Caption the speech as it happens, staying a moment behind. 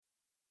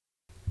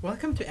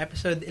Welcome to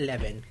episode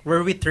 11,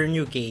 where we turn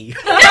you gay.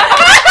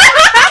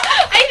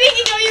 I think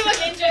ikaw yung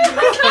mag-introduce.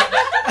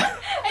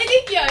 I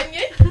think yun.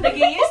 The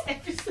gayest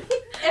episode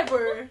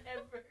ever.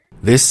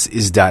 This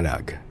is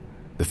Danag,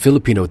 the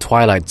Filipino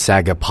Twilight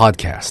Saga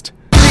podcast.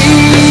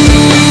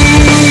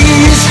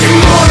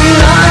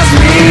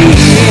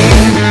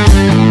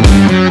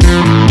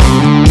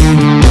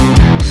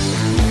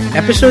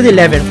 Episode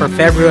 11 for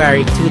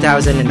February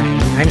 2009.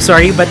 I'm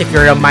sorry, but if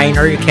you're a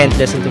minor, you can't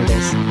listen to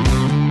this.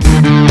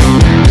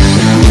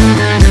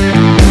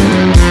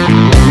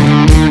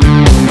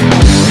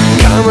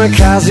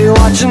 Kamikaze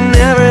watching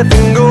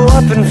everything go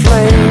up in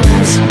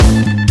flames.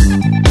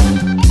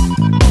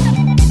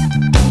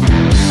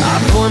 I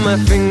point my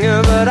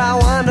finger, but I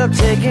wind up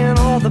taking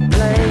all the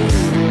blame.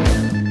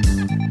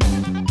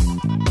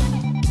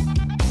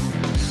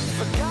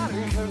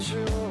 Forgotten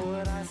country, what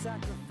would I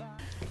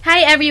sacrifice?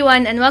 Hi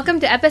everyone, and welcome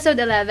to episode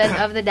 11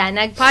 of the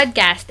Danag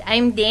podcast.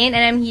 I'm Dane,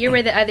 and I'm here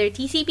with the other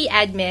TCP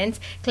admins,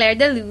 Claire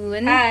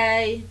Daloon.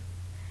 Hi.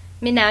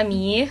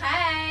 Minami.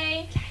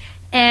 Hi.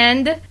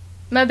 And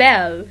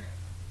Mabel.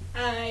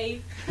 Hi.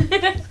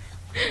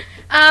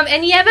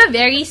 And we have a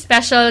very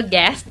special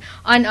guest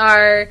on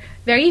our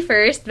very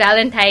first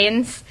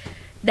Valentine's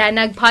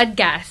Danag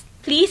podcast.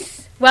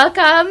 Please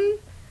welcome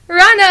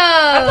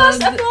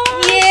Ronald!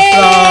 Applause!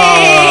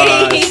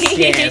 Yay!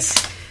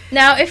 Yes.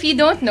 Now, if you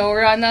don't know,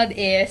 Ronald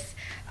is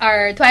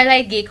our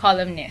Twilight Gay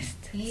columnist.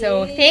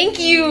 So, thank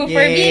you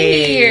for Yay.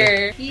 being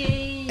here.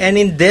 Yay. And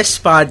in this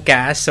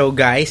podcast, so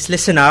guys,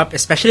 listen up,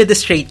 especially the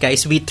straight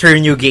guys, we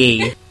turn you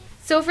gay.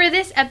 So, for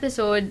this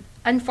episode,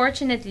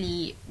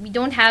 unfortunately, we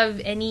don't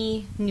have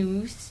any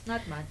news.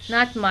 Not much.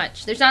 Not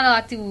much. There's not a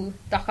lot to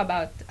talk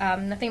about.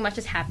 Nothing much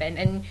has happened.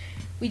 And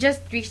we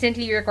just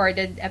recently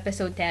recorded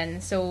episode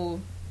 10. So,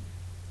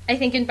 I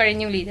think yun pa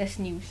rin yung latest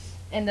news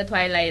in the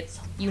Twilight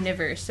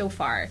universe so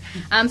far.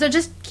 So,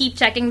 just keep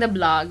checking the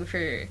blog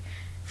for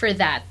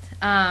that.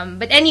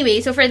 But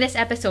anyway, so for this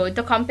episode,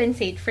 to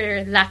compensate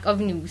for lack of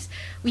news,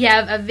 we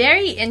have a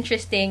very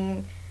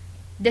interesting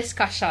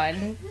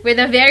discussion with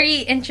a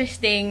very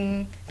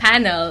interesting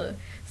panel.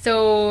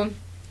 So,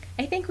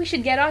 I think we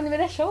should get on with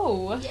the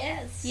show.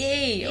 Yes.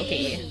 Yay!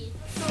 Okay.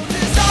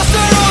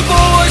 Testosterone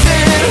boys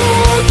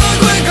and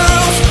ugly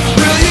girls.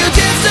 Will you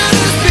dance to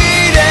this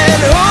beat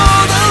and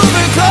hold a little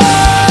bit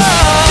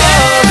close?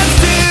 Dance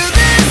to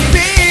this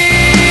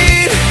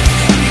beat.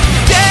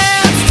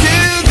 Dance to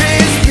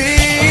this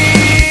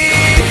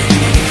beat.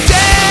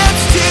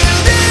 Dance to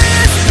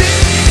this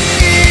beat.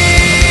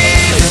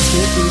 Let's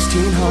get these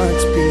teen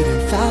hearts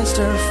beating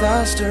faster,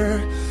 faster.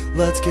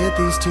 Let's get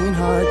these teen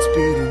hearts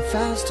beating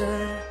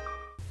faster.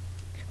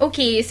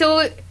 Okay,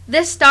 so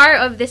the star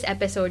of this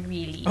episode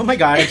really Oh my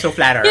god, I'm so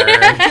flattered.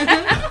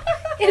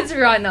 is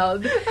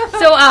Ronald.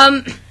 So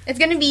it's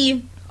gonna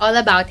be all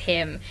about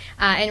him,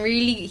 and we're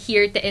really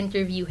here to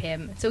interview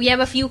him. So we have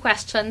a few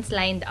questions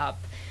lined up.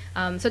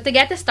 So to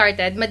get us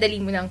started, madali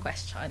mo ng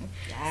question.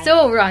 Yeah.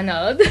 So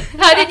Ronald,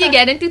 how did you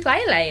get into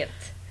Twilight?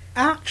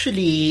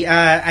 Actually,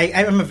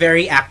 I'm a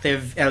very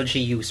active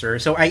LJ user.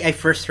 So I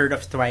first heard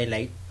of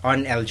Twilight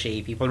on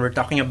LJ. People were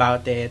talking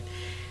about it.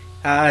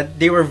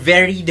 They were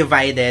very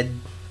divided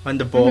on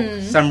the book.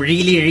 Some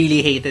really,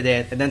 really hated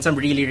it, and then some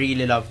really,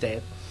 really loved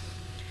it.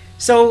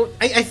 So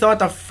I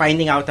thought of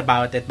finding out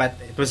about it, but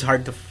it was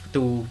hard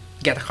to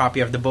get a copy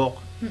of the book.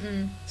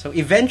 So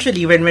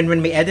eventually, when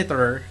my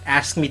editor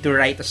asked me to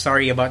write a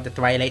story about the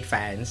Twilight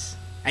fans,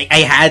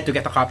 I had to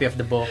get a copy of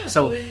the book.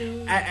 So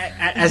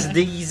as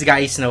these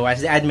guys know,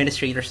 as the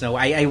administrators know,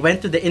 I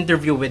went to the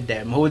interview with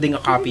them holding a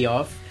copy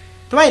of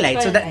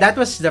Twilight. So that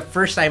was the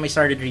first time I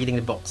started reading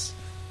the books.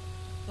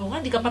 Oo nga,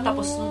 di ka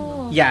patapos nun.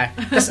 No? Yeah.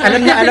 Tapos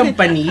alam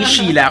pa ni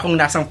Sheila kung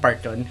nasang part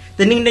yun.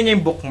 Tinignan niya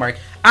yung bookmark.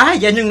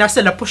 Yan yung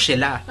nasa lapos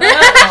sila.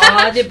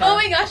 Diba? Oh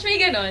my gosh,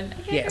 may ganon.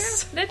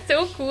 Yes. That's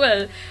so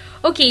cool.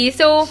 Okay,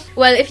 so,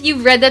 well, if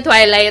you've read the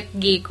Twilight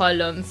Gay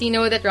columns, you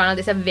know that Ronald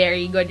is a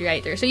very good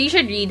writer. So you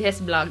should read his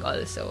blog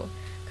also.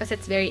 Because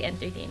it's very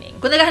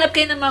entertaining. Kung naghahanap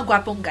kayo ng mga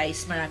gwapong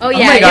guys, marami. Oh, Oh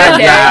yeah, my God,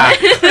 yun. yeah.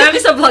 Marami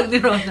sa vlog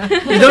ni Rona.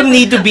 You don't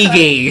need to be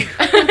gay.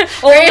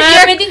 Or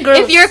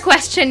If you're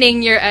questioning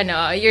your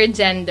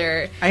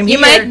gender, I'm you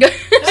here. might go...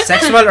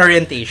 Sexual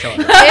orientation.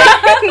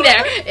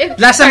 there.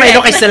 Last time I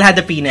looked, I still had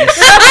a penis.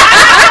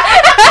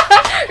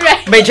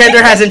 Right. My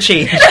gender hasn't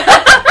changed.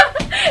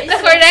 The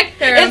correct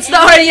term. It's the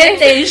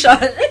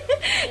orientation.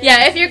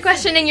 Yeah, if you're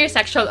questioning your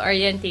sexual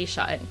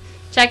orientation,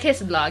 check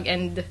his blog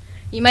and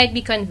you might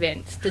be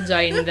convinced to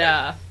join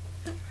the...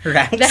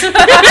 Ranks. the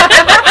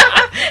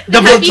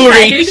Double Happy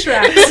touring. Irish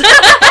Ranks.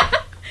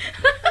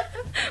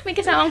 May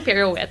kasamang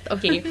pirouette.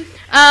 Okay.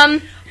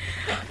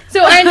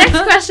 So our next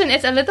question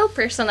is a little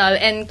personal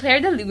and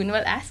Claire Daloon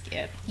will ask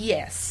it.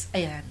 Yes.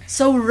 Ayan.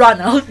 So,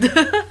 Ronald.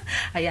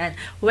 Ayan.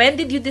 When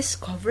did you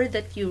discover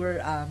that you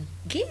were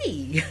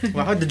gay?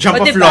 Wow, the jump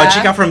O, of diba?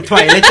 logic from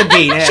Twilight to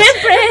gayness.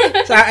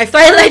 Siyempre! So I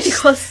Twilight first,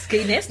 equals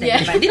gayness?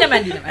 Yeah. Di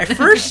naman. I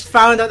first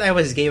found out I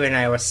was gay when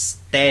I was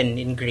 10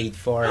 in grade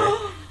 4.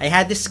 I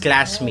had this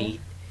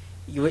classmate.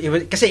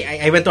 Kasi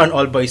I went to an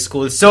all-boys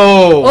school, so...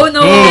 Oh,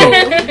 no!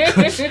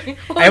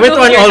 I went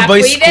to an You're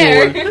all-boys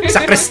halfway school.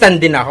 Sacristan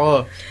din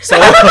ako. So,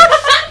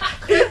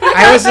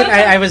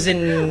 I was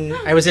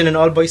in an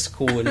all-boys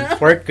school,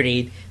 4th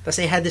grade. Tapos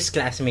I had this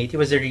classmate. He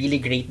was a really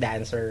great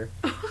dancer.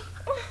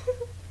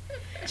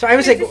 So I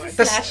was like,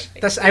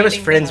 tas I was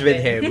friends with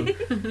him.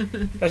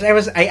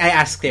 Tapos I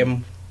asked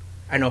him,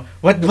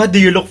 what do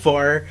you look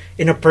for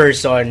in a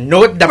person?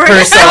 Note the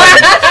person.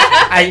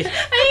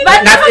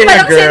 Not in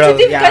a girl.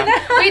 Yeah.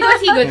 Wait,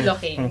 was he good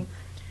looking?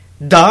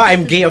 Duh,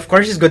 I'm gay. Of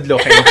course he's good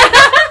looking.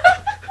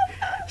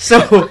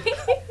 So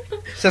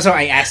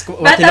I asked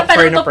what to look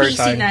for in a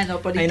person. I know,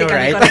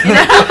 right?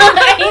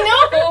 I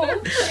know.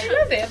 I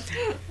love it.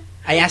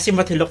 I asked him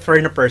what he looked for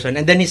in a person,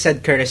 and then he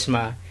said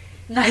charisma.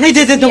 And I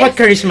didn't know what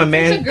charisma It's a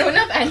meant.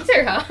 grown-up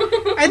answer, huh?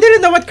 I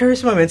didn't know what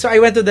charisma meant, so I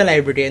went to the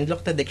library and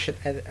looked at the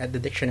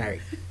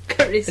dictionary.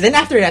 And then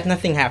after that,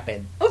 nothing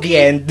happened. The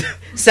end.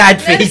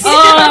 Sad face.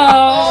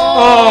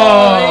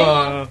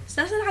 Oh.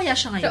 Nasaan na kaya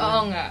siya So, ngayon?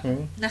 oo nga.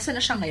 Nasaan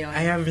na siya ngayon?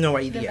 I have no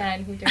The idea.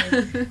 man who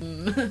turned.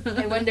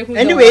 I wonder who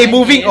Anyway, the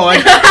one moving is. on.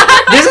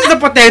 This is the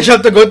potential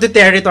to go to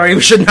territory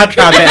we should not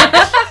travel.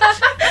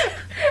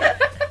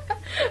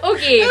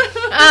 Okay.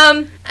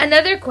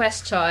 Another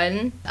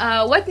question.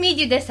 What made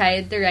you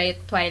decide to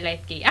write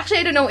Twilight Gay? Actually,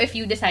 I don't know if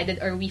you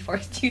decided or we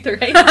forced you to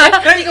write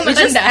it. Hindi ko We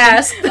just matandaan.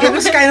 asked. It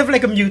was kind of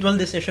like a mutual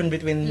decision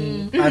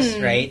between us,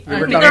 right? We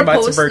were With talking our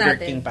about post Burger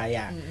natin. King pa,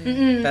 yeah.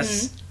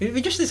 Tas, we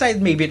just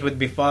decided maybe it would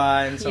be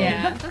fun. So,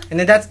 Yeah. and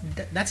then that's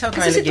how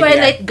Kasi si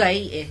Twilight Twilight guy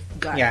eh.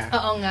 Guy. Yeah.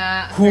 Oo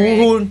nga.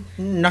 Who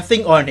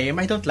nothing on him.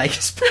 I don't like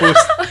his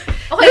post.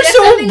 Okay, They're that's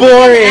so something we can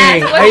boring.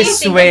 ask. What I do you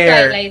think swear.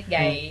 of Twilight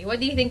Guy? What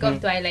do you think of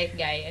Twilight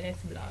Guy and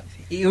its blog?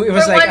 It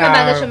was For like one,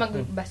 mabagal siya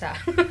magbasa.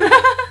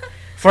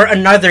 for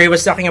another, he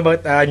was talking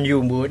about New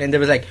Moon, and there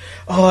was like,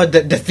 oh,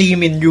 the theme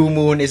in New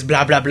Moon is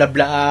blah blah blah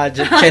blah,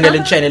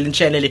 channeling.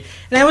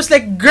 And I was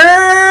like,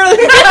 girl,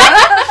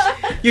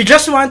 you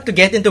just want to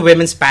get into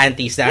women's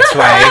panties. That's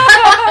why.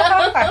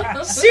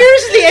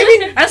 Seriously, I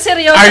mean, Ang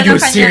seryoso are you ng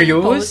kanyang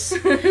serious? post.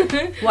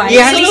 Why? He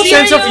has no so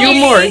sense of serious?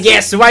 humor.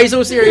 Yes, why so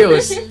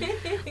serious?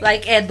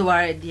 Like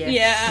Edward, yes.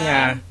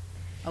 Yeah.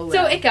 Oh,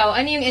 So, well. ikaw,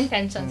 ano yung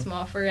intentions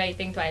mo for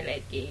writing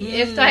Twilight Gay?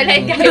 If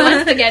Twilight Guy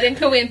wants to get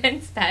into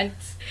women's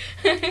pants,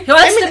 He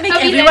wants to make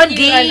have you everyone let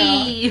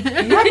you,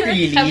 gay. Not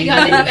really. have you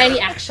gotten into any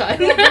action?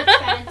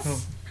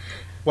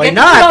 Why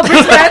Get not?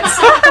 Robert Pants.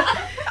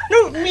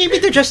 No, maybe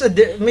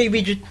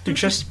to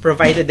just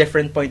provide a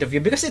different point of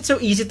view, because it's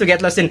so easy to get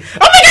lost in.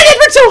 Oh my god,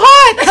 Edward's so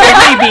hot. So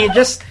maybe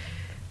just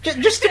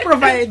to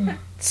provide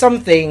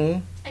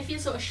something. I feel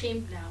so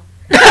ashamed now.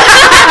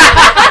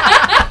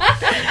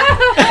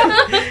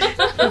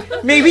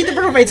 Maybe to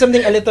provide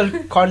something a little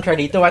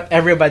contrary to what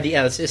everybody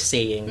else is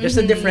saying. Just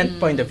a different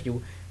point of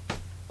view.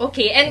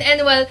 Okay, and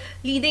well,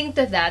 leading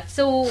to that,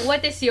 so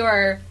what is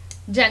your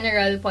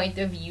general point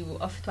of view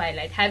of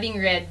Twilight, having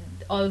read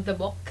all the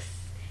books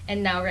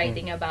and now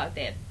writing about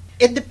it?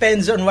 It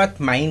depends on what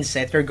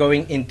mindset you're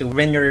going into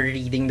when you're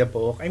reading the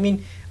book. I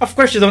mean, of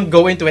course, you don't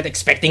go into it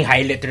expecting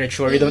high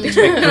literature. You don't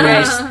expect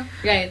twist.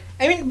 Right.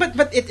 I mean, but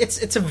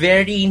it's a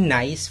very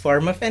nice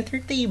form of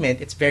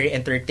entertainment. It's very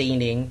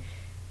entertaining.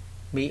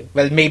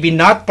 Well, maybe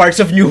not parts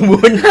of New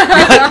Moon,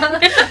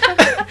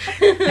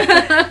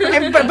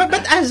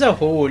 but as a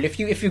whole, if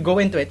you go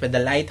into it with a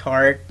light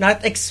heart,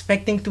 not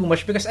expecting too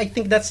much, because I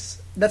think that's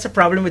a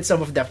problem with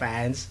some of the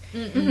fans.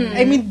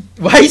 I mean,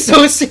 why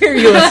so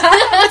serious?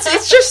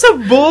 It's just a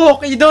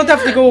book. You don't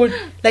have to go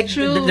like.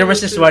 There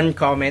was this one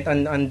comment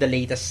on the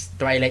latest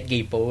Twilight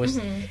Gay post,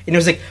 and it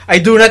was like, "I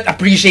do not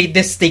appreciate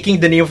this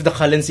taking the name of the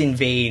Cullens in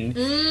vain.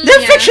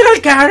 They're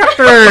fictional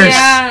characters.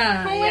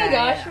 Yeah. Oh my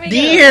gosh. my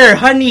Dear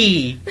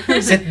honey,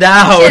 sit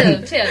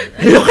down. Chill.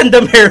 Look in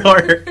the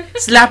mirror.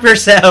 Slap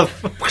yourself.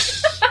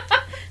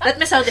 Let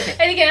me sound effect.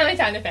 Hindi ka naman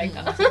sound effect.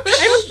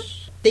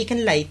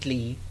 Taken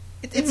lightly.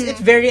 It's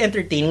very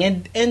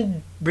entertaining,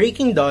 and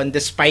Breaking Dawn,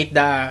 despite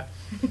the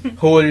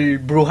whole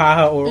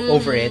brouhaha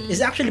over it, is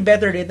actually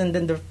better written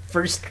than the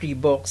first 3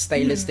 books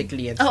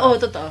stylistically and stuff. Oo,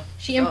 totoo.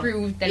 She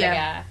improved Yeah.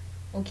 talaga.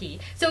 Okay.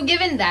 So,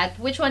 given that,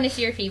 which one is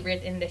your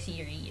favorite in the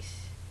series?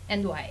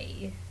 And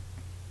why?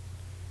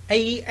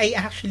 I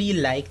actually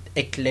liked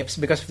Eclipse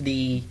because of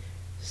the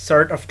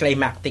sort of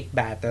climactic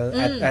battle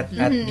at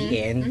the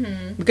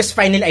end. Because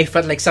finally I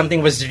felt like something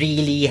was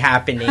really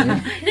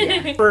happening.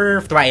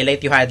 For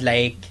Twilight, you had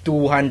like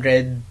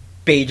 200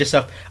 pages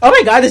of, oh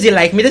my god, does he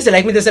like me? Does he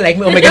like me? Does he like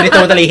me? Oh my god, he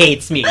totally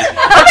hates me. Oh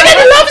my god,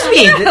 he loves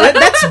me!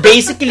 That's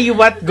basically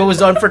what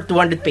goes on for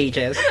 200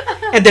 pages.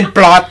 And then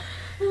plot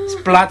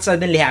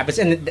suddenly happens.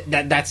 And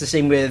that's the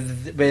same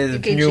with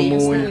Okay, New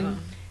James Moon. na.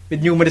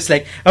 With New Moon, it's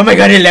like, oh my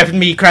god, he left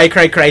me, cry,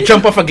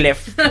 jump off a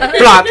cliff,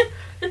 plot.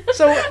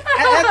 So,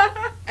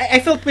 I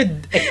felt with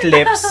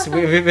Eclipse,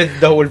 with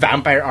the whole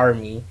vampire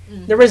army,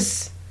 there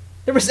was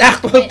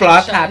actual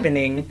plot action.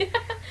 happening,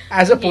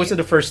 as opposed to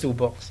the first 2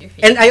 books. Your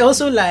favorite. And I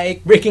also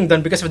like Breaking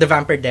Dawn because of the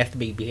vampire death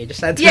baby. I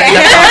just had to Yeah.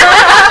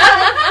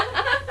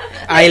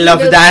 I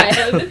love Single that.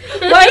 child.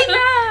 Why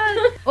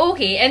not?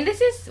 Okay, and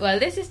this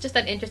is just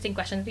an interesting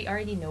question we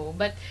already know,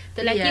 but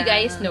to let you Yeah.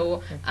 guys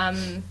know,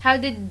 how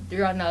did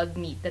Ronald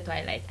meet the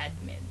Twilight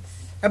admins?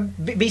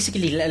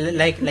 Basically,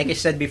 like I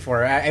said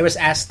before, I was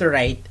asked to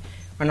write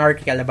an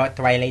article about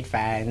Twilight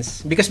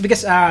fans because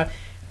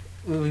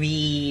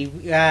we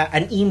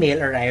an email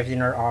arrived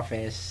in our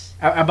office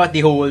about the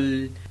whole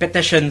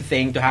petition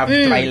thing to have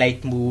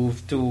Twilight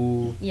move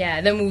to Yeah,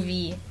 the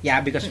movie.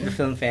 because of the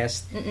film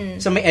fest.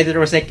 So my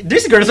editor was like,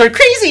 "These girls are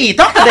crazy.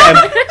 Talk to them."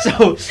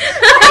 So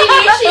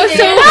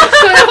So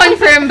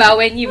na-confirm ba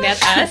when you met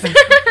us?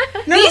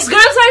 These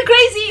girls are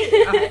crazy!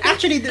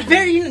 actually,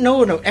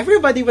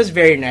 everybody was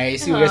very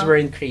nice. You guys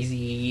weren't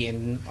crazy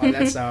and all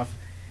that stuff.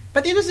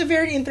 But it was a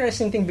very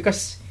interesting thing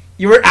because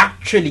you were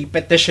actually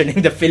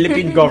petitioning the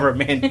Philippine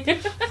government.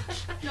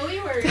 No,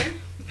 we weren't.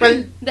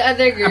 Well, The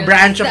other girls. a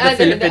branch of the the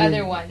Philippine.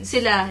 other ones.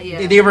 Sila,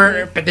 yeah. They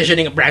were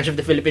petitioning a branch of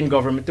the Philippine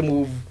government to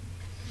move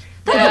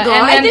Talaga? The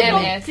I didn't know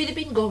MMS.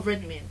 Philippine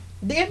government.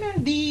 the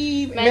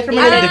Mandated. Metro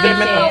Manila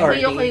Development Ah,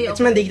 Authority. okay. It's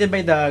mandated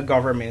by the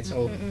government,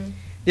 so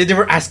they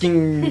were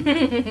asking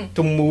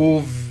to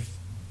move.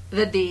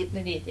 The date.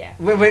 The date, yeah.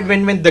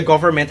 When the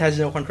government has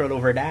no control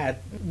over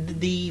that,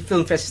 the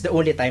film fest is the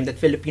only time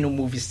that Filipino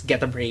movies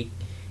get a break.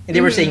 And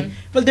they were saying,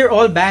 well, they're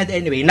all bad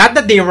anyway. Not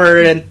that they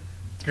weren't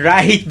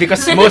right,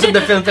 because most of the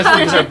film fest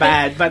movies are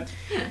bad, but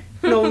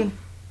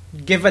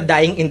give a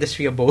dying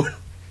industry a bone.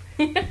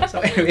 So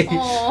anyway,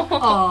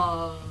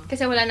 Oh.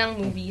 Kasi wala nang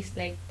movies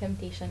like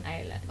Temptation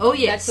Island. Oh,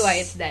 yes. That's why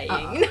it's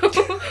dying.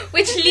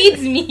 Which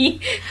leads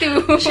me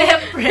to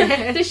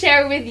Syempre. to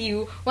share with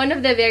you one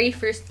of the very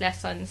first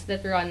lessons that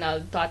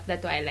Ronald taught the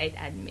Twilight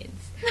admins.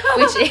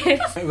 Which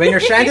is... when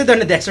you're stranded on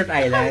a desert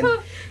island,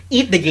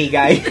 eat the gay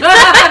guy,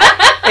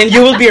 and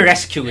you will be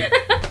rescued.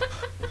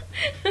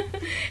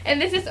 And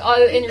this is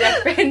all in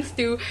reference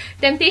to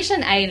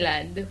Temptation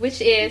Island, which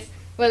is...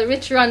 Well,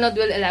 Rich Ronald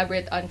will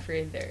elaborate on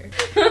further.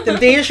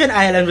 Temptation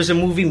Island was a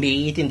movie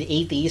made in the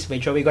 80s by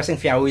Joey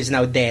Goseng-Fiao, who is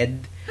now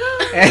dead.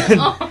 And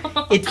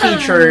it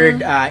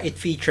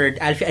featured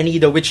Alfie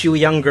Anido, which you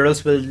young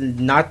girls will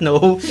not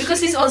know Because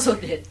he's also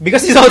dead.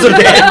 because he's also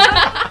dead.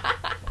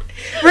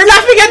 We're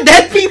laughing at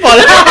dead people.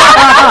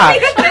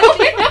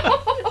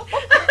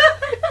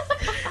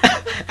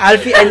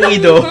 Alfie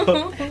Anido,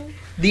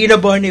 Dina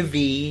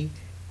Bonnevie,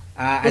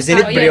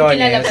 Azinit yun, Briones.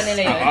 kilala pa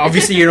nila yun.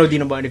 Obviously, you know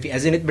Dina Bonnevie.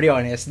 Azinit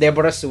Briones,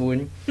 Deborah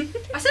Soon,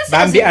 Asan si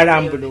Bambi Asin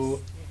Arambulo.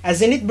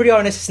 Azinit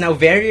Briones is now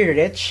very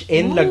rich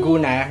in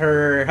Laguna.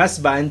 Her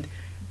husband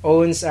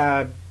owns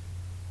a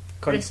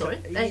Resort?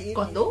 Like,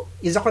 condo?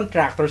 He's a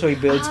contractor, so he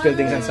builds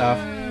buildings and stuff.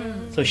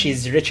 So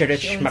she's rich, She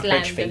owns McRich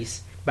land.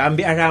 face.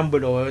 Bambi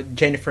Arambulo,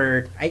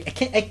 Jennifer. I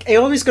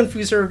always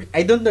confuse her.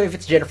 I don't know if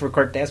it's Jennifer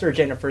Cortez or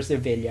Jennifer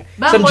Sevilla.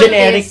 Bam Some Cortez.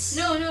 generic.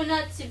 No,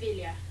 not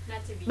Sevilla.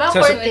 Not Sevilla. Bang So-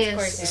 Cortez.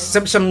 Cortez.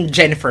 Some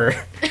Jennifer.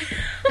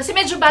 Kasi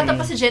medyo bata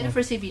pa si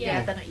Jennifer Sevilla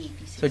Yeah. yata no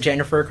 80s. So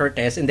Jennifer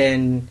Cortez, and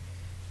then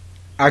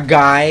a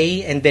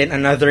guy, and then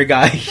another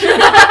guy,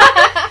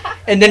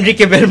 and then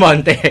Ricky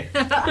Belmonte.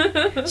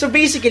 So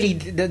basically,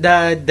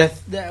 the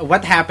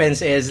what happens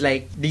is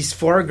like these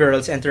four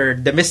girls enter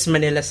the Miss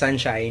Manila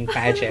Sunshine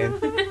pageant.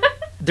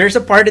 There's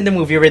a part in the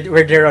movie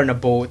where they're on a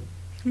boat.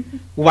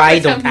 Why?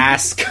 Don't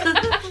ask.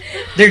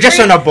 They're just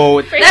on a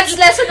boat. That's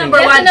lesson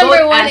number That's one. the number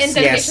Don't one ask. in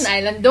Temptation Yes.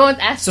 Island. Don't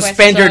ask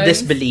Suspend your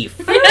questions. disbelief.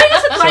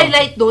 Sa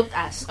Twilight, don't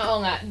ask.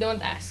 Oo nga,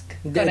 don't ask.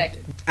 Correct.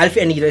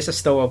 Alfie Anido is a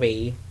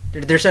stowaway.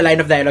 There's a line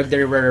of dialogue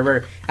there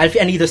where Alfie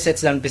Anido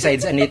sits down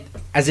besides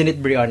Azinit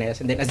Briones,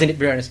 and then Azinit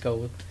Briones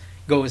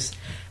goes,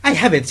 I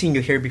haven't seen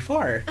you here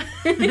before.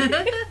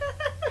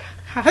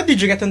 How did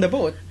you get on the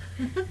boat?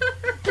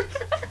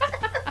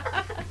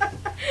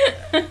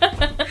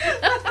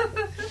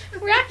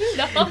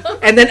 Random.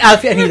 And then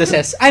Alfie Anido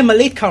says, I'm a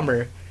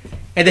latecomer.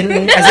 And then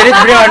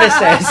Azinit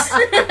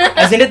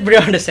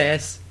Briones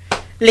says,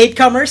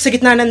 latecomer sa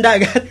gitna ng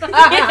dagat.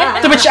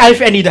 To which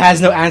Alfie Anido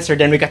has no answer.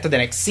 Then we got to the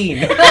next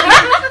scene.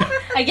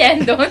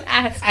 Again, don't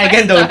ask.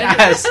 Again, don't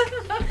questions. ask.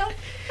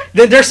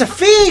 Then there's a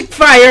fake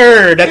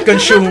fire that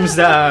consumes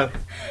the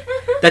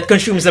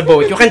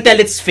boat. You can tell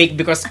it's fake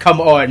because come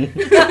on.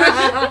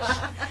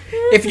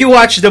 If you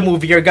watch the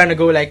movie, you're gonna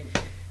go like,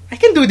 I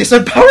can do this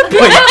on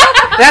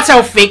PowerPoint. That's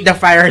how fake the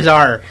fires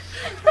are.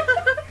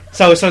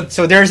 So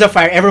there's a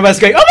fire. Everyone's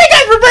going, oh my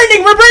god,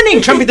 we're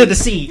burning! Jump into the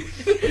sea.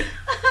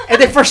 And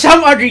then for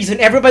some odd reason,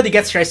 everybody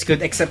gets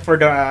rescued except for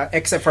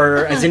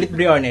Azinit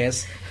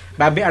Briones,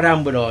 Bambi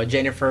Arambulo,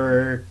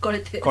 Jennifer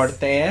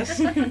Cortez,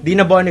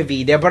 Dina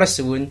Bonnevie, Deborah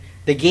Soon,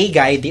 the gay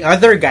guy, the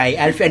other guy,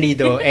 Alfie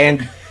Anido,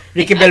 and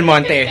Ricky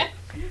Belmonte.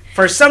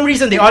 For some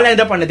reason, they all end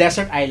up on a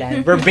desert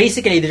island where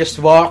basically they just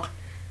walk,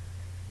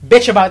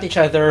 bitch about each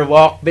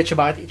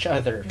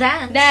other,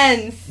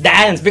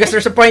 dance. Because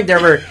there's a point there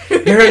where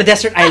they're on a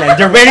desert island.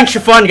 They're wearing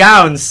chiffon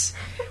gowns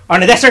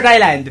on a desert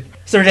island.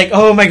 So they're like,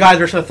 oh my god,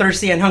 we're so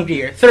thirsty and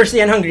hungry.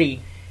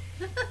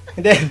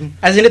 And then,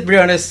 Azinit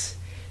Briones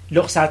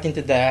looks out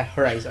into the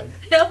horizon.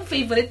 Yung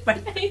favorite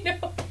part. I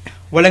know.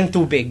 Walang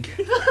tubig.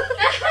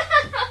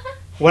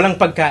 Walang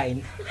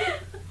pagkain.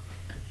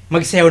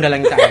 Magsayaw na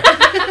lang tayo.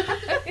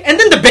 And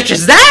then the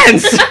bitches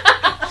dance!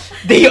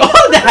 They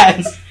all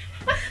dance!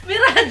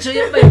 Miradjo,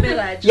 yung may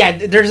Miradjo. Yeah,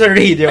 there's a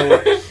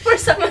radio. For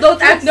some,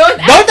 don't ask.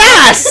 Don't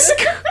ask!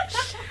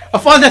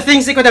 Of all the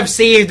things they could have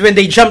saved when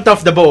they jumped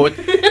off the boat,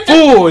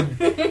 food,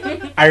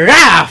 a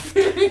raft,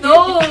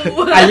 No!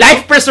 a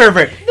life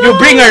preserver. You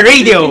bring a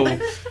radio.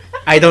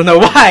 I don't know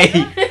why.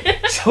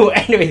 So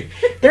anyway,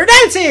 we're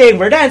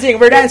dancing,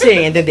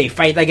 and then they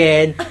fight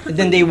again, and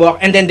then they walk,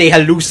 and then they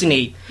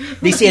hallucinate.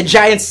 They see a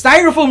giant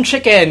styrofoam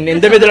chicken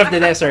in the middle of the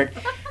desert,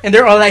 and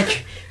they're all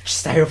like,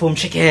 styrofoam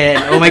chicken,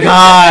 oh my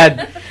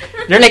god.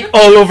 They're like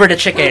all over the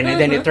chicken, and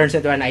then it turns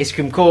into an ice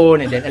cream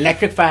cone, and then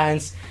electric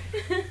fans,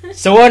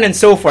 so on and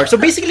so forth. So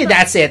basically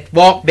that's it.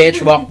 Walk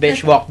bitch, walk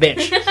bitch, walk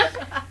bitch.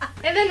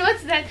 And then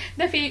what's that?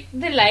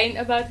 The line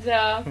about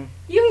the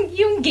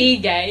yung gay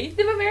guy.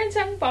 Di ba meron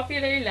siyang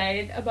popular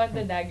line about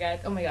the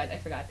dagat? Oh my god, I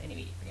forgot.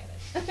 Anyway, forget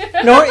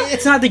it. No,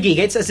 it's not the gig.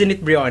 It's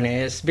Zenith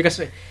Briones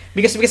because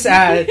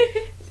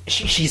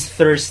she's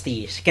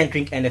thirsty. She can't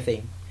drink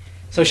anything,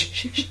 so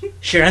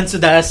she runs to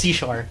the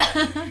seashore.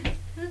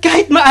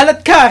 Kahit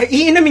maalat ka,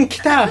 iinamin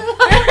kita.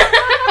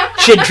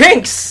 She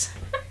drinks,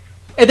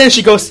 and then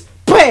she goes,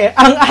 "Pwe,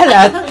 ang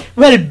alat."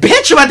 Well,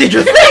 bitch, what did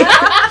you think?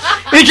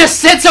 You just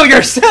said so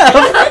yourself.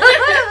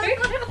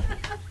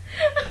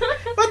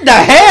 What the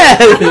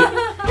hell?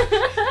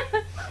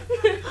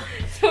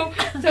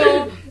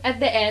 So at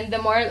the end, the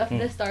moral of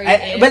the story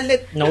is...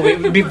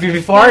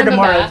 Before the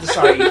moral of the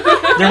story,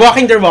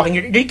 they're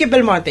walking. Ricky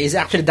Belmonte is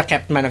actually the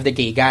kept man of the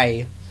gay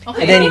guy.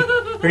 Okay. And then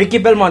Ricky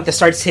Belmonte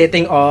starts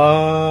hitting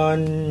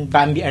on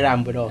Bambi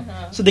Arambulo.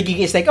 So the gay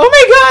guy is like, "Oh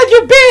my god,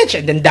 you bitch!"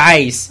 And then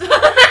dies.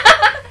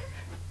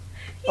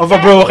 Of a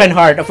broken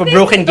heart, of a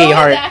broken gay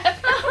heart.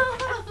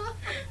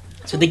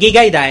 So the gay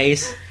guy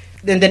dies.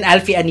 Then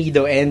Alfie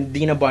Anido and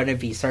Dina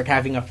Bonavi start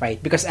having a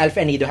fight because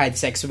Alfie Anido had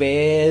sex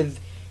with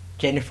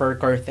Jennifer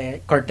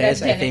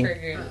Cortez, I think.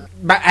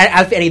 But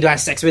Alfie Anido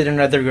has sex with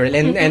another girl,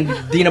 and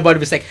Dina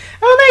Bonavi was like,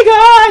 "Oh my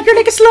god, you're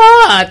like a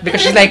slut!"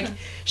 Because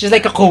she's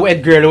like a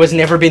co-ed girl who has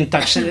never been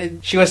touched.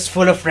 She was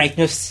full of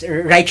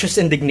righteous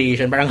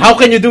indignation. Parang, how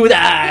can you do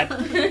that?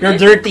 You're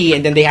dirty.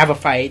 And then they have a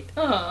fight.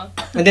 Uh-huh.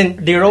 And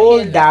then they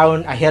roll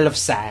down a hill of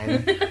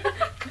sand.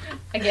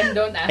 Again,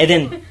 don't ask. And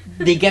then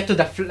they get to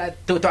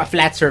to a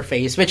flat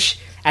surface, which,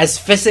 as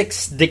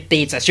physics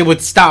dictates, as you would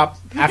stop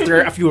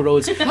after a few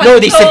rolls. No,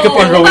 they still keep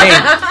on rolling.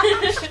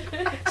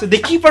 So they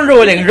keep on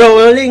rolling,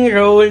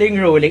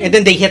 and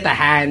then they hit a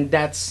hand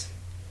that's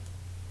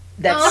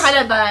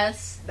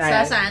Nakalabas.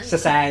 Sa sand. Sa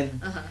sand.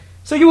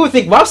 So you would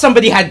think, wow,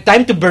 somebody had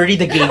time to bury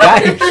the gay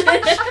guy.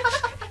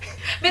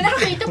 May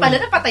nakakita pala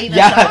na patay na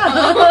Yeah.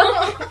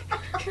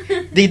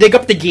 siya. They dig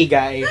up the gay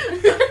guy.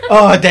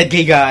 Oh, that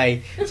gay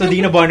guy. So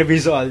Dina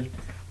Bonavi's all,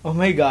 oh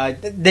my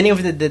god. The name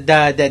of the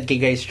dead gay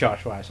guy is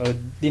Joshua. So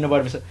Dina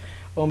Bonavi's,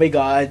 oh my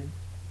god,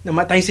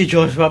 namatay si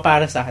Joshua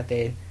para sa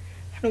atin.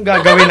 Anong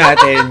gagawin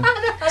natin?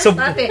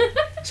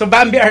 So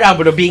Bambi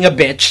Arambulo, being a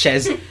bitch,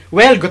 says,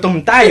 well, gutom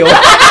tayo.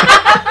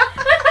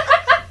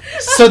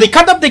 So they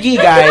cut up the gay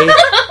guy,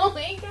 Oh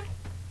my god.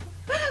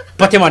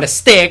 put him on a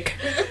stick,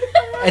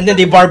 and then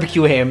they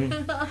barbecue him,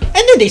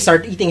 and then they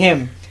start eating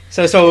him.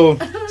 So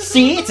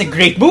see, it's a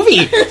great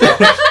movie.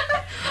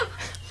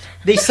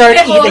 They start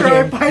eating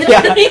him.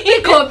 Yeah.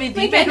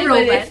 Comedy, pero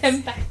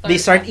romance. They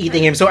start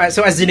eating him. So as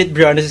Zenith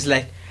Briones is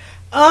like,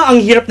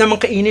 ang hirap naman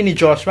kainin ni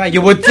Joshua.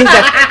 You would think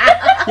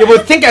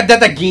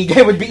that a gay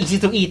guy would be easy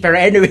to eat. Pero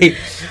anyway,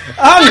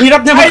 ang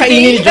hirap naman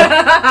kainin ni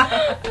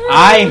Joshua.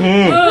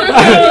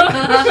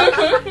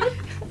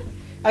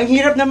 Ang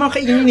hirap naman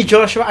kainin ni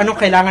Joshua. Anong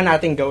kailangan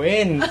natin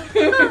gawin?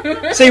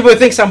 So you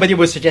would think somebody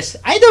would suggest,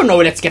 I don't know,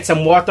 let's get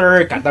some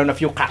water, cut down a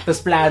few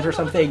cactus plants or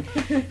something.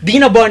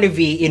 Dina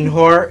Bonavi,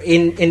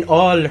 in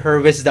all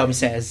her wisdom,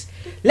 says,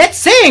 let's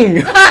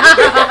sing!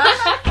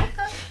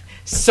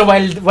 So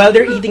while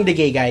they're eating the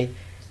gay guy,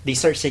 they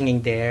start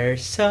singing,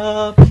 there's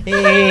a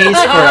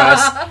place for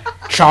us,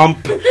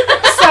 chomp.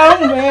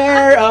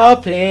 Somewhere a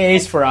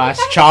place for us,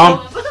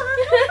 chomp.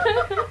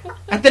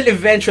 Until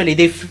eventually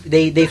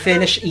they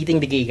finish eating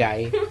the gay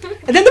guy,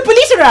 and then the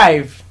police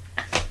arrive.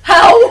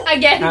 How?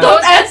 Again,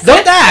 Don't ask.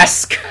 Don't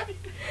ask.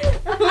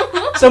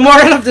 So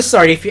moral of the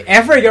story: if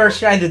you're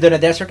stranded on a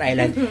desert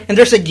island and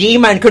there's a gay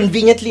man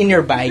conveniently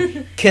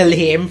nearby, kill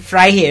him,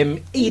 fry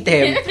him, eat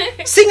him,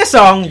 sing a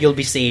song, you'll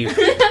be saved.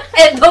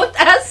 And don't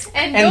ask.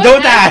 And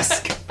Don't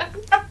ask.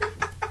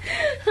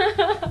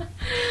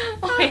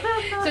 Okay.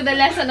 So the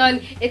lesson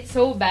on it's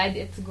so bad,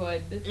 it's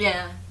good.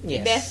 Yeah.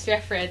 Yes. Best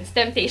reference,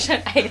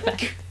 Temptation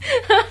Island.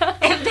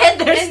 And then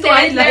there's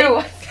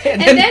Twilight.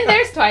 And then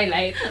there's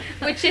Twilight,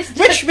 which is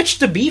just... Which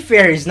to be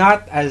fair is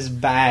not as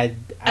bad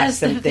as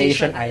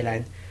Temptation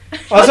Island.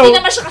 Also, hindi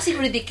naman siya kasi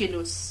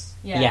ridiculous.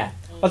 Yeah.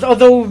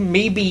 Although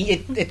maybe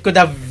it could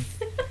have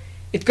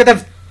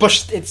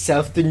pushed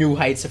itself to new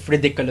heights of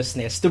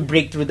ridiculousness to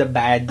break through the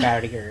bad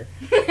barrier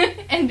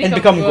and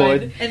become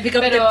good. And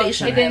become Pero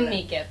Temptation it didn't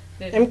Island. make it.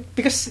 And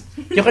because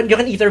you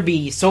can either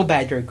be so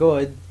bad you're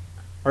good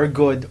or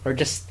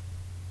just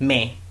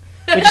meh,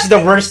 which is the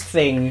worst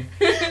thing.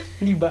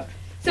 Di ba?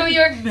 So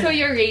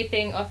your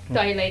rating of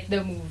Twilight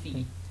the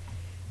movie.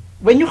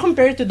 When you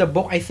compare it to the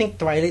book, I think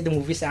Twilight the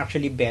movie is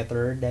actually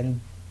better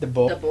than the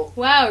book. The book.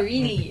 Wow,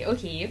 really?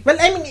 Okay. Well,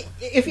 I mean,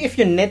 if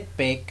you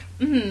nitpick,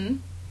 Mm-hmm.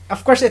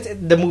 of course,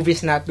 the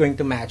movie's not going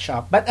to match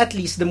up, but at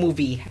least the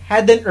movie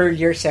had an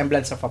earlier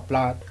semblance of a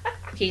plot.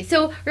 Okay,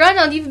 so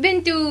Ronald, you've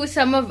been to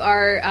some of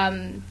our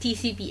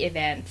TCP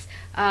events.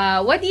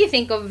 What do you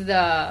think of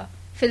the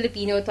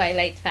Filipino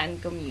Twilight fan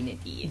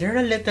community? They're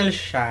a little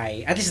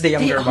shy, at least the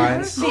younger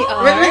ones. They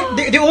are. Well,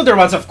 the older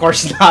ones, of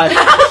course, not.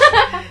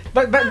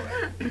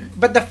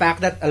 but the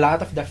fact that a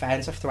lot of the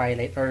fans of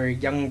Twilight are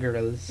young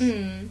girls,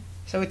 Mm.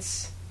 so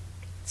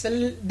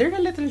they're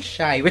a little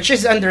shy, which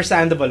is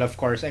understandable, of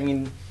course. I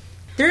mean,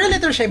 they're a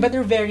little shy, but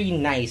they're very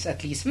nice,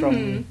 at least from.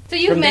 Mhm. So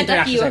you've from the met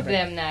a few interactions of I've had.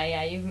 them na,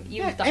 yeah. You've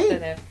Yeah, talked to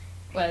them.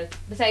 Well,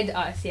 besides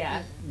us,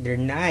 yeah. They're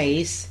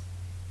nice.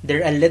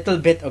 They're a little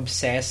bit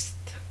obsessed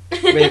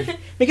with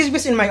because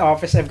in my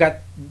office I've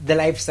got the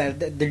lifestyle.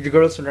 The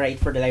girls who write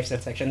for the lifestyle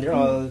section. They're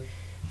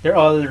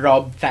all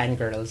Rob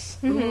fangirls,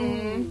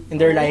 Mm-hmm. and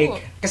they're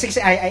like, Oh. kasi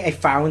I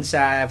found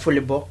sa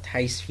Fully Booked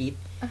High Street.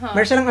 Uh-huh.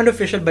 Meron silang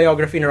unofficial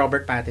biography ni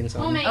Robert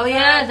Pattinson. Oh my Oh god.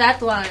 yeah, that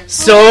one.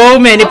 So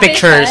many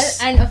Official pictures.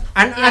 and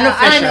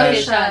Unofficial.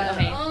 unofficial.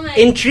 Okay. Oh my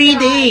In 3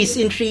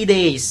 god.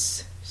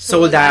 days.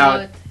 Sold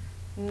out.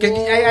 'Cause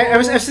I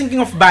was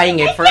thinking of buying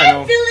it for Can't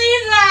ano.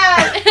 believe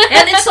that.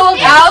 And it's sold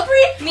out.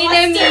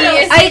 Minami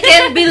is I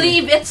can't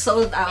believe it's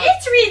sold out.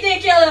 It's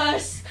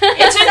ridiculous.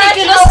 It's Such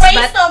ridiculous, a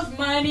waste but of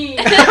money.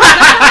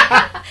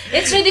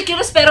 it's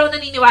ridiculous, pero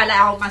naniniwala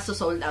ako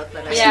maso-sold out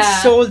talaga. Yeah.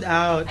 It's sold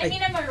out. I mean,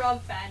 I'm a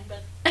Rob fan,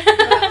 but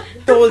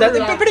Sold out.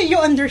 Yeah. But you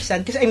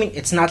understand, because I mean,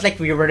 it's not like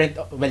we weren't.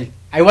 Well,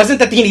 I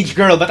wasn't a teenage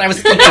girl, but I was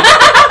a teenage.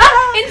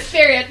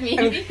 Inspired me.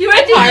 You were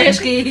a teenage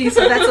kid,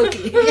 so that's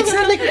okay. It's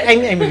not like I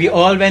mean, we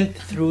all went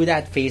through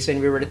that phase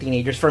when we were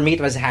teenagers. For me,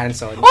 it was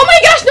Hanson. Oh my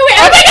gosh, no way!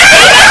 Oh my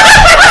gosh!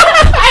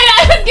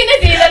 I was gonna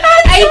say that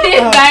I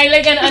did buy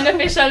like an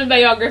unofficial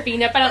biography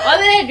na parang all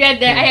that I had read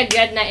there, I had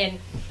read na in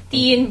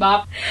Teen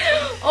Bop.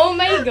 Oh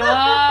my And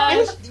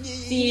gosh!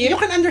 you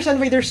can understand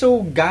why they're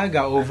so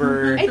gaga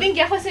over. I think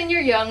yeah, because when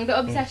you're young, the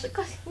obsession,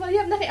 because well, you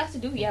have nothing else to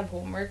do. You have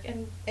homework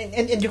and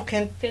And you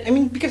can't. I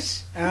mean,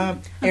 because I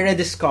read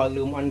this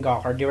column on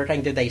Gawker. They were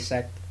trying to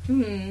dissect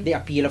the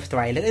appeal of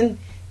Twilight, and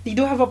they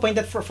do have a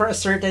point that for a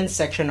certain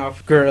section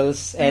of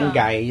girls and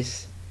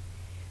guys,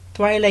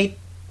 Twilight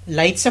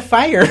lights a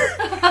fire.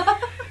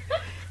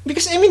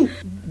 Because I mean,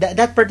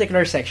 that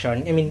particular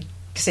section. I mean,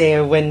 kasi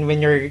when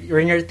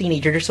you're a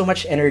teenager, there's so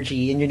much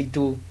energy, and you need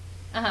to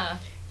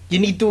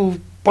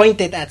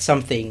point it at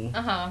something.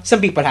 Some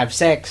people have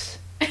sex.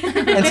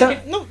 And so,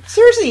 no,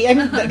 seriously, I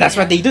mean, that's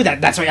what they do.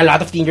 That's why a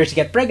lot of teenagers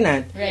get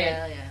pregnant. right.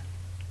 Yeah.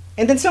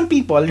 And then some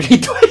people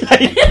read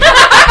Twilight.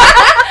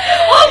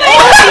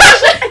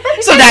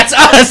 So that's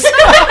us.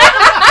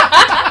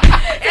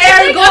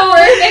 Ergo,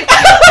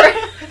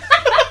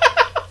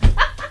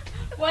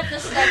 what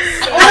does that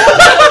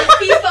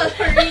say? People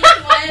who read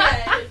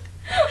Twilight.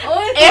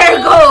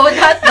 ergo,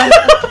 that.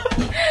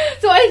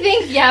 So I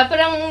think yeah,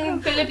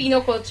 parang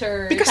Filipino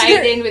culture Because tied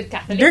there- in with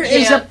Catholic. there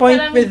is a guilt. point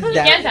Parang with you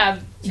that. can't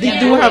have. They yeah,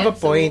 do have a so-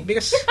 point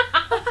because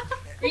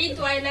Read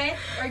Twilight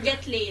or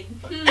get laid.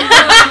 Oh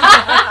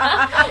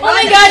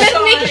my god, let's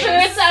make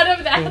shirts out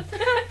of that.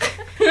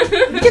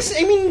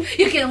 I mean,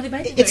 You can only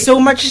buy it's so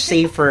much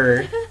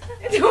safer.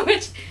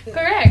 Which,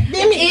 correct.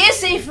 I mean, It is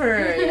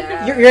safer.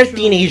 Yeah. you're a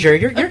teenager.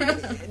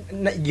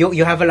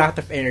 You have a lot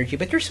of energy,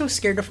 but you're so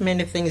scared of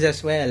many things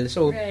as well.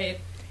 So Right.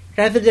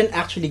 rather than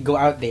actually go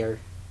out there,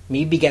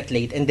 maybe get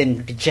late and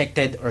then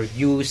rejected or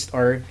used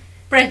or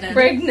Pregnant.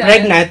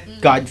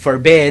 pregnant, God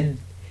forbid.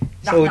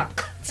 So Knock,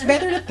 knock. it's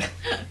better that,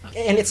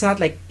 and it's not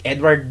like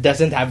Edward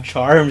doesn't have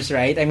charms,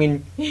 right? I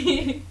mean,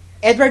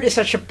 Edward is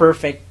such a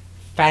perfect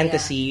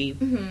fantasy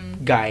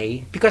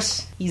guy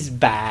because he's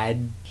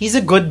bad. He's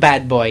a good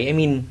bad boy. I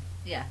mean,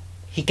 Yeah.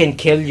 he can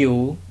kill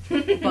you,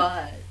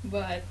 But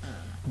But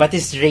but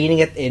is reining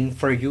it in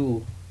for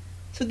you.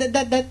 So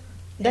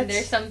and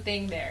there's that's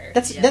something there.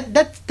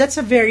 that's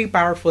a very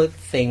powerful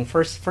thing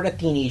for a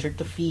teenager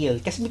to feel.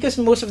 Because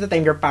most of the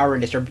time you're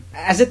powerless.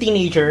 As a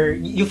teenager,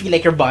 you feel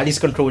like your body's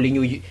controlling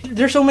you.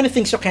 There's so many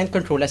things you can't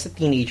control as a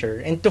teenager,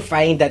 and to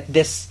find that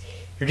this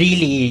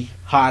really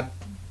hot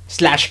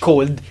 /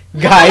 cold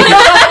guy,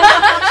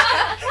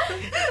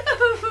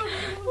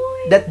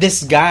 that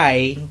this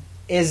guy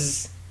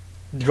is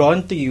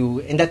drawn to you,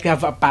 and that you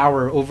have a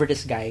power over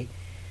this guy.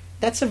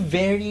 That's a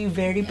very,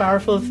 very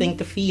powerful thing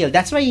to feel.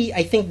 That's why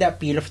I think the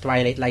appeal of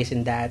Twilight lies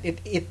in that.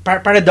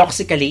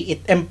 Paradoxically,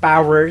 it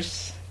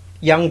empowers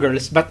young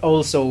girls, but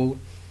also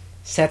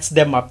sets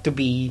them up to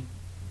be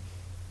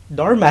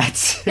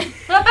doormats.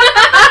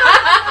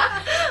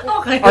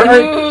 okay. or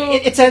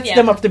it sets Yeah.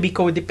 them up to be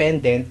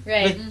codependent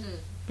Right.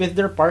 with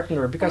their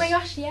partner. Oh Because, my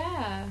gosh,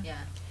 yeah. Yeah.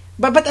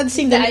 but at the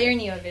same The time,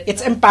 irony of it.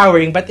 it's no?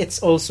 empowering, but it's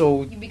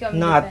also You become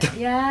not.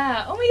 dependent.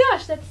 Yeah. Oh my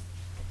gosh, that's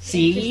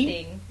See?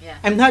 interesting.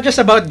 I'm not just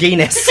about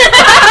gayness.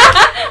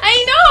 I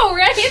know,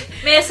 right?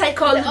 May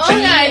psychology Oh,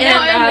 yeah, and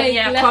now I'm like,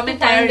 yeah, left to ponder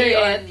commentary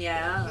it. on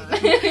yeah.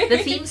 The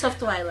themes of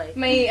Twilight.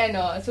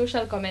 My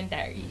social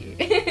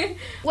commentary.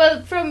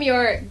 Well, from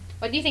your,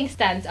 what do you think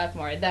stands out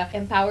more? The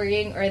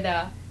empowering or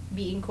the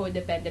being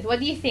codependent? What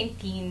do you think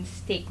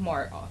teens take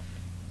more of?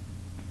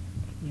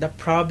 The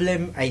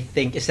problem, I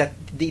think, is that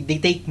they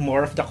take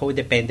more of the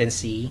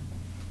codependency.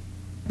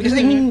 Because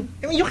I mean,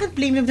 you can't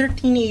blame them. They're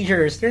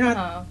teenagers. They're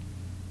not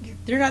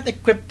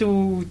equipped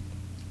to.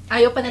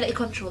 Ayaw pa nila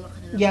i-control ang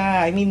kanilang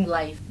Yeah, I mean,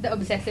 life. The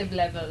obsessive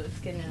levels.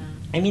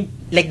 I mean,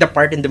 like the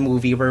part in the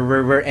movie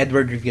where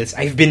Edward reveals,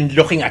 "I've been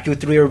looking at you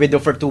through your window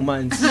for 2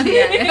 months."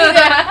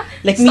 Yeah.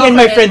 Like me and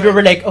my Stalker friend, we Edward.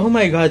 were like, "Oh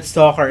my God,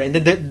 stalker!" And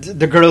then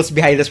the girls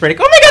behind us were like,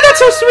 "Oh my God, that's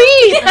so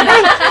sweet,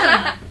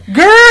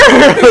 girl."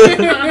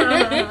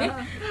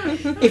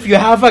 If you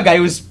have a guy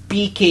who's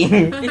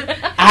peeking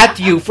at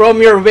you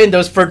from your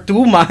windows for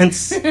 2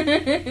 months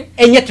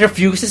and yet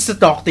refuses to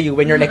talk to you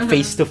when you're like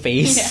face to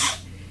face,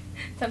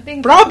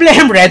 Something.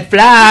 problem, red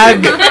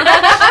flag.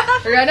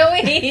 Run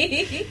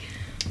away.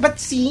 But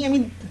see, I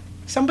mean,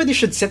 somebody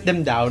should sit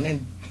them down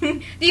and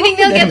Do you think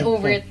they'll Them. get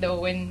over it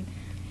though when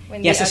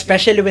yes, they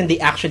especially when they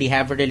actually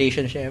have a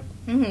relationship.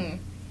 Mm-hmm.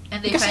 And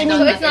they Because, find I out mean,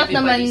 So that it's not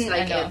naman everybody's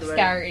like Edward.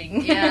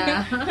 scarring.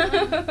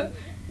 Yeah.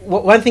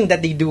 One thing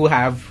that they do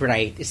have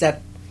right is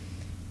that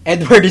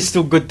Edward is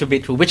too good to be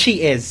true, which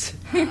he is.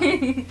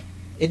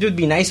 It would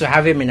be nice to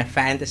have him in a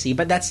fantasy,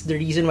 but that's the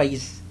reason why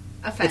he's.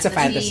 It's a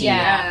fantasy.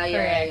 Yeah, Yeah,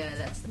 correct. yeah.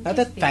 That's Not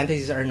that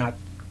fantasies are not.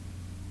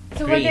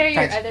 So what Great. are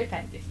your Thanks. other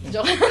fantasies?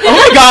 Joke. Oh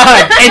my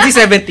God!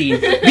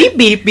 NC-17. Beep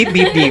beep beep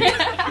beep beep.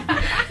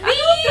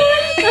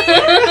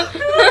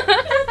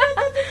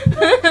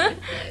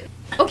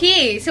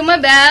 Okay, so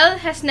Mabel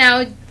has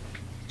now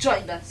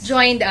joined us.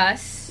 joined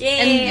us Yay.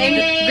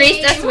 and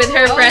graced us with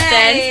her Okay,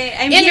 presence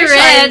I'm in here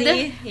red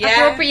shortly. Yeah.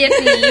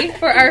 appropriately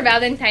for our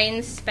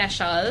Valentine's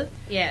special.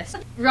 Yes.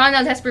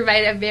 Ronald has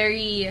provided a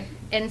very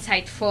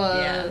insightful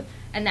Yeah.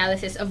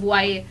 analysis of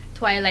why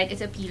Twilight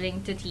is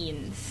appealing to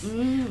teens.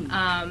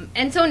 Mm.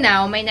 And so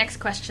now, my next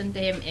question to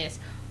him is,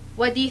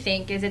 what do you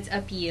think is its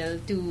appeal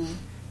to,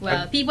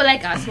 well, people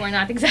like us who are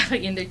not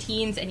exactly in their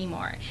teens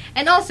anymore,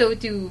 and also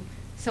to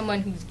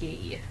someone who's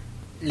gay?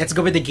 Let's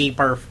go with the gay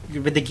part.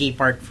 With the gay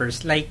part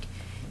first. Like,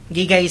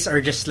 gay guys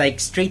are just like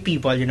straight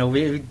people. You know,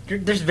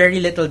 there's very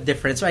little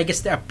difference. So I guess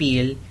the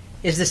appeal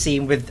is the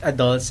same with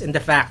adults in the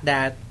fact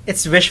that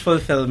it's wish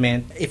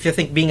fulfillment. If you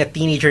think being a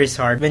teenager is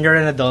hard, when you're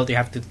an adult, you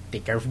have to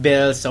take care of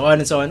bills, so on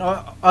and so on.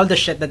 All the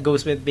shit that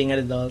goes with being an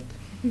adult.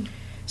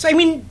 So I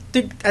mean,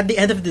 at the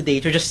end of the day,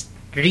 to just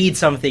read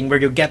something where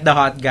you get the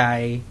hot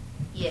guy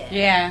Yeah.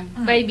 Yeah.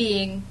 By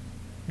being...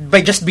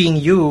 by just being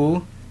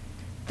you,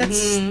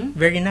 that's Mhm.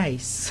 very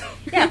nice.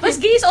 Yeah, plus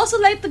gays also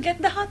like to get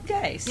the hot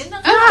guys. Yun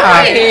na nga.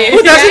 Ah, Okay.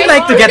 who doesn't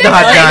like to get the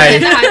hot guy?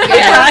 The hot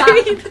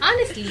guy.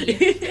 Honestly.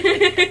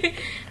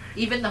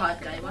 Even the hot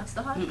guy wants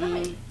the hot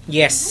guy.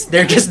 Yes,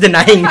 they're just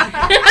denying.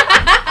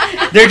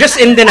 They're just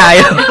in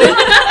denial.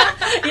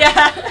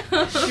 Yeah.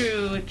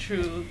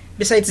 True.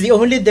 Besides, the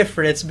only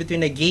difference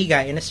between a gay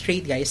guy and a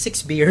straight guy is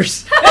 6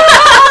 beers.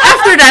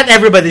 After that,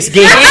 everybody's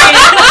gay.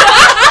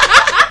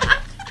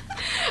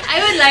 I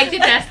would like to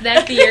test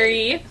that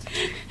theory.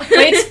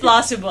 But it's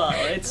plausible.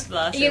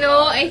 You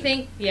know, I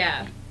think,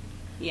 yeah.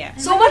 Yeah.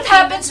 So what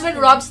happens when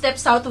Rob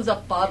steps out of the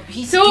pub?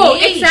 He's So,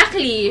 gay.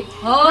 exactly.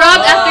 Oh.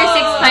 Rob, after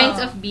 6 pints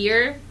of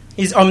beer,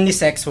 He's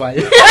omnisexual.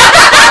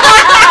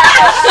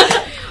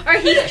 or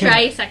he's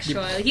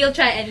trisexual. He'll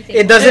try anything.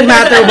 It doesn't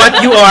matter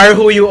what you are,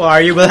 who you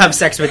are, you will have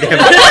sex with him.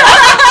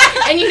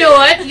 And you know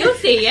what? You'll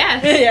say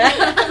yes.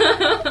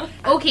 Yeah.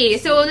 Okay,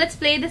 so let's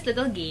play this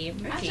little game.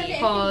 Okay.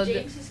 Called...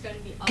 James is gonna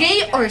be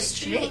Gay or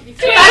straight?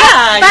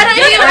 Yeah. Parang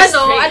gay yung or ano,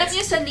 straight. alam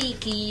niyo sa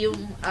Nikki, yung...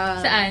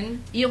 Saan?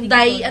 Yung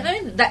die, ano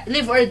yun?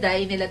 Live or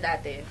Die nila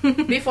dati.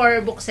 Before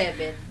book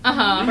 7.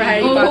 Uh-huh. For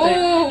Harry Potter.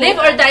 Oh. Live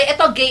or Die,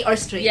 ito gay or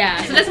straight.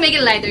 Yeah, so let's make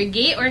it lighter.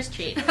 Gay or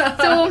straight?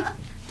 So,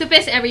 to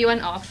piss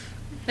everyone off,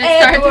 let's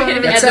start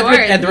with Let's start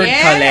with Edward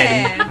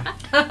Cullen.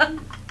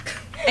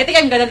 I think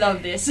I'm gonna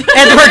love this.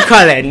 Edward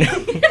Cullen.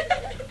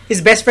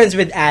 His best friends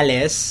with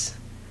Alice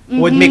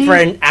would make for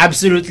an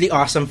absolutely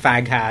awesome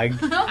fag hag.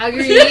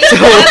 Agree.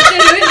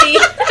 Absolutely.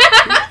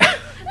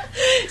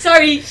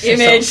 Sorry,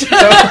 image.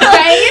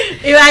 Right?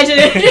 Imagine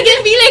You it.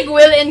 can be like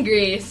Will and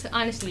Grace,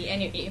 honestly,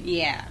 anyway.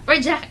 Yeah. Or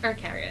Jack or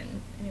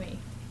Karen. Anyway.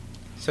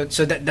 So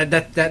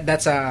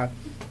that's a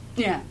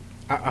Yeah.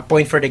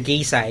 point for the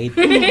gay side.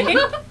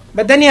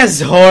 But then he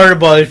has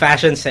horrible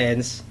fashion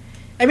sense.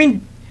 I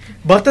mean,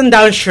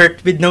 button-down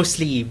shirt with no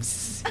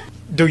sleeves.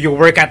 Do you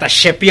work at a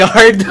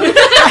shipyard?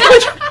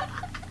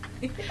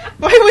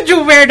 Why would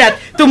you wear that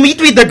to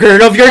meet with the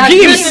girl of your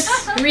dreams?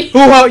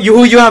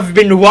 Who you have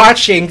been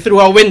watching through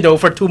a window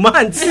for 2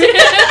 months.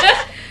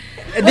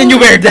 And then you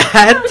wear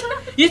that?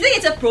 You think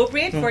it's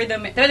appropriate for the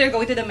when they're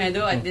going to the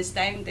meadow at this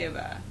time,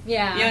 diba?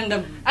 Yeah. Yun, the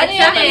Ano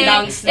yan eh?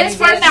 button-downs It's like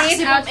for this.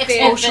 maximum outfit.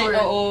 exposure.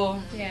 Oo.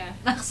 Yeah.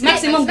 Maximum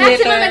Maximum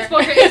glitter.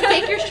 exposure is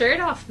take your shirt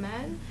off,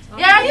 man.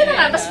 Yeah, yun na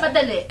nga. Mas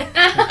madali.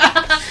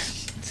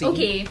 See?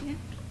 Okay.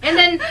 And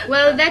then,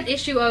 well, that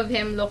issue of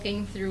him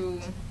looking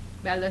through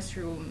Bella's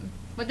room,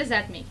 what does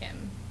that make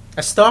him?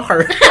 A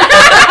stalker.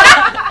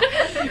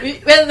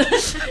 Well,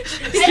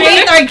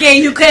 straight or gay,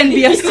 you can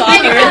be a I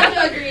stalker. have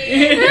to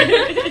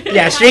agree.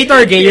 Yeah, straight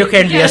or gay, you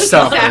can be a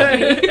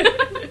stalker.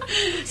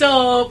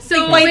 So,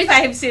 So,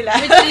 0.5 sila.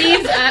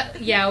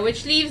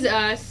 which leaves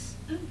us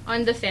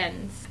on the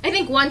fence. I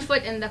think 1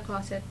 foot in the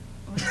closet.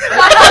 1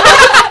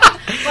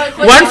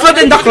 foot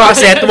in the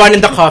closet, 1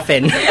 in the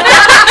coffin.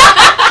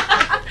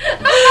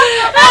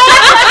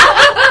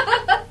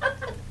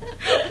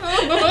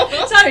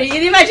 Sorry,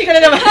 in-imagine ko na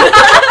naman.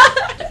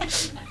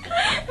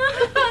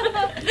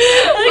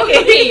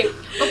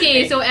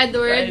 Okay, so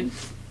Edward,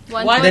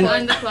 one One foot foot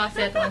on the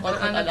closet, one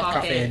foot on the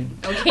coffin.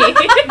 Coffin. Okay.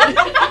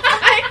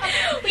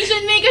 We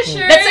should make a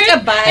shirt. That's like a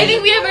buy. I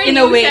think we have our in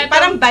a new way. set of-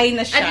 Parang buy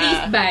na siya. At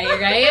least buy,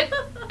 right?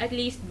 At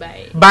least buy.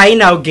 Buy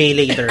now, gay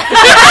later.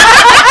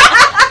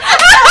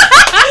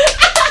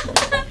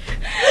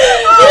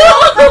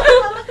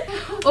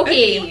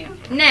 Okay,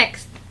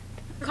 next.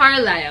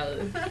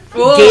 Carlisle.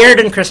 Oh. Gayer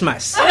than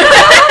Christmas.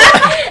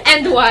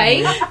 And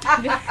why?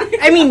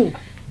 I mean,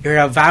 you're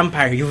a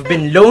vampire. You've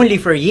been lonely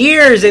for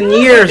years and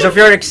years of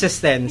your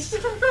existence.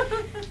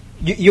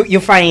 You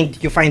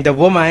find a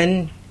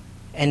woman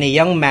and a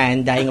young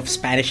man dying of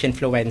Spanish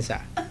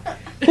influenza.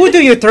 Who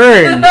do you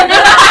turn?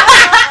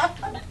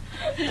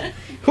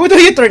 Who do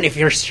you turn if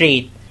you're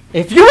straight?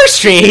 If you're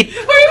straight,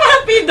 We're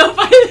happy the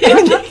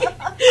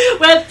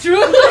well,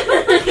 true.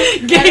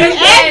 Gay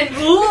and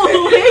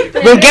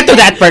we'll get to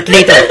that part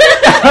later.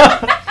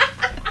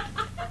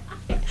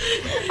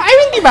 I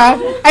mean,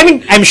 diba? I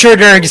mean, I'm sure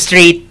there are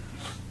straight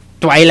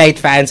Twilight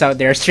fans out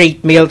there,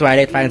 straight male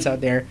Twilight fans out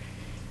there.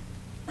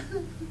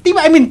 Diba?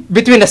 I mean,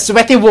 between a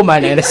sweaty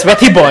woman and a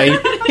sweaty boy,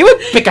 he would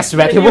pick a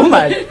sweaty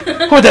woman.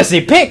 Who does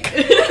he pick?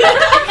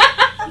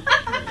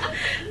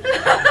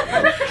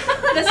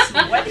 That's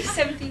what is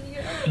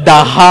 17-year-old?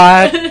 The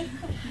hot,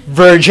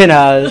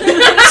 virginal,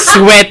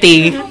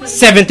 sweaty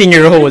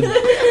 17-year-old.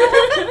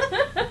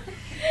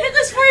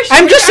 Because for sure,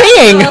 I'm just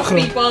saying.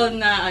 people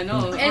na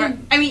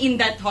And- I mean in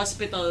that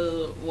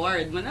hospital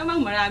ward,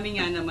 manamang marami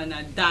nga naman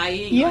na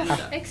dying. Yeah. on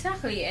the-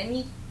 Exactly, and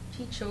he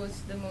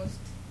chose the most.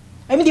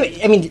 I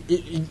mean,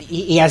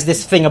 he has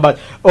this thing about,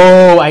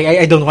 oh,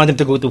 I don't want him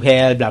to go to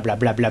hell, blah, blah,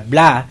 blah, blah,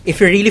 blah.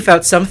 If you really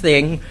felt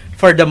something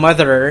for the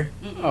mother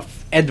of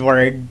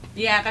Edward,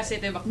 Yeah, kasi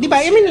diba, Diba,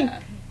 I mean,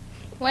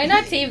 Why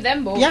not save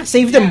them both? yeah,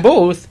 save them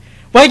both.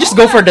 Why just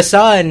go for the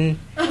son?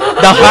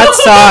 The hot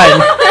son.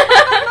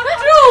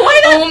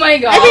 Oh my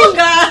god.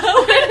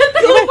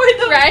 go for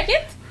the Right?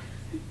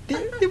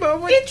 Diba?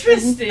 What?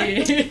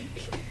 interesting.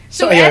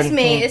 So ayun.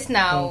 Esme is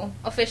now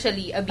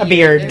officially a A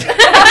beard. beard.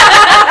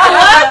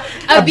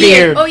 A A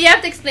beard. Oh, you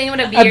have to explain what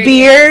a A beard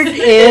beard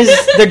is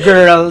the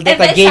girl that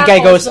And a gay Vanessa guy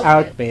goes also.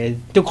 out with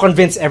to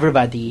convince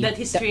everybody That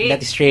he's straight? that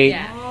he's straight.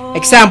 Yeah.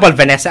 Example,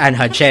 Vanessa Ann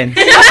Hudgens.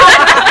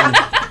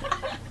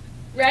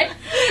 Right?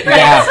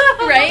 Yeah.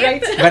 Right?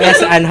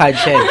 Vanessa Ann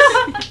Hudgens.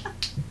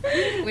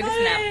 With a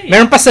snap.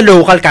 Meron pa sa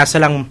local, kaso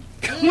lang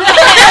Too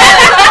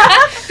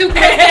close to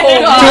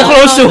home. too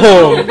close to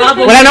home.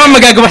 Wala namang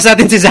magagawa sa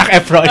atin si Zac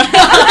Efron.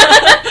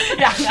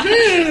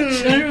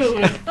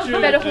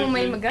 Pero kung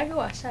may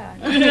magagawa siya.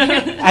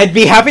 I'd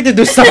be happy to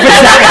do stuff with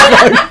Zac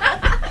Efron.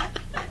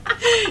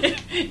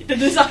 To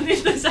do something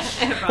to sa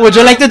Efron. Would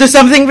you like to do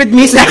something with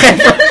me, Zac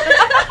Efron?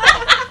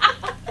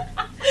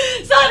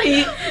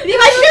 Sorry, di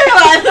ba sure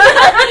naman?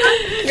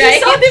 Right?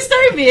 So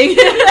disturbing.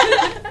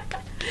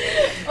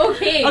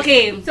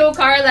 Okay. So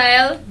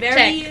Carlisle, Very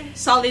check.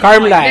 solid.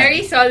 Carmine. point.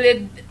 Very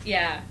solid.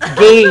 Yeah.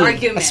 Gay.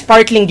 Argument. A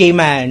sparkling gay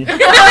man.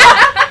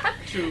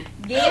 True.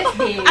 Gay is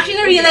gay. Actually,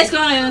 na-realize ko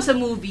nga ngayon sa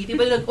movie, di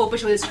ba nag-open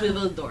siya with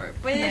swivel door?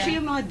 Pwede Yeah. siya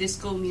yung mga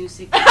disco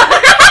music.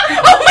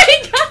 Oh my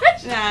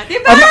gosh! Na, di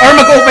ba? Or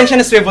mag-open siya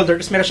ng swivel door,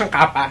 tapos meron siyang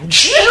kapa.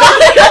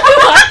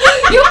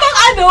 Yung pang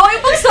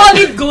yung pang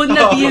solid gold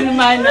na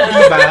birma na,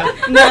 Diba?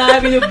 na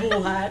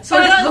binubuhat.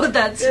 Solid gold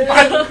dance.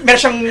 Baka meron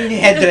siyang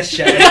headdress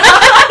siya.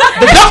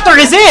 The doctor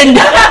is in!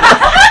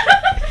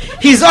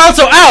 He's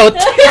also out!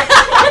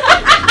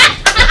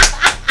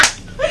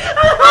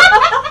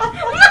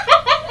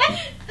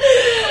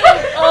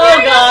 Oh,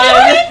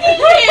 God.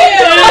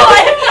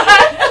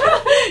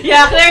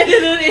 Yeah, Claire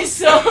Delune is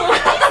so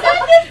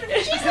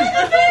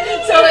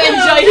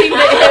enjoying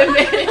the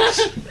image.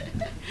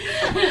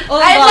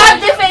 Oh, I'm God. not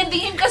defending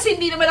him kasi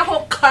hindi naman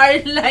ako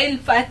Carlisle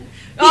fan.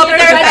 Oh, Peter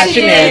Peter Passionelli.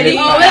 Passionelli.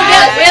 Oh,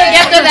 we'll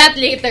get to that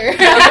later.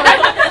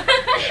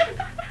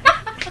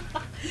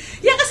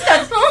 Yeah, kasi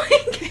that's,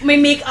 may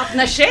makeup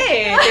na siya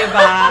eh,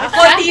 diba?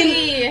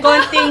 Exactly.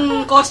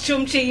 Konting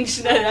costume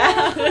change na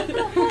lang.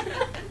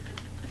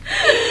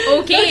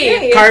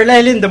 Okay.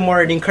 Carlisle in the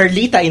morning,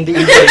 Carlita in the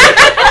evening.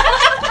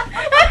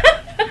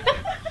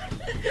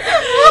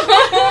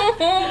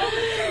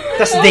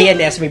 Tapos Day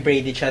and Esme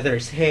braid each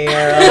other's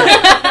hair.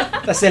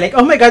 Tapos they're like,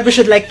 oh my God, we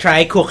should like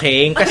try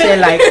cooking. Kasi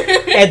like,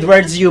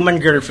 Edward's human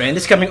girlfriend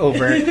is coming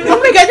over. Oh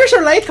my God, you're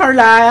so light,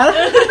 Carlisle.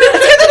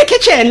 Let's go to the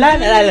kitchen. La,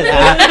 la, la,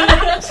 la.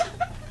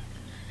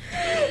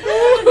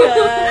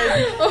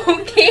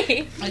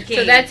 Okay.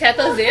 So that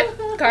settles it.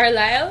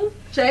 Carlisle.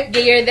 Check.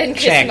 Gayer than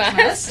Check.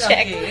 Christmas.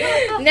 Check.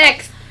 Okay.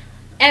 Next,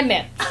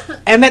 Emmett.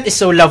 Emmett is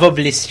so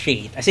lovably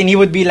straight. As in, he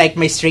would be like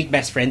my straight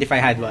best friend if I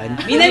had one.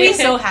 Minami is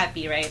so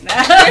happy right now.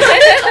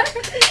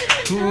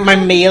 My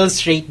male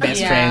straight best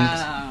friend.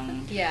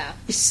 Yeah.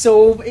 Is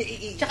so...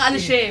 Tsaka ano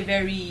siya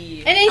very...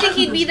 And I think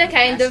he'd be the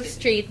kind of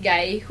straight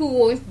guy who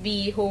won't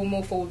be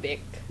homophobic.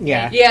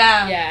 Yeah.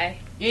 Yeah. Yeah.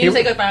 Yun yung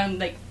like, parang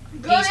like,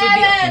 Go Ace would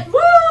be Emmett! Woo!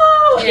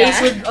 Yeah.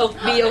 Ace would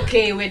be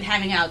okay with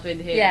hanging out with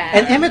him. Yeah.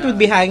 And Emmett would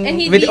be And hanging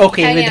he'd with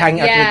be hanging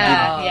out with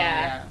yeah, you.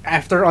 yeah.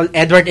 After all,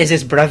 Edward is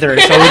his brother,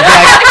 so we'd be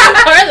like,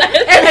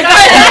 And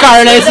and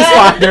Carla is his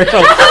father, so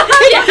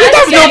he'd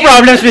have no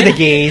problems with the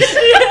gays.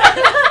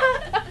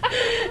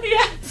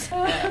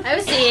 I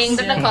was saying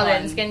that the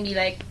Collins can be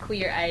like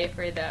queer eye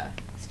for the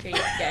straight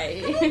guy.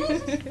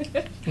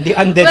 The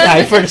undead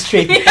eye for the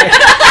straight guy.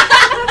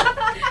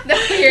 The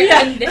queer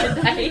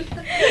undead eye.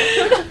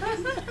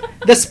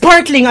 The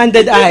sparkling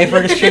undead eye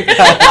for the straight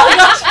guy.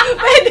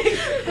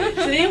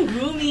 So yung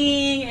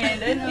grooming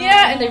and ano.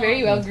 Yeah, and they're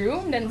very well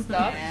groomed and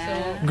stuff.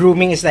 Yeah.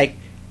 Grooming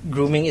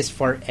is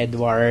for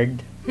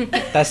Edward.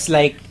 Tas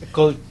like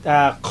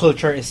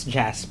culture is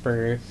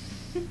Jasper.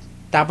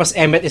 Tapos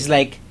Emmett is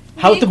like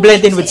how to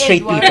blend in with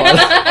straight people.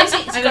 I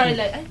see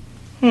Scarlett.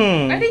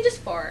 Are they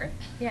just four?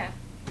 Yeah.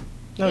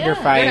 No, they're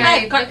five.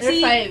 Right.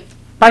 They're 5.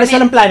 Para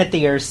silang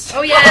Planeteers.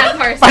 Oh yeah,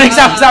 Carson. Parang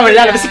sama-sama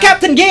lalabas si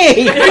Captain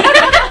Gay!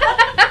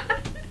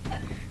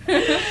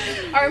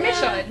 Our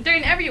mission,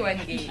 turn everyone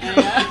gay.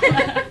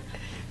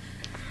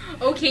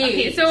 Okay,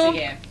 Okay, so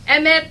sige.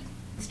 Emmett,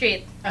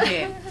 straight.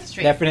 Okay,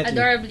 straight. Definitely.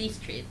 Adorably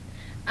straight.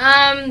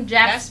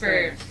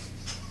 Jasper.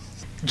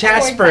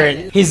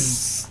 Jasper,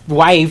 his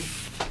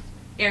wife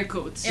Air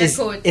quotes. Air is,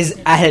 quotes. is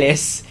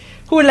Alice,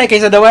 who, like I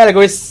said a while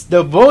ago, is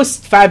the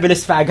most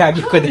fabulous fag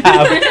you could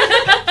have.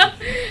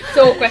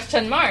 So,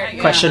 question mark.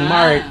 Question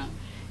mark.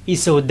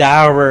 He's so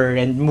dour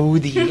and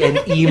moody and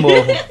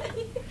emo.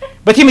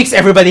 But he makes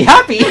everybody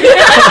happy.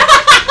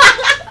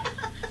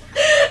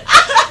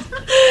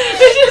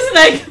 It's just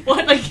like,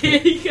 what a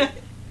gay guy.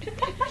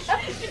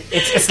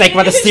 It's like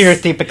what a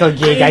stereotypical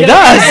gay guy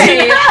does.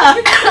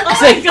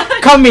 It's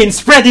like, come in,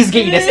 spread his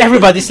gayness,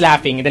 everybody's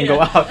laughing, and then go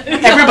out.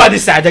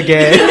 Everybody's sad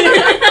again.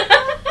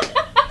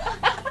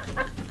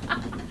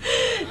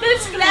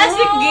 That's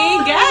classic gay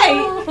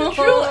guy.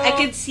 True, I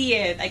can see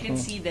it. I can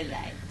see the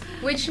light.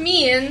 Which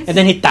means... And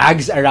then he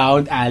tags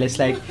around Alice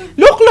like,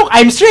 look,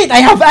 I'm straight, I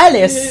have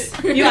Alice.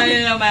 Yung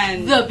ano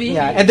naman. The bee.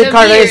 Yeah, and then The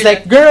Carla is beard.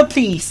 like, girl,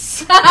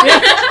 please.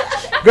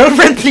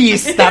 Girlfriend,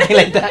 please. Something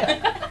like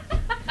that.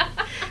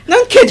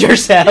 Don't kid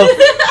yourself.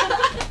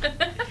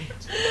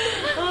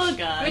 Oh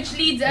god. Which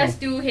leads us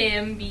to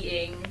him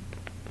being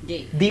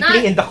gay.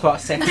 Deeply in the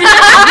closet.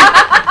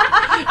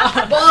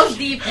 balls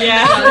deep.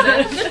 Yeah.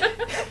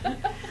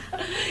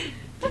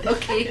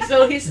 Okay.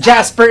 So he's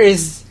Jasper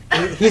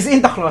he's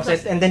in the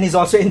closet and then he's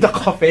also in the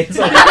coffin.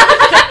 So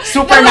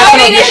supernatural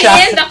Coffin is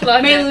siya. in the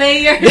closet. may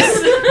layers.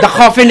 The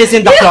coffin is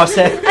in the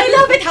closet. I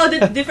love it how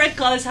the different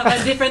colors have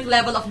a different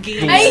level of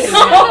gayness. I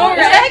know,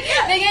 right?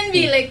 They can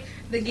be like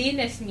the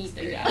gayness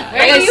meter.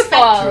 Where do you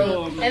fall?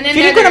 Spectrum. And then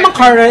Feeling ko naman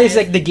Cara is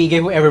like the gay guy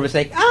who ever was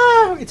like,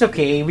 it's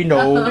okay, we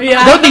know.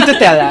 Yeah. Don't need to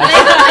tell us.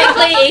 like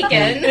Clay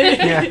Aiken.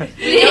 Yeah.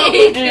 Clay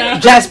Aiken.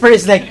 Jasper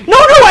is like, no,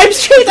 I'm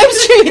straight.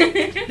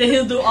 Then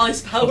he'll do all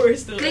his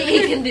powers to Clay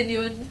Aiken din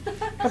yun.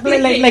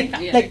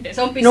 Like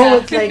Zombie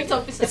no, sa-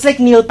 it's like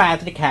Neil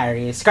Patrick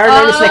Harris.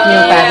 Carla is like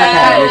Neil Patrick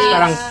yeah. Harris.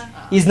 Parang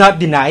he's not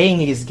denying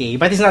he's gay,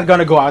 but he's not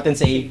gonna go out and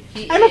say,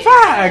 I'm a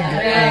fag.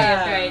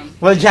 Right.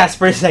 Well,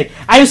 Jasper is like,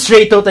 I'm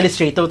straight, totally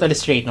straight.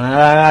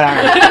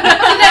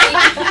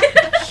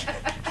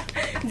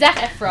 Zac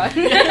Efron.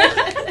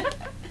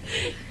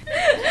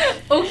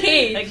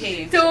 Okay.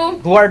 Okay. So,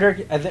 Who are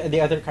the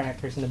other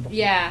characters in the book?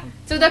 yeah.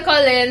 So, the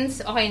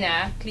Collins, okay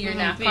na. Clear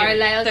na.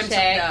 Carlisle, In terms of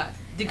check.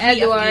 the degree of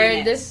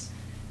Edward, gayness.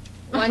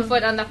 one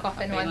foot on the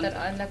coffin, one foot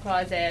on the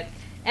closet.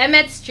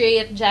 Emmett,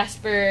 straight.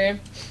 Jasper,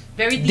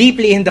 Very deep.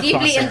 Deeply in the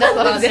deeply closet. in the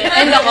closet.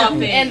 And the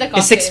coffin. And the coffin.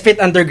 He's 6 feet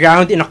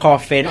underground in a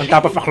coffin on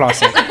top of a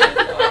closet.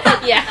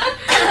 Yeah.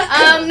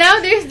 Now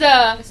there's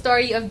the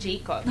story of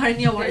Jacob.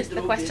 Narnia There's Wars.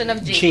 the question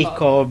of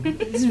Jacob.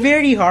 Jacob. It's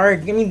very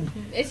hard. I mean,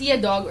 Is he a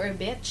dog or a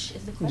bitch?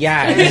 Is the question.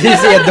 yeah, is he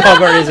a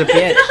dog or is a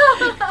bitch?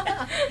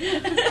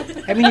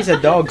 I mean, he's a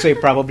dog, so he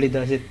probably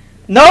does it.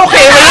 No,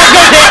 okay,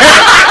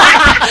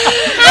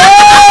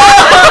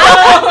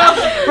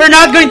 we're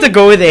not going to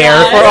go there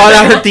for all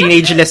our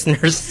teenage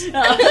listeners.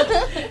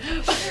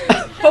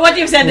 For what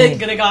you've said, they're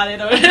gonna got it.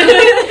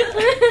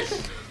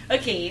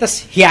 Okay. Plus,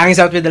 he hangs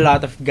out with a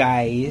lot of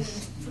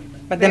guys.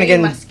 But then Very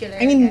again, muscular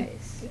I mean,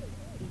 guys.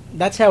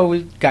 that's how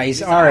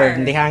guys are.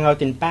 They hang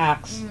out in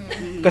packs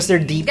because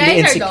they're deeply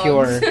Guys are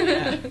insecure.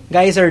 dogs.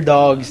 Guys are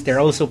dogs. They're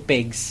also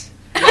pigs.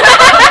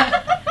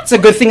 It's a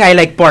good thing I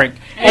like pork.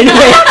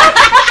 Anyway,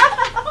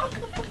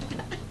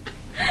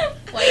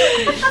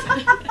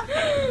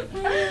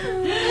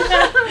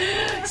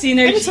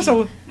 Synergy. so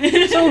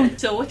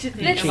So what you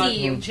think Let's about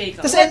see.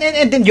 Jacob? tas-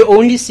 and then you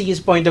only see his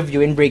point of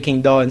view in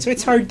Breaking Dawn, so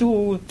it's hard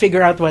to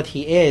figure out what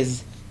he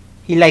is.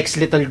 He likes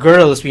little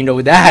girls. We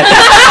know that.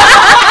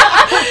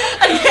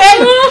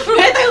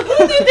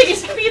 Who do you think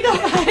is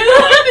pedophile?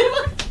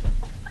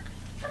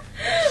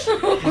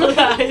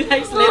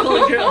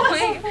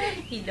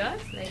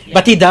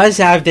 But he does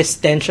have this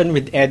tension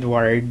with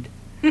Edward,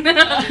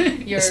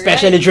 You're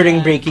especially right.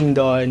 during Breaking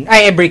Dawn.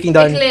 Breaking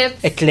Dawn.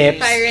 Eclipse.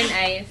 Fire and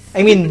Ice.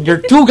 I mean, you're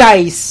two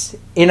guys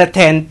in a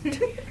tent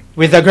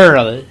with a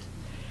girl.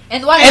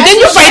 And one And has then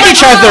you his fight shirt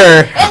each off. other.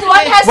 And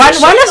one has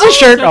One his has his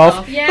shirt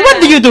off. Yeah. What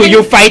do?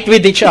 You fight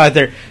with each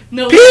other.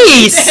 No.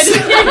 Please!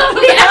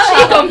 We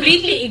actually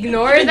completely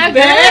ignore that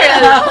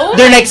girl. Oh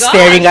They're my like gosh.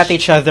 staring at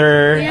each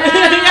other.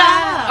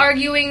 Yeah.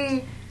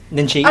 Arguing.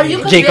 Then Are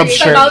you Jacob's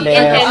convinced about,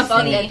 shirtless.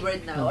 about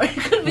Edward now? Are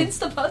you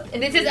convinced about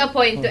Edward? This is a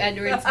point to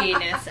Edward's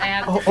gayness. I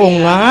have to Oo say.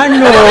 nga,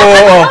 no.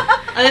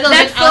 A little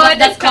That bit out foot of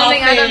that is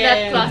coming out of that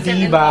coffin. closet.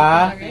 Diba?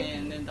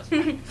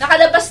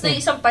 Nakalabas na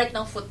yung isang part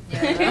ng foot niya.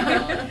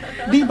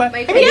 Di ba?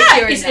 My I mean, Yeah,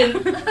 You're is in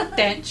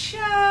tent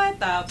siya,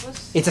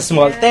 tapos... it's a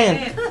small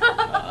tent.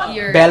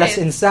 You're Bella's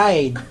right.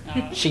 inside.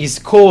 She's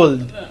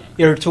cold.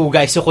 You're two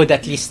guys who could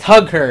at least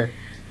hug her.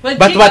 But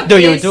But what do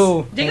you is-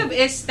 do? Jacob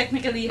is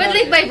technically... But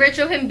like by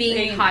virtue of him Being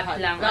being hot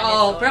lang. on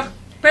Oo, his own.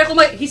 pero kung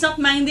he's not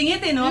minding it,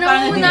 eh, no? No,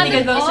 Parang not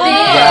nagtitigan at daw all. siya.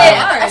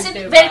 Yeah. As in,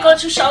 Diba? very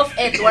conscious siya of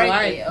Edward.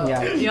 eh. Oh.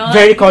 Yun.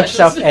 Very conscious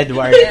of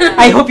Edward.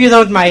 I hope you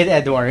don't mind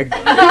Edward.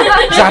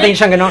 Sa ating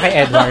siyang ganun kay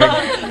Edward.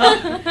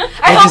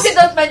 I hope you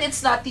don't mind it's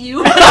not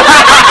you.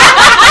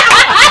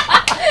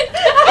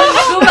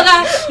 Kumbaga,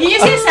 yun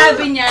yung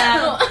sinasabi niya,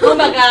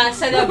 kumbaga,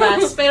 sa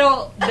labas,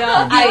 pero the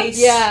eyes.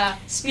 Yeah.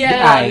 Speak The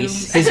Yeah. eyes.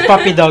 His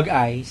puppy dog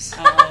eyes.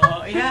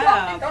 Oh,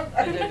 yeah.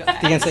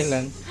 Tingnan sa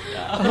ilan.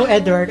 Oh,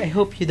 Edward, I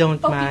hope you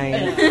don't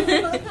mind.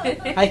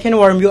 I can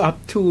warm you up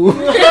too.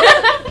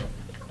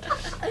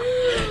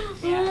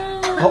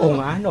 Oo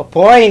nga, no.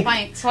 Point.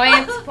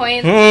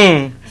 Point.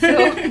 Lumalabas So,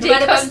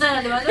 Jacob,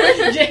 na,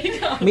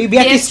 Jacob. Maybe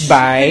at least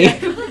bye.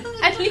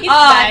 at least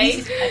Ah, bye.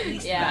 at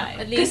least Yeah, bye.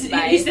 at least 'Cause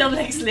bye. he still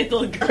likes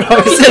little girls. Oh,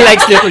 he still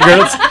likes little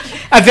girls.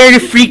 A very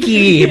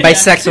freaky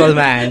bisexual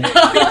man.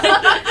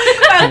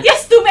 He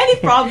has too many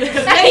problems.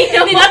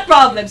 Hindi, not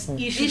problems.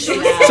 Issues.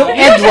 So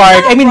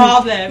Edward, I mean,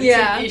 Problems.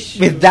 Yeah. Issues.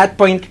 with that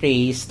point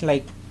raised,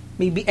 like,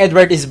 maybe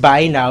Edward is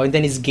bi now and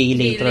then is gay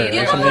later.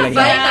 later. Or something like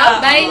Bi that. now.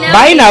 Bye now.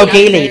 Bi now, Gay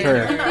gay later.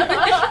 later.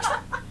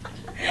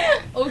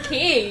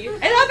 Okay.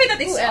 I love it that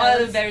it's Who all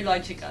else? very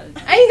logical.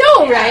 I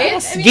know, right?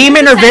 I mean, Gay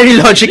men are very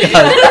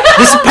logical.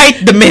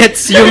 Despite the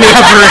myths you may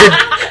have heard.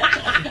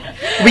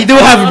 We do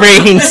have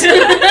brains.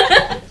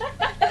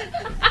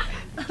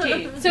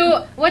 Okay.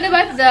 So, what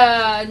about the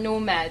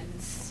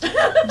nomads?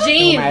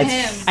 James.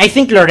 Nomads. I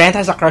think Laurent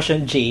has a crush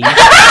on James.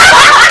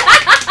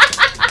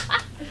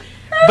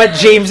 But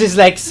James is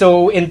like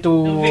so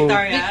into...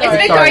 Victoria. Is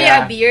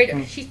Victoria a beard?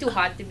 Mm. She's too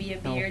hot to be a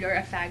beard or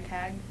a fag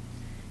hag.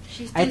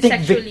 She's too I think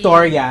sexually...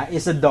 Victoria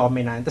is a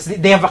dominant. Tas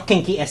they have a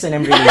kinky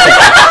S&M relationship.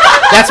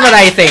 That's what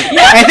I think.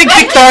 I think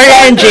Victoria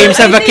and James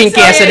have a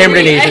kinky S&M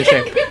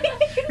relationship.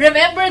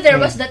 Remember, there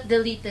was that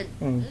deleted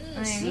Mm,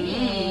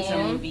 sa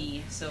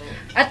movie. So,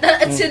 At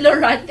si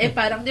Laurent,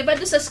 parang, di ba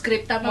doon sa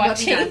script, tama ba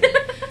Watching.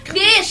 pinag-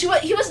 Hindi,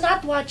 he was not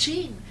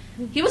watching.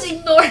 He was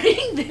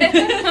ignoring them.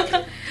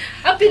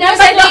 Ang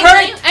pinapanood the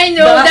hurt. niya- I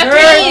know, the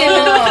pain.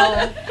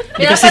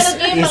 Because Pinapanood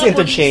niya yung he's mga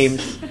into police.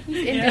 James.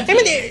 I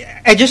mean,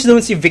 I just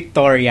don't see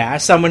Victoria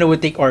as someone who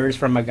would take orders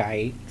from a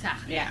guy.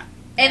 yeah.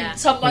 And Yeah.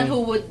 someone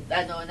who would,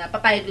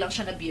 napapayag lang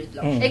siya na beard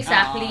lang. Mm.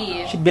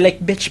 Exactly. She'd be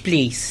like, bitch,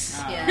 please.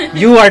 Yeah.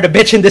 You are the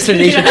bitch in this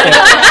relationship.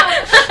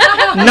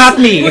 Not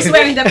me. Who's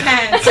wearing the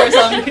pants or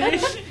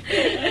something?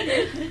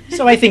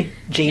 So I think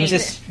James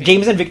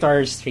and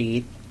Victoria are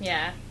straight.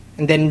 Yeah.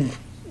 And then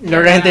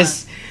Laurent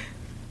is,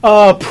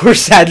 oh, poor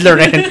sad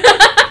Laurent.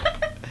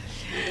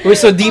 Who's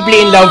so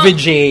deeply in love with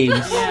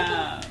James.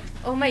 Yeah.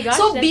 Oh my gosh,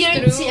 So, that's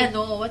beard true. si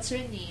what's her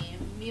name?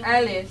 Yung,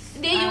 Alice.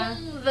 Hindi,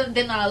 yung the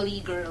Denali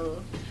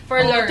girl.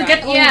 For Laura. to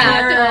get over.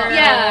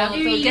 Yeah. To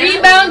get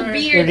Rebound over.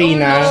 beard.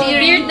 Irina. Oh, no.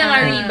 Beard na nga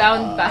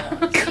rebound pa.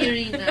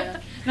 Irina.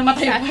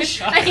 Namatay pa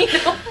siya. I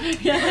know.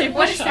 Namatay pa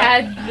What a siya.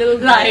 sad little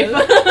Life.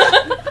 girl.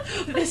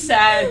 What a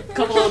sad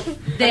couple of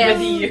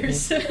Death.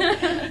 years.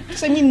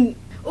 Because I mean,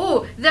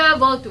 Oh, the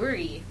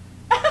Volturi.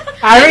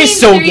 Ara is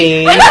so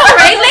gay. I know,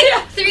 right?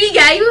 Like, three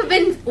guys who've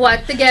been,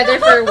 together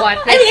for what?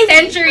 Like,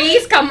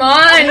 centuries? Come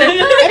on! And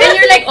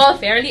you're like, all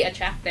fairly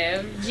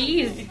attractive.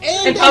 Jeez.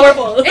 And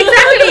powerful.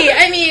 Exactly!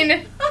 I mean,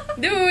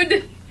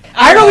 dude.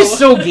 Arrow is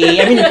so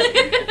gay. I mean,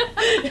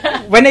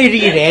 when I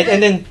reread,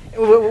 and then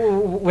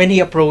when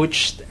he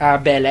approached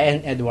Bella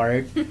and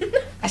Edward,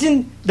 as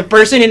in, the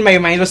person in my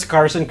mind was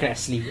Carson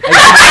Kressley.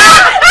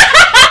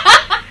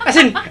 As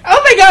in, oh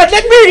my God,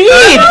 let me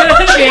read!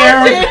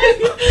 Share.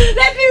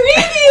 Let me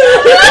read you!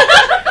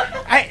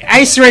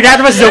 I swear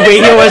that was the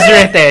way he was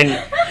written.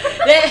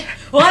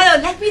 Wow,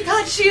 let me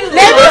touch you!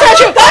 Let me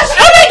touch you!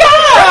 Oh my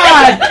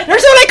God!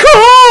 You're so like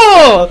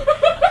cool!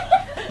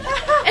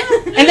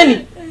 And then,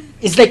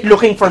 it's like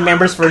looking for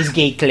members for his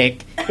gay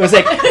clique. It was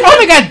like, oh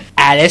my God,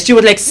 Alice, you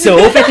would like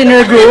so fit in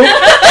her group.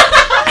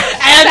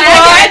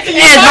 Edward,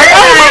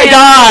 oh my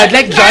God,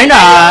 like join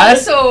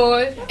us. So,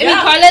 I mean,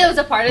 Carla was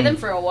a part of them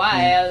for a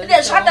while. Hindi,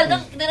 siya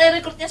talagang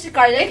nire-recruit niya si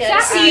Carla.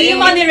 Exactly. See, yung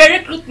mga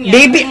nire-recruit niya.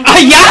 Baby,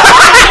 yeah!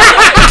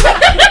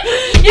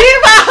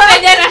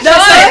 Federasyon! The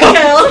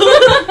circle!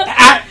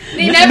 Ah,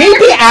 They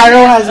maybe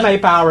Arrow has my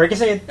power.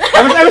 Kasi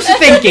I was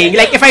thinking,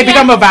 like, if I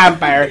become a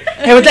vampire,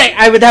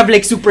 I would have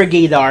like super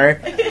gaydar.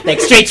 Like,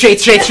 straight, gay.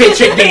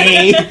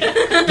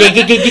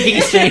 Gay,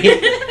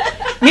 straight.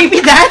 Maybe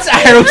that's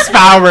Arrow's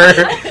power.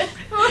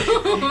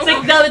 It's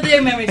like delve into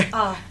your memories.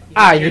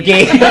 You're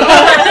gay.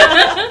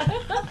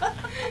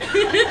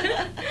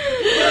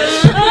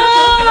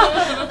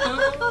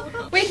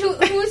 Wait,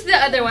 who's the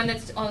other one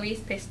that's always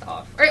pissed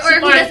off? Or Si who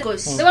doesn't-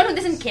 Marcus. the one who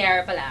doesn't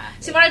care pala.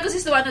 Si Marcos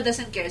is the one who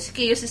doesn't care. Si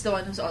Chaos is the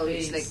one who's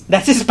always like...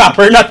 That's his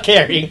power, not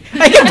caring.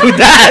 I can do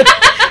that.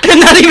 I'm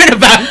not even a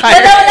vampire.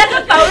 Wala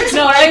kang powers.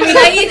 No, I mean, He's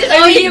I mean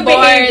always yung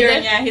bored. behavior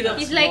niya. He looks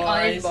He's like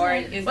always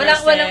bored.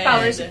 Walang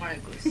powers si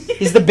Marcos.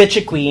 He's the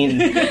bitchy queen.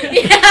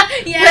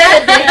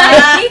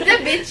 Yeah. He's the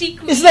bitchy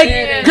queen. It's like,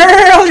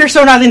 girl, you're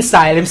so not in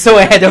style. I'm so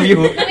ahead of you.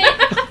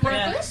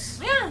 Marcus?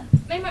 Yeah.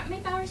 May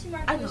power si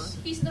Marcus. Ano?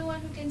 He's the one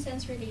who can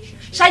sense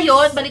relationships. Siya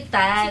yun, Si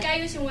baliktad.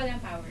 Caius yung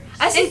walang powers.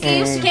 Si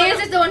Chaos, Chaos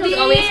is the one who's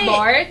always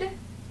bored.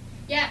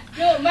 Yeah.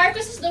 No,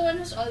 Marcus is the one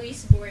who's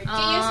always bored.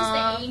 Chaos is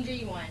the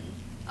angry one.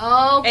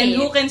 Oh, okay. And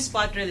who can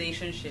spot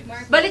relationships?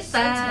 Marcus. Baliktad.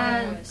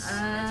 That's Marcus.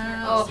 That's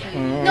Marcus. Okay.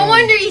 Mm. No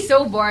wonder he's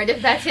so bored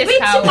if that's his Wait,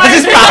 si power. That's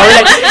his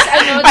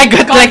power. I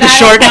got like the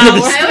short end of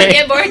the I would stick.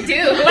 get bored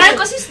too.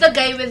 Marcos is the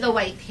guy with the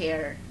white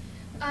hair.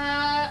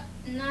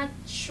 Not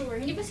sure.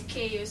 Hindi ba si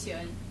Chaos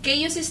yun?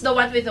 Chaos is the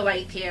one with the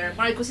white hair.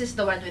 Marcos is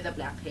the one with the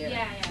black hair.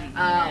 Yeah.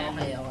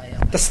 Okay.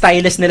 The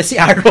stylist nila si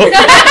Arrow.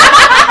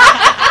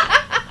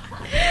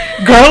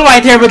 Girl,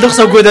 white hair would look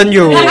so good on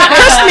you.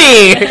 Trust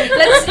me.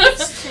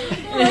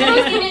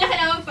 Hindi nila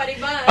kailangan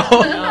pariba.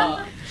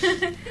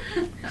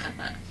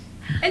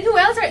 And who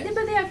else are?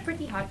 Diba they have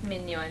pretty hot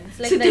minions?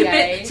 Like Si the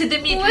guy. Si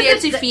Dimitri Who was at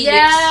it? si Felix.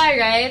 Yeah,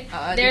 right.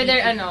 They're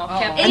Dimitri.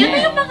 kept. Eh, yun na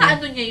yung mga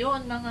ano niya yun,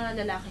 mga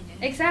lalaki niya.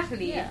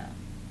 Exactly.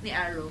 Ni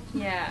Arrow.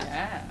 Yeah.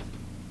 Yeah.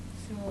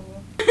 So,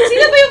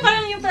 Sila ba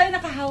yung parang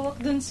nakahawak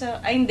dun sa...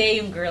 Ay, hindi.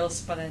 Yung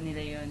girls pala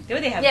nila yun. Di ba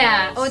they have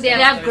yeah. girls? Oh, they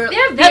They have have girl- They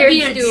have they have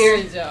beards too.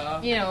 Beards, oh.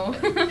 You know.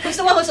 Who's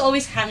the one who's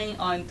always hanging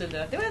on to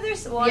the... Di ba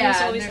there's one Yeah,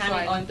 who's always there's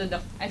hanging one. on to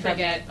the... I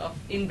forget. Of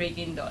in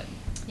Breaking Dawn.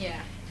 Yeah.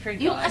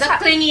 Forgot. Yung The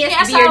clingiest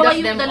may beard asawa of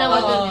yung them dalawa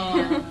all.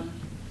 dun.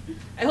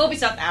 I hope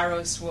it's not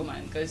Arrow's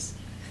woman because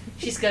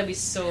she's gonna be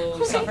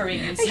so suffering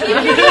inside.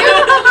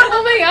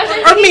 Oh my gosh.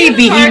 I'm Or thinking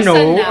maybe of he Carson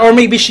know, now. or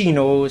maybe she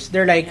knows.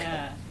 They're like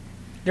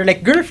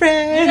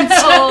girlfriends.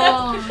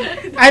 Oh.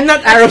 I'm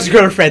not Arrow's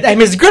girlfriend. I'm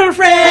his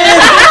girlfriend.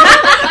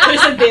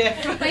 There's a diff.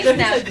 May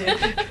snap.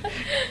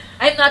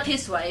 I'm not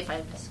his wife,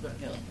 I'm his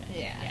girlfriend.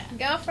 Yeah.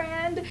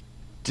 Girlfriend.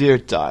 Dear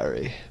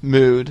Diary,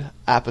 mood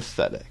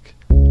apathetic.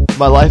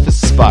 My life is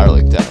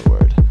spiraling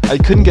downward. I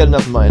couldn't get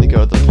enough money to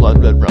go to the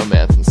Blood Red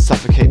Romance and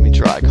Suffocate Me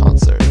Dry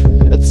concert.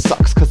 It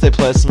sucks because they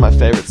play some of my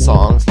favorite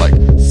songs like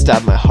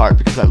Stab My Heart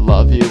Because I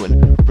Love You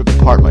and Rip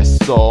Apart My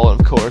Soul and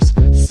of course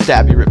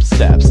Stabby Rip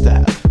Stab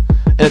Stab.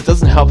 And it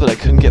doesn't help that I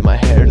couldn't get my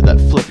hair to that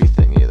flippy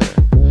thing either.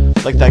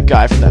 Like that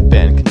guy from that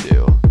band can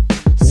do.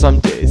 Some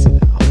days, you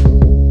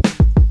know.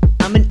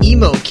 I'm an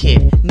emo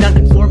kid,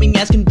 non-conforming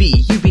as can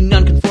be. You'd be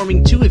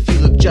non-conforming too if you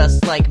look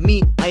just like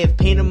me. I have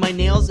paint on my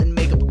nails and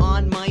makeup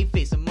on my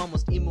face. I'm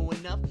almost emo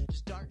enough to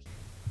start.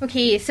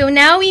 Okay, so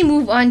now we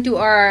move on to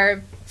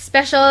our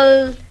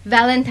special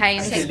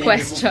Valentine's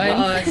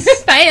question.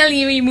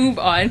 Finally, we move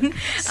on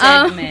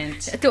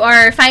Segment. to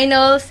our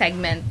final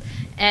segment.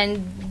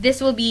 And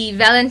this will be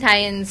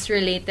Valentine's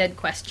related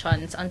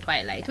questions on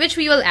Twilight, which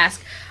we will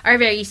ask our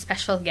very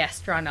special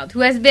guest, Ronald, who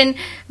has been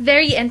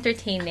very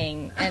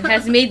entertaining and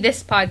has made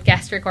this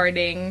podcast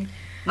recording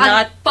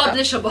Not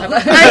Publishable.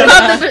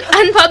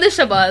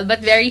 unpublishable, but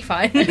very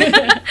fun.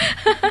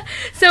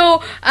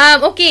 So,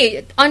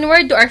 okay,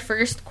 onward to our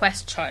first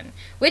question.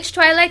 Which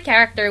Twilight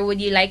character would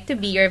you like to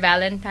be your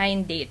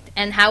Valentine date,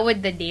 and how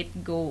would the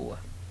date go?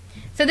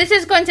 So this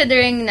is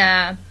considering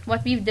na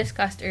what we've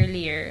discussed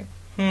earlier.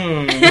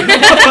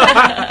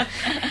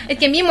 It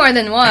can be more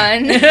than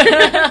one.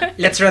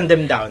 Let's run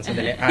them down.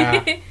 Sandali.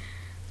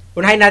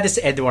 Unahin natin si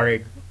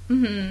Edward.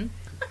 He's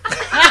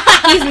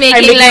making I'm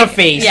making like a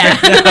face yeah.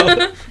 right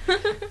now.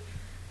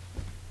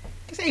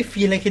 Kasi I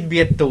feel like it'd be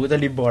a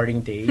totally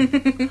boring day.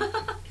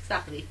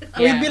 Exactly.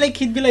 Yeah. He'd be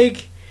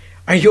like,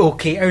 are you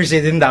okay? Are you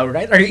sitting down,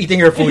 right? Are you eating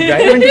your food,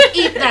 right? I mean,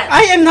 Eat that.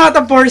 I am not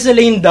a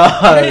porcelain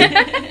doll.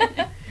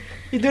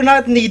 You do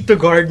not need to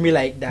guard me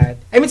like that.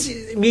 I mean,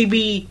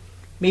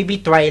 maybe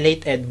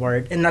Twilight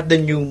Edward and not the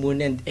New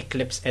Moon and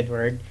Eclipse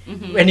Edward.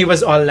 When he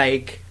was all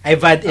like,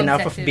 I've had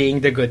enough of Obsessive.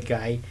 being the good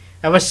guy.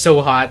 That was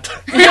so hot.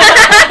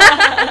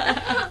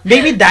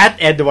 Maybe that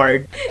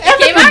Edward.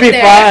 Came Emmett would out be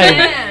there. fun.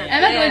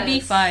 Emmett would be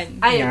fun.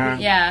 I Yeah.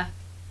 agree. Yeah.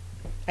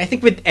 I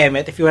think with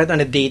Emmett, if you went on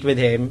a date with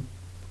him,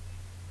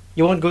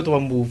 you won't go to a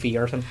movie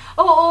or something.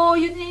 Oo,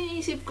 yun yung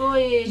iniisip ko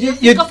eh. You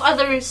You'd- think of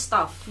other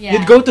stuff. Yeah.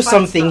 You'd go to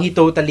Fun something stuff. he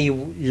totally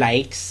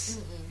likes,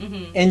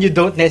 and you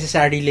don't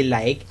necessarily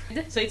like.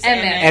 So it's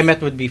Emmett.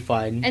 Emmett would be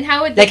fun. And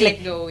how would the Like-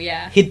 date go?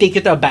 Yeah. He'd take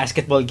you to a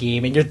basketball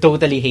game, and you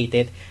totally hate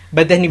it,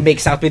 but then he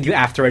makes out with you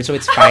afterwards, so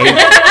it's fine.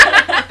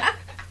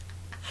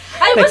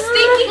 Ay, I was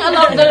thinking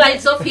along the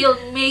lines of he'll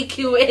make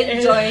you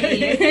enjoy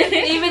him,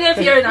 even if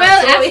you're not.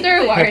 Well, so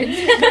afterwards.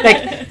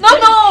 Like,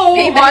 no,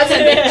 Payback's a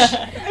bitch.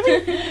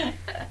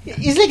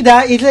 he's like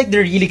the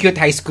really cute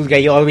high school guy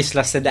you always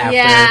lusted after.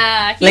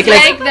 Yeah, he's Like-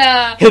 like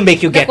the. He'll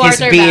make you the get his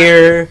quarterback.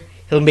 beer.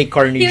 He'll make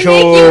corny He'll jokes.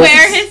 make you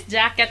wear his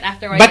jacket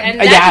afterwards, But and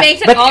that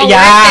makes it all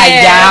yeah, worth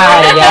it.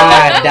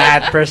 yeah,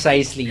 that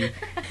precisely.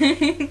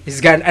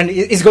 He's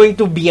going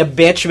to be a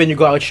bitch when you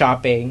go out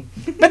shopping,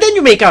 but then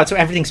you make out, so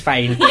everything's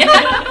fine.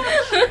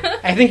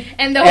 I think,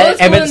 And the whole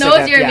school Emmett said knows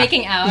that, you're yeah.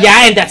 making out.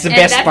 Yeah, and that's the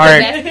best part.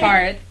 The best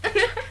part.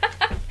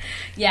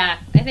 Yeah,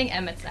 I think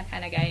Emmett's that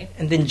kind of guy.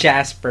 And then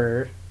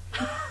Jasper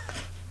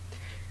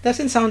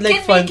doesn't sound like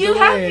Can fun make you to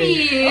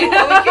happy.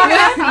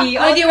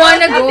 Would you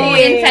want to go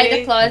inside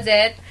the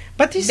closet,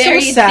 But he's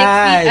buried so 6 feet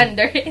sad.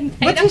 under inside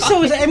But the he's so.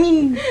 closet? I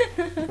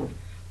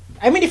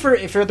mean, if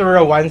it were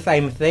a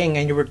one-time thing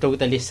and you were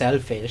totally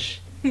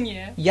selfish,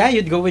 Yeah.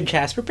 you'd go with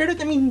Jasper. Pero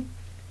I mean,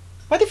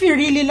 what if you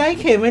really like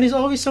him and he's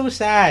always so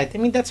sad? I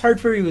mean, that's hard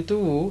for you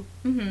too.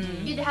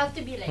 Mm-hmm. You'd have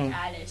to be like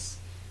Alice.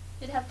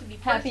 You'd have to be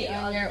Happy perky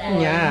on all your the own.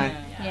 time. Yeah.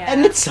 Yeah.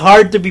 And it's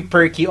hard to be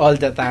perky all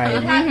the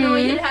time. No,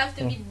 you'd have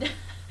to be.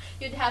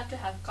 You'd have to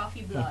have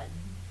coffee blood.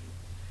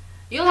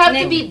 You'll have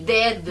to be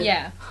dead.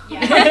 Yeah.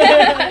 Yeah.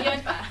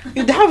 Yun pa.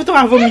 You'd have to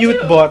have a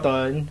mute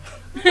button.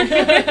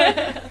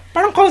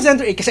 Parang call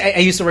center, kasi I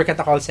used to work at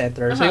a call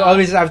center, so you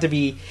always have to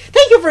be,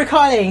 thank you for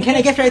calling, can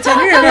I get your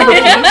attention? Remember,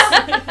 please?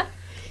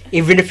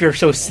 Even if you're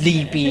so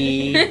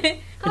sleepy,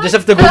 you just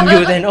have to go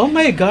mute and, oh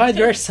my god,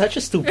 you're such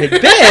a stupid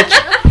bitch!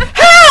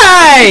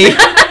 Hi!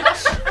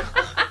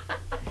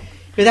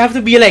 You'd have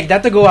to be like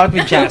that to go out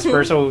with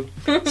Jasper, so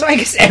I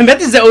guess Emmett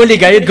is the only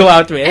guy you'd go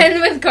out with. And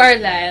with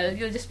Carlisle,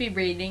 you'll just be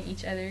braiding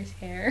each other's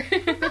hair.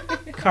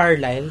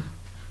 Carlisle.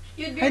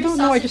 You'd be I don't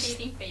know, I just-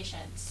 resuscitating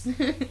patients.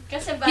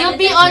 Kasi He'll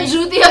be on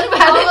duty on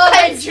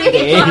Valentine's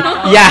Day.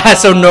 Yeah,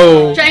 so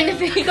no. trying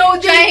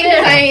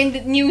to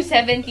find new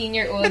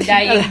 17-year-old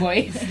dying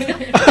boys.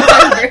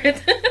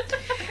 Convert.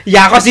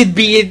 Yeah, cause it'd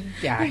be,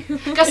 yeah.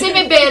 Kasi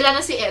may Bella na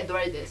si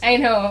Edward. I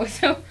know.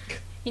 So,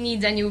 he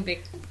needs a new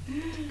Vic.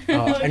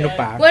 Oh, ano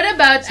pa? What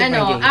about, Super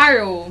gay.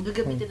 Arrow?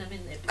 Gagamitin namin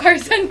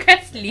Carson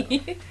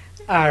Kressley.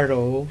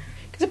 Arrow.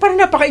 Kasi parang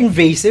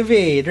napaka-invasive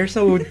eh. There's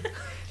no...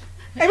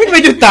 I mean,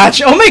 when you touch,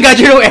 oh my god,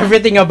 you know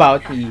everything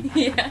about me.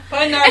 Yeah.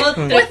 What's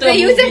What's the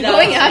use of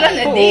going out on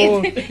a Oo.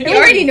 date? He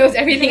already knows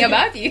everything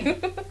about you.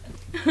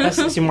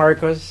 Tapos si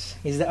Marcos,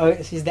 he's the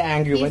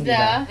angry one, He's di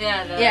ba?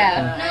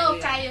 Yeah. No,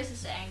 Caius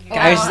is angry.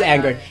 Caius is the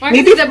angry. Marcus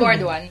Maybe is the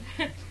bored one.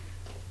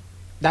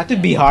 that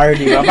would be hard,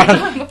 di ba?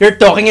 Parang you're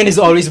talking and he's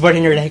always bored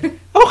and you're like,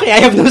 okay, I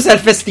have no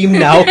self-esteem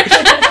now.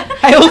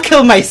 I will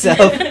kill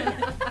myself.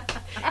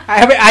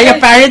 I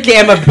apparently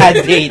am a bad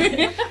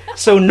date.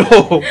 So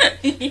no.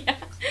 Yeah.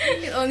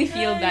 You only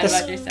feel bad Tapos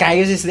about yourself.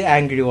 Caius is the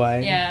angry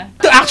one. Yeah.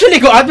 To actually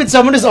go out with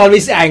someone who's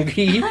always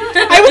angry,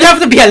 I would have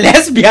to be a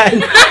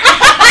lesbian.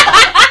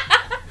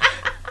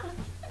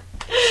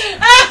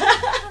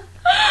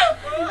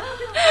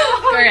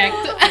 Correct.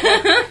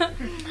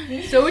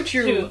 So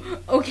true.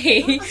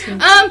 Okay.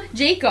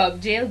 Jacob,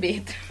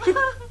 jailbait.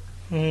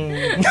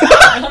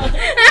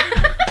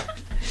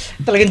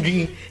 Talagang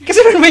dream. Kasi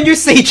when you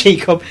say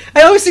Jacob,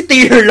 I always see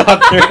Taylor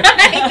Lautner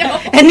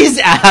and his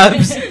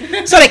abs.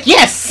 So like,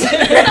 yes! And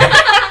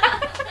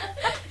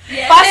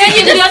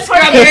you just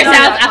scrub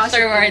yourself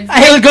afterwards.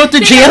 I will go to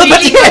jail, but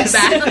Really yes!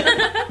 good bath.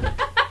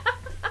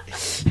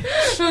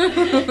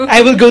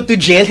 I will go to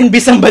jail and be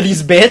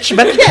somebody's bitch,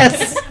 but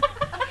yes!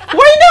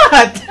 Why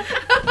not?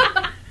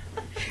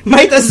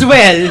 Might as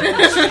well.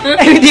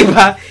 I mean,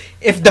 diba?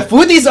 If the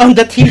food is on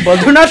the table,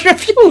 do not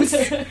refuse.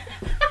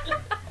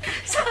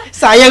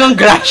 Sayang ang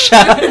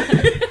grasya.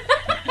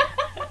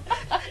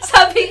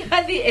 Sabi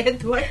nga ni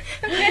Edward,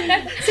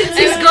 since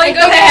he's I'm going to gonna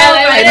go to hell,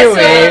 hell, might as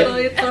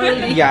anyway.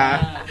 well.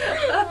 Yeah.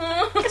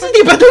 Kasi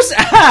diba those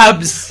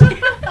abs?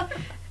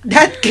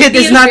 That kid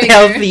is Deal not breaker.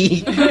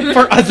 healthy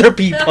for other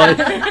people.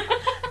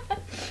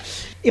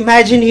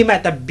 Imagine him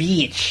at a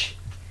beach.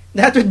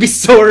 That would be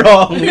so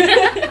wrong.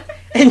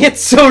 And yet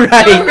so So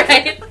right.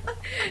 right.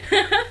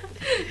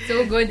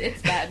 So good,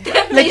 it's bad.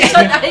 Like,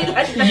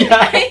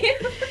 yeah.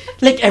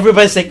 Like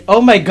everybody's like,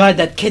 oh my god,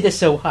 that kid is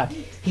so hot.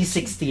 He's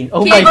 16.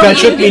 Oh my god,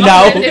 shoot me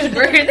now. He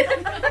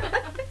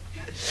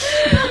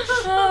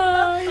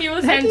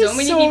will send That so is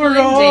many so people in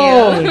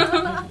wrong.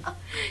 jail.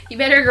 You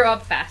better grow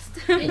up fast.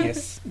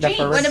 Yes. The James.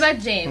 first- What about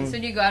James?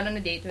 Would you go out on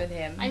a date with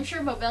him? I'm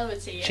sure Mabel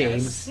would say yes.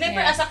 James. Never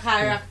Yeah. as a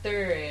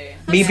character eh.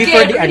 Maybe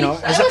for the, as a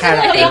Wala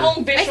character.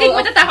 akong visual I think of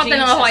matatakot na James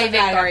lang ako as kay a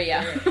Victoria.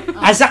 character.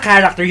 As a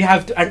character, you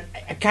have to,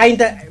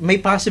 kinda, may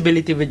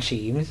possibility with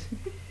James.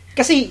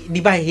 Kasi,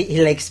 di ba,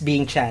 he likes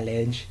being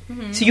challenged.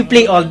 So you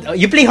play hard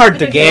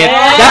to get.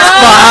 That's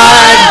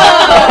fun!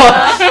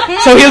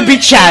 So he'll be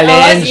Oh,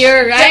 challenged.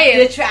 you're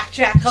right. Track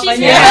ka She's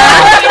niya.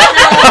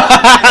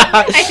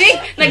 I think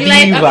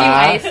nag-light up Diba?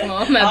 yung eyes mo,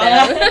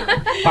 Mabel.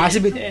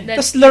 Possibly.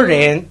 That's Tapos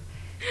Laurent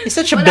is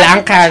such a Wala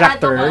blank din masyado,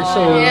 character.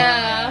 So,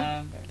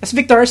 Yeah. as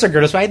Victoria's a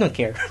girl, so I don't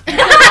care.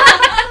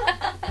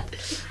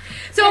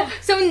 So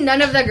So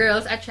none of the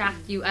girls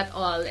attract you at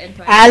all in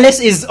Twilight. Alice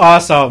is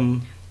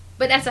awesome.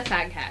 But as a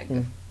fag hag.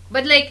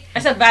 But like,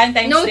 As a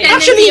Valentine's no Day.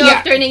 tendency Actually, of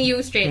yeah. turning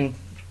you straight.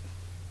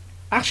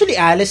 Actually,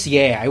 Alice,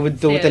 yeah. I would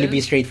totally Still?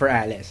 be straight for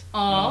Alice.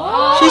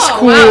 Oh, She's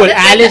cool. That's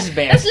Alice like,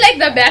 best. That's like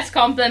the best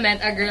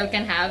compliment a girl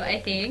can have, I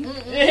think.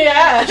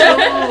 Yeah.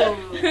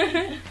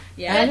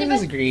 Yeah.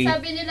 Alice is great.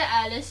 Sabi nila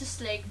Alice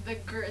is like the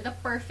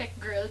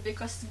perfect girl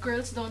because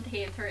girls don't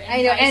hate her and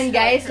I know, and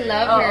guys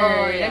love her.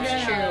 her. yeah.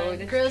 That's true.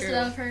 That's Girls true.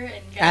 love her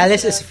and guys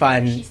Alice love is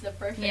fun. Her. She's the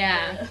perfect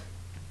Yeah. girl.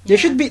 There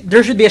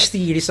should be a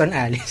series on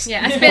Alice.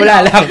 Yeah, a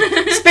Wala spin-off. lang.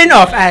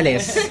 Spin-off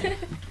Alice.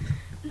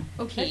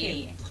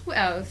 Okay. Who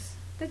else?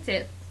 That's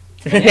it.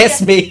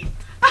 Renesmee.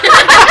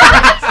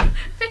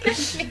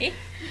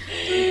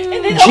 And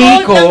then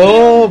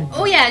Jacob.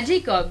 Oh yeah,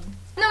 Jacob.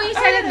 No, you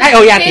said it. Ay,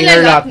 oh yeah,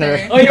 Taylor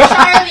Lautner. Oh,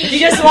 you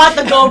just want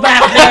to go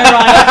back there,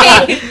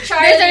 right? Okay,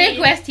 there's a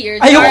request here.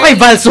 Ayoko kay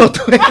Val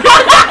Soto.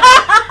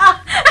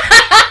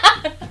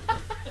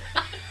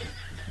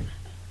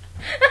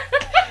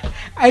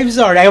 I'm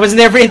sorry, I was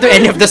never into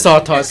any of the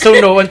Sotos, so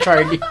no on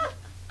Charlie.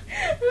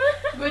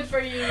 Good for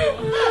you.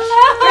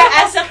 Or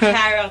as a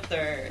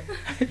character.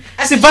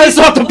 Si Val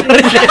Soto pa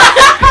rin.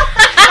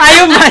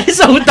 Ayaw mali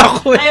sa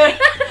utak ko. Ayun.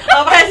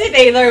 Parang si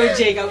Taylor with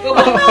Jacob.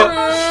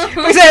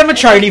 Kasi I'm a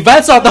Charlie,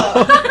 Val Soto.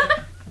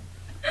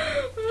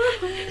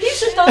 You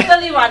should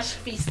totally watch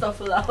Feast of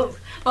Love.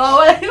 Oh,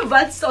 wala yung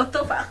Van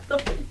Soto factor.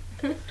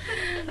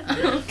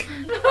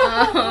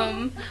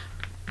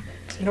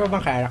 Sino ba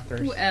bang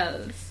characters? Who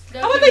else?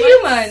 How about the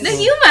humans? The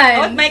human.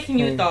 How about Mike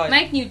Newton?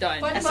 Mike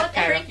Newton. What As a about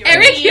Eric character.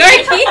 Eric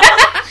Yorkie.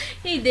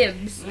 Hey,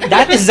 Dibs.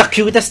 That is the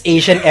cutest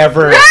Asian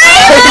ever.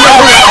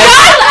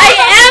 I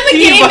am a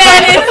gay Diba?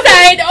 man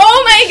inside. Oh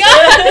my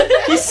god.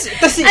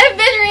 I've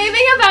been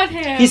raving about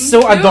him. He's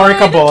so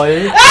adorable.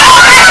 You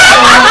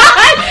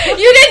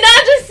did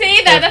not just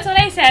say that. That's what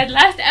I said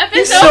last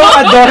episode. He's so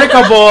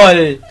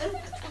adorable.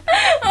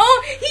 Oh,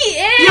 he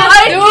is. You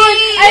are dude.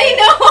 gay. I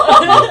know.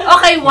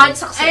 Okay, one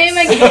success. I am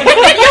a gay.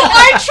 You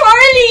are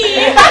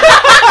Charlie!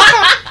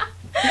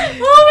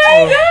 Oh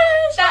my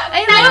gosh.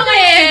 I love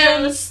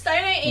him.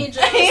 Tiny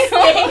Angels. Gay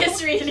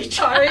is really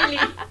Charlie.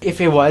 If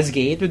he was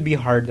gay, it would be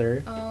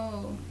harder.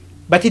 Oh.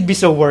 But it'd be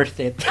so worth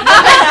it.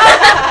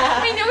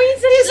 I know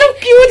he's so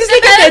cute. He's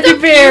like a teddy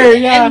bear.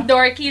 Yeah. And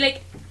dorky,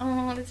 like,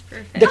 oh, that's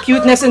perfect. The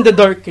cuteness and the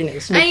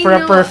dorkiness make I for a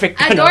know.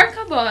 perfect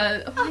Adorkable.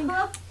 Oh my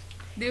god.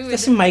 Dude.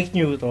 Kasi Mike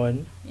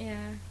Newton. Yeah.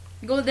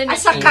 Golden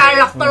As a Retriever.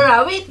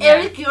 character, Wait, Yeah.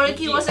 Eric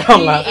Yorkie was Oh,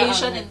 really nga.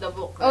 Asian in the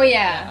book. Oh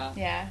yeah.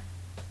 Yeah.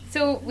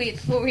 So wait,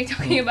 what were we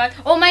talking about?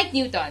 Oh, Mike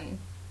Newton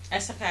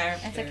As a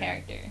character. as a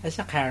character. As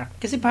a character.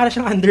 Kasi para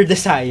siyang under the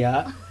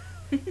saya.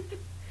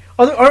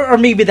 or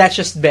maybe that's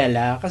just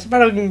Bella. Kasi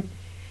parang,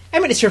 I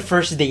mean, it's your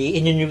first day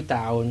in your new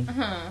town.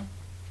 Uh-huh.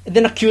 And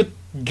then a cute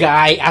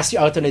guy asks you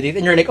out on a date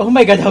and you're like, oh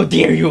my god, how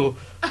dare you?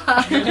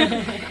 I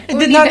did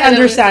Only not Bella would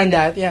understand say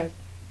that. Yeah.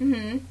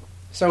 Mm-hmm.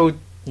 So,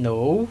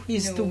 no.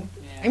 He's No. too...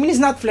 I mean, he's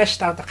not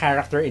fleshed out a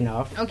character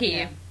enough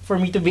Okay. for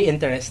me to be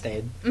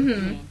interested.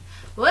 Mm-hmm.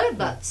 What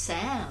about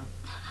Sam?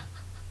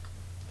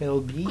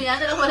 Will be. Kuya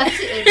na lang wala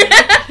si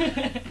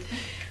Eric.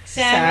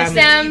 Sam. is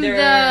Sam leader.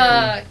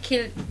 the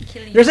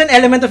killing. There's an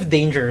element of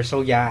danger,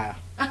 so yeah.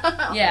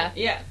 Yeah.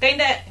 Yeah,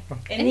 kinda.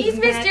 And he's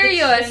enigmatic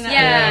mysterious. siya na-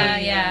 Yeah,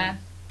 yeah.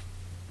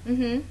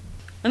 Mm-hmm.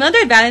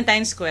 Another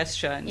Valentine's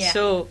question. Yeah.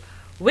 So,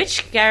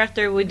 which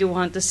character would you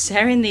want to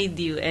serenade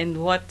you,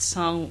 and what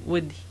song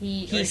would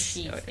He or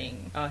she or-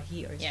 sing.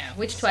 he or she? Yeah.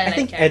 Which I Twilight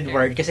think character?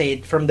 Edward,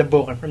 kasi from the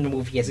book and from the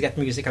movie, has got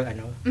musical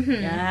ano.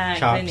 Mm-hmm. Yeah,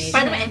 Chops. ganun.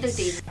 Para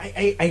ma-entertain.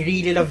 I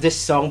really love this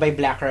song by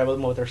Black Rebel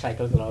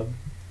Motorcycle Club.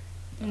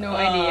 No Oh.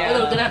 idea.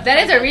 Well, gonna have to That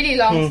is a find really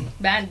long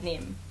band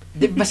name.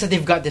 Basta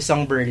they've got this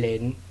song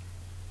Berlin.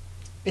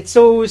 It's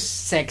so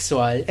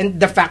sexual. And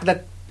the fact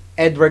that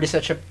Edward is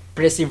such a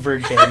prissy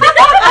virgin.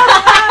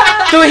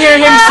 To hear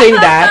him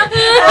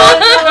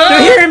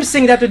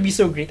sing that, would be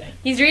so great.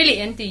 He's really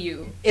into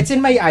you. It's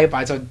in my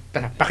iPod, so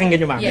pakinggan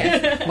nyo mamaya.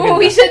 Yeah. Oh,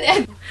 we should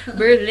end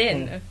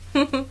Berlin.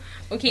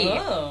 Okay.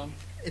 Oh.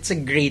 It's a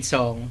great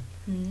song.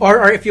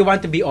 Or if you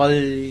want to be all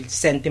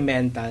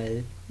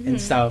sentimental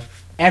and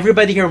stuff,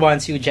 Everybody Here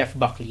Wants You, Jeff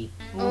Buckley.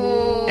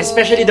 Oh.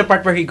 Especially the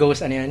part where he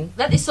goes, ano yun?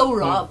 That is so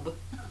Rob.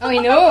 Oh, I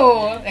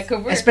know. That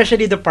could work.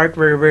 Especially the part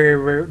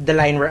where the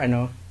line where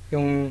ano,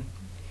 yung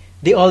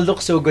they all look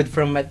so good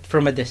from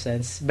a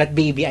distance, but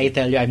baby, I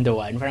tell you, I'm the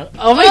one. Parang,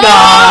 oh my god!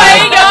 Oh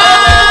my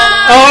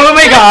god! Oh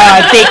my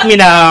god! Take me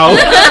now!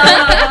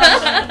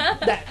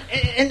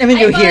 And when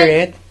you hear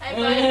it,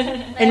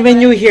 and when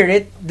you hear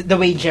it, the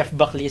way Jeff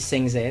Buckley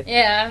sings it,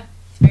 Yeah.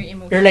 It's very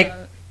emotional. you're like,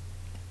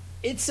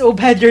 it's so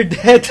bad you're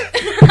dead.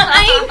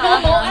 I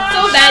know. It's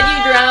so bad you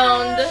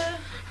drowned.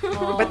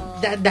 But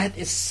that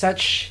is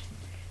such,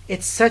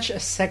 it's such a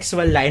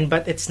sexual line,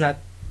 but it's not.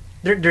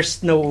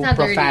 There's no It's not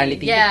dirty.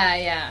 profanity. Yeah,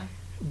 yeah.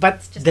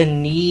 But the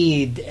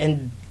need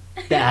and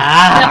the The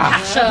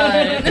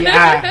action.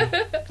 yeah.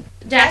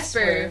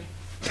 Jasper.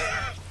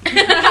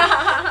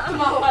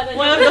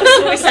 One of those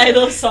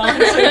suicidal songs.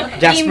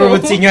 Jasper Emo.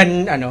 would sing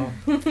you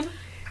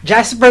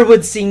Jasper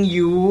would sing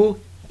you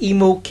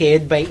Emo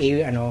Kid by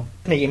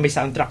may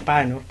soundtrack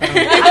pa, no?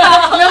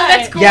 No,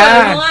 that's cool.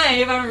 Yeah.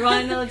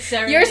 Ronald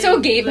Serenade. You're so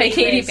gay by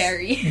Katy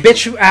Perry.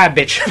 Bitch.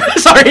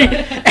 Sorry.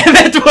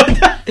 Emmett Wood.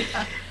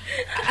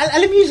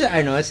 Alam niyo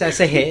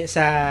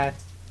sa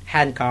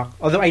Hancock.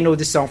 Although I know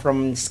this song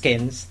from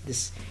Skins,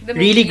 this The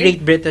really movie?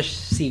 great British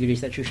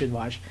series that you should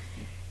watch.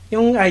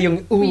 Yung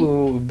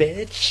ooh,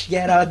 bitch,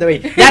 get out the way.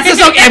 That's the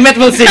song Emmett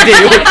will sing to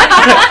you.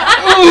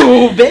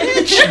 Ooh,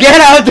 bitch, get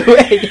out the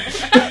way.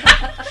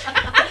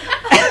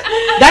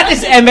 That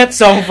is Emmett's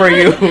song for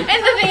you.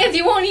 And the thing is,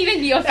 you won't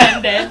even be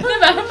offended.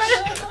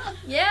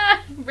 Yeah,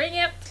 bring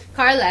it.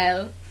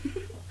 Carlisle.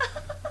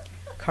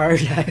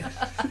 Carlisle.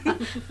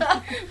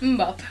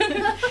 Mbop.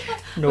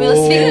 No.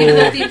 We'll sing you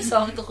the theme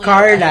song to Kuya.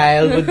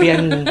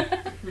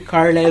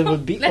 Carlisle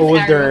would be Let's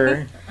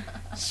older.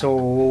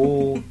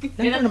 So,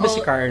 ano ba si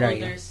Old-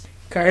 Carlisle? olders.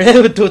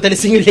 Carlisle would totally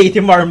sing yung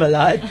Lady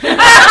Marmalade.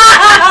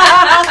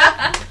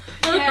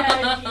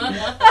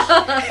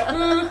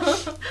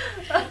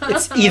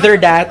 It's either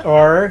that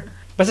or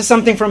basta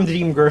something from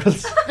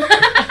Dreamgirls.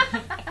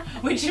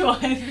 Which one?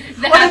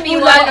 The happy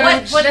one,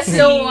 or what the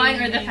slow one,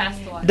 or the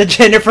fast one. The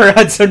Jennifer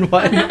Hudson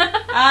one.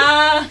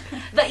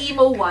 The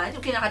emo one,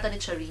 yung kinakanta ni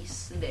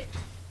Charisse. Hindi.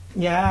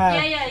 Yeah.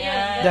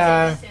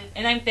 Yeah.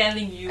 And I'm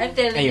telling you. I'm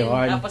telling you.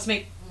 Ayun. Tapos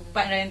may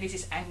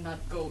parenthesis, I'm not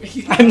going.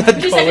 I'm not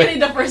Which is going. actually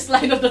the first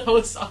line of the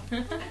whole song.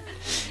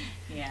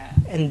 Yeah.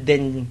 And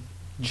then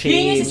Yun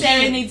yung James. si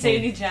Serenade sa'yo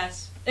ni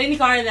Jazz. Ni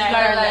Carlisle.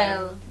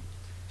 Carlisle.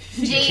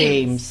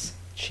 James.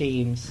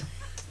 James.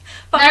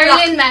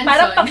 Marilyn Manson.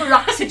 Parang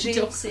pang-rock si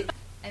James eh.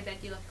 I bet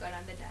you love God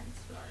on the dance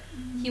floor.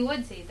 He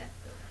would say that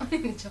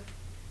though.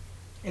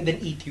 And then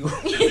eat you.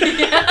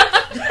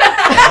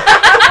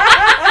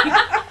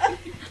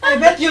 I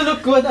bet you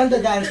look good on the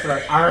dance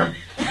floor. Arm.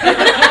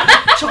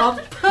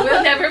 Chomp.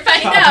 We'll never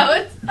find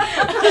out.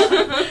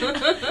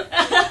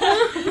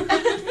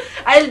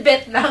 I'll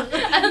bet lang.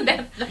 I'll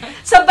bet lang.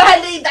 Sa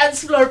ballet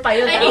dance floor pa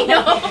yun. I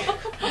know.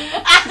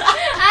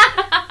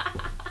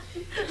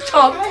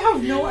 Chomp. I have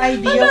no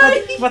idea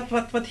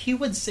what he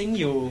would sing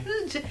you.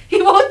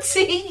 He won't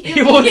sing.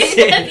 He won't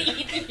sing.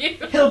 Eat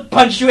you. He'll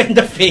punch you in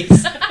the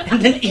face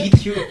and then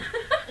eat you.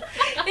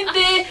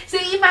 Hindi. So,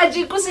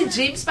 imagine ko si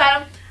James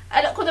parang,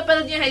 kung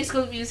napanood niya High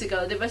School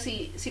Musical, di ba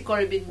si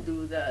Corbin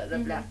Blue, the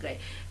black guy,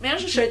 meron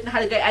siya shirt na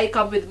nakalagay, I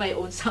come with my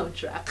own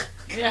soundtrack.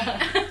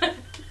 Yeah.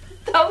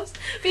 Tapos,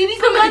 feeling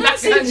ko ba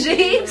si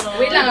James,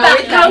 Wait lang,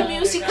 background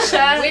music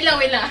siya. Wait lang.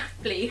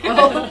 Play.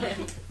 Oh.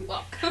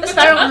 Walk. Tapos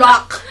parang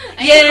rock.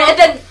 Yeah, and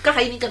then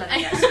kakainin ka na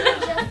niya.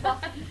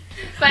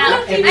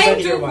 Parang, Everybody I'm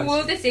here too wants.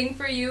 cool to sing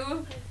for you.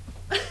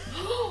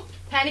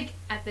 Panic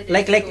at the Disco.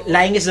 Like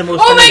lying is the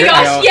most. Oh my familiar,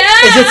 gosh,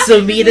 yeah! Is it so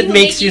me that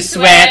makes you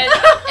sweat?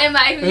 Am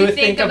I who you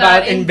think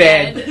about in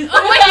bed?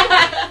 Oh my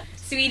god.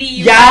 Sweetie,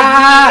 you Yeah. love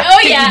me.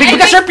 Oh yeah.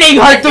 Because I you're playing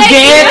hard to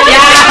get.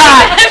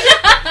 Yeah.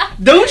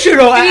 Don't you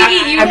know?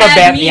 Sweetie, you I'm a had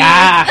bet. me.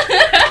 Yeah.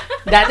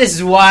 That is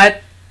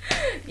what.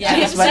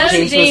 Yeah, That's what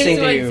James will sing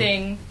to you.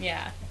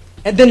 Yeah.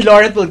 And then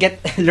Laurent will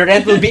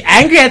be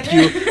angry at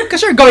you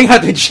because you're going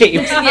out with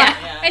James. Yeah.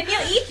 And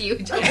he'll eat you.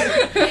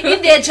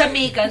 Hindi,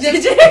 Jamaican.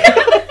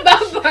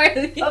 Bob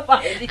Marley.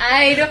 Marley.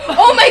 I don't.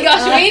 Oh my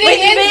gosh, waiting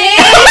wait, in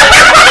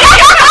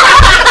wait.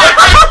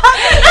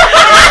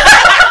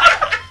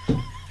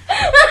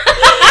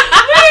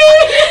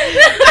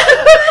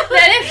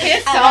 That is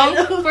his song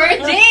for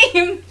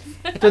James.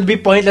 It would be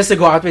pointless to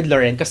go out with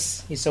Laurent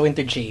because he's so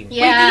into James.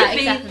 Yeah, Wait,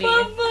 exactly.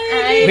 Bob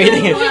I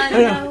Waiting in- don't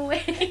wanna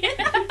wait.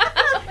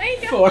 Oh my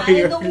God. For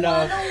your don't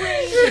love. wanna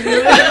wait.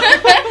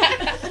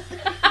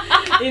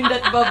 In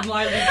that Bob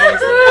Marley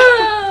voice.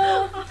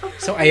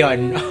 So,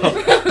 ayun.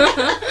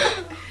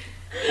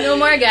 No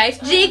more guys.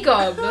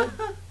 Jacob.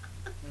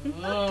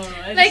 Oh,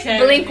 Like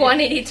Blink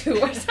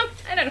 182 or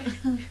something. I don't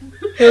know.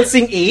 He'll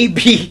sing A,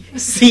 B,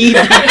 C, D.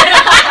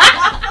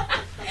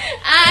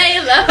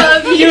 I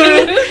love you.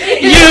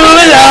 You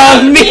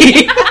love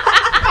me.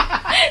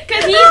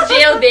 Because he's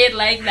jailbait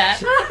like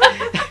that.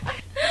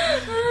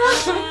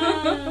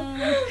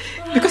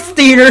 Because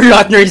Taylor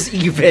Lautner is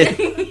evil.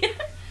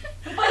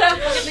 Parang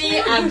may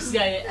abs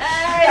guy.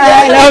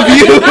 I love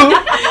you.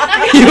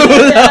 You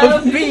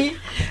love me.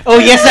 Oh,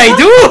 yes, I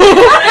do.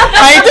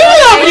 I do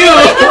love you.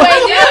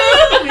 I do.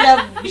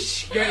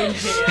 You're in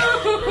jail.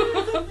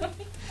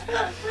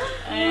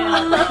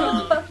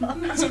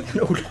 Sakit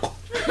na ulo ko.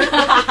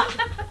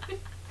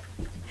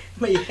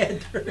 My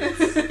head hurts.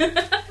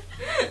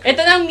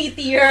 Ito na ang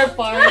meteor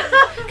part.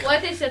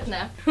 What is it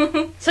na?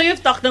 So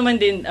you've talked naman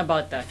din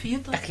about the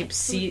In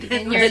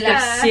your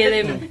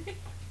takip-silim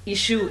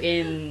issue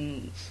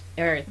in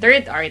your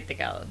third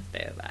article,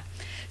 diba?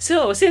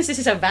 So, since this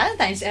is a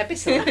Valentine's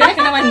episode, kaya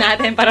naman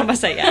natin para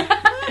masaya.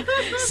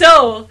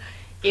 So,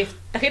 if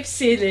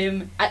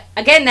takip-silim,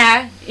 again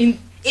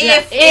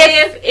if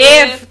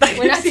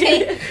We're not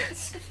saying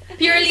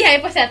purely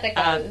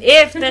hypothetical.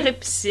 if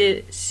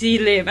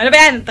takip-silim, ano ba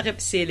yan?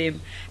 Takip-silim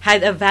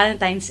had a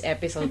Valentine's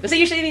episode. Kasi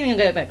usually yung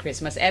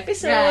Christmas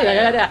episode.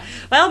 Right.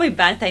 Well, may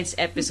Valentine's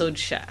episode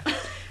siya.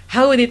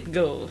 How would it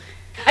go?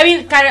 I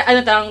mean,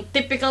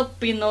 typical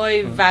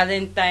Pinoy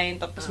Valentine,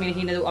 tapos may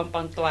hinaluan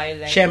pang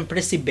Twilight. Siyempre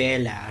si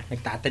Bella,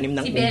 nagtatanim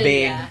ng Si ube.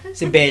 Bella.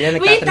 Si Bella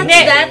Wait, nagtatanim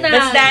that's ng Dana. ube.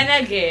 That's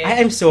Danag eh.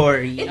 I'm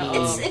sorry.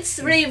 It's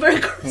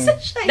Raver Girls sa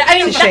siya. I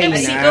mean, Si Shayna.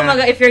 takip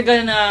kumaga, if you're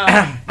gonna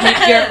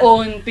make your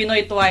own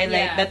Pinoy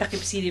Twilight,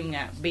 datakip silim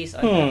nga,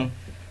 based on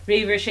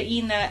Raver,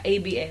 Shayna,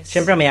 ABS.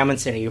 Siyempre mayaman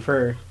si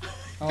Raver.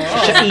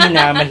 Si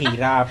Shayna,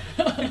 mahirap.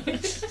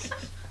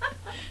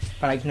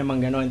 Palagi naman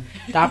ganun.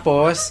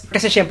 Tapos,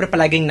 kasi syempre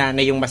palaging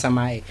nanay yung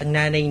masama eh. Ang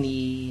nanay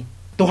ni...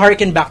 To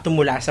harken back to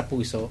Mula sa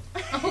Puso.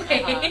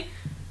 Okay.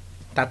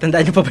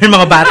 Tatandaan niyo pa ba yung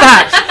mga bata?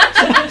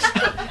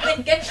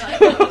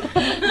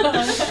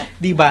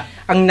 Diba?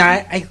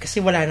 Ay,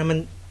 kasi wala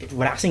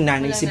kasing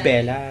nanay si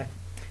Bella.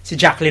 Si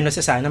Jacqueline o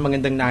sana,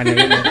 magandang nanay.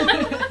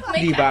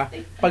 Diba?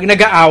 Pag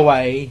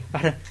nag-aaway,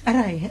 parang,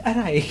 aray.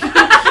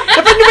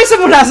 Kapag naman sa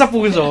Mula sa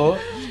Puso,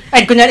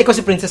 ay, kunyari ikaw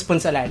si Princess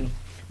Ponsalan,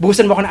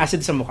 buhusan mo ako ng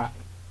acid sa mukha.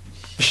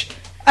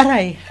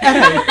 Aray.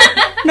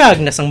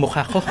 Nagnas ang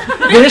mukha ko.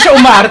 Gano'n siya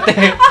umarte.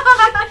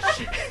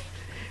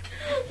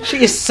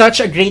 She is such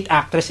a great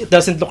actress. It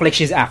doesn't look like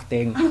she's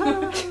acting.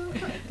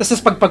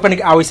 Tapos pag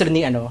nag-away sila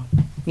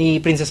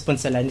ni Princess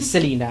Ponsalan, ni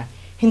Selena,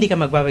 hindi ka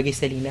magbabagay,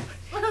 Selena.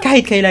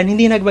 Kahit kailan,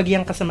 hindi nagbagay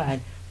ang kasamaan.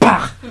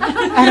 Pak!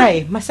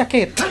 Aray,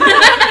 masakit.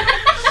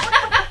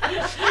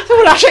 So,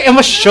 wala siyang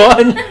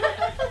emosyon.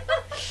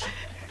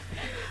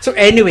 So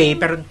anyway,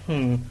 pero,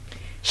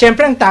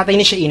 siyempre, ang tatay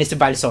ni Shayna si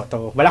Val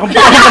Soto. Wala akong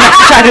pakialam na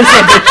sa Channel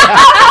 7 siya.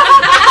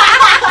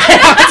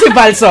 Kaya si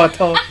Val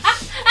Soto.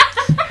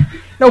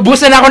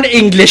 Naubusan na ako ng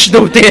English,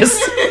 notice.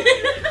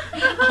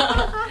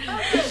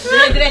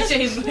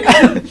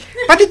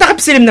 Pati takip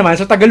silim naman,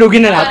 so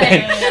Tagalogin na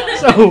natin.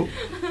 So,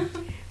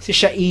 si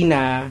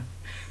Shayna,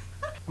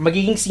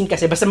 magiging scene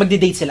kasi, basta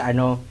magde-date sila,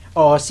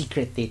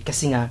 secret date.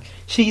 Kasi nga,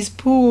 she's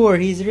poor,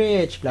 he's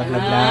rich, blah,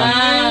 blah, blah.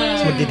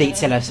 So, magde-date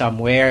sila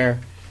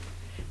somewhere.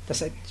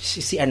 Tapos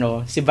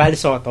si Val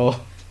Soto.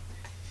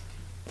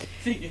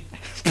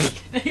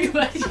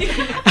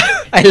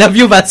 I love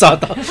you, Val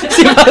Soto.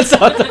 Si Val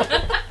Soto.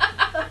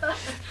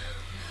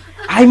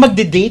 Ay,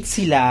 magde-date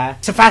sila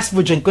sa fast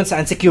food yun kung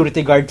saan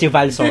security guard si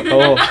Val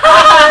Soto.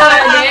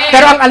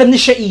 Pero ang alam ni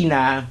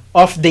Shayna,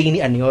 off day ni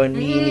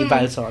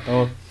Val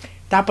Soto.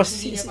 Tapos,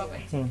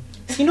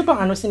 sino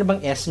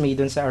bang Esme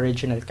dun sa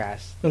original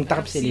cast? Yung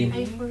takip silim.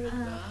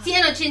 Si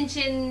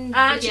Chin-Chin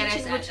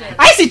Gutierrez.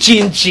 Ay, si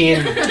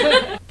Chin-Chin!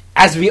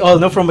 As we all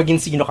know, from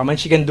maging sino ka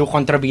man, she can do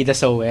kontrabida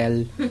so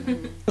well.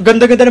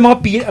 Ganda-ganda ng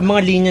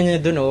mga linya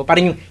niya dun,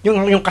 Parang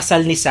yung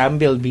kasal ni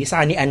Sam Bilby sa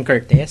ni Ann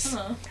Curtis.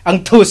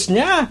 Ang toast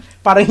niya,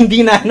 parang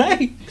hindi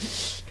nanay.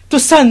 To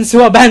sons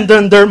who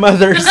abandon their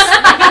mothers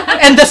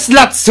and the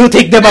sluts who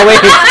take them away.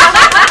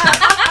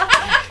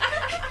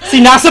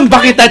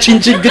 Sinasamba kita,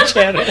 Chin-Chin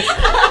Gutierrez.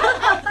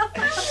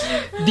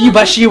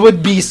 Diba, she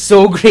would be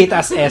so great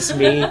as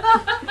Esme.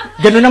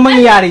 Ganun ang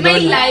mangyayari doon.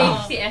 May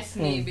live si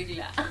Esme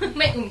bigla.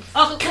 May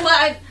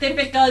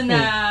typical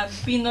na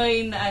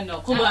Pinoy na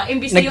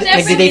imbis na yung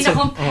nag-date Esme na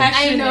compassion.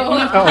 I know.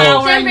 Yung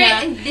power Siyempre, niya.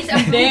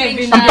 disapproving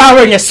siya. Ang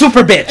power niya,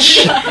 super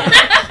bitch.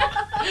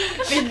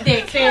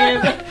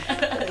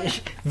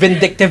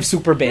 Vindictive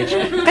super bitch.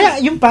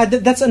 Kaya yung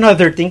that's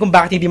another thing kung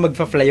bakit hindi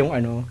magpa-fly yung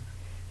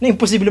na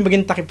imposible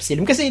maging takip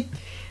silim. Kasi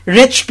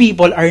rich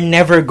people are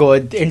never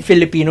good in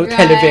Filipino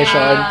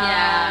television.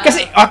 Yeah.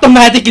 Kasi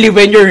automatically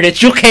when you're rich,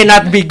 you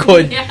cannot be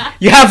good. Yeah.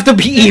 You have to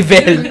be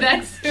evil.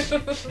 That's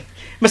true.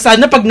 Masad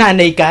na pag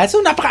nanay ka,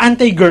 so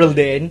napaka-anti-girl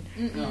din.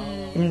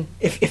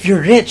 If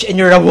you're rich and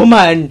you're a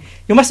woman,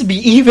 you must be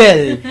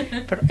evil.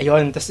 Pero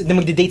ayun, tapos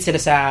magde-date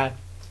sila sa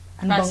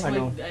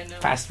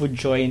fast food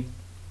joint.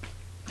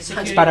 It's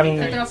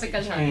parang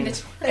Tropical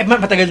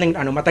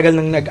matagal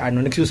nang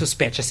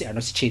nagsususpecha si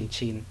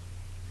Chin-Chin.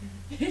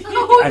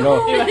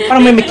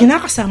 Parang may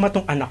kinakasama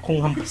tong anak kong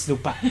hampas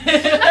lupa.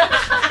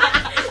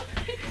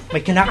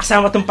 May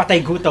kinakasama tong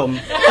patay gutom.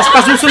 Tapos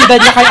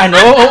pasusundan niya kay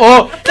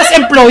Tapos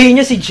employee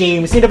niya si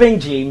James. Sino ba yung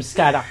James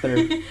character?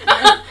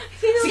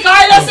 Si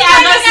Carlos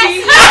Agassi.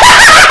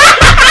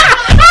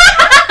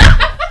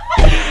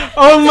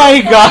 Oh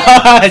my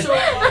God!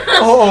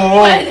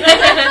 Oo.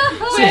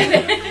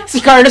 Si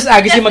Carlos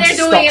Agassi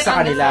mag-stalk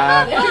sa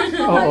kanila.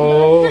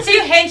 Oo. Si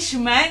yung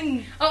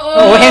henchman.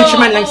 Oo,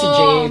 henchman lang si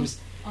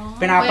James.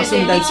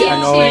 Pinapasundan si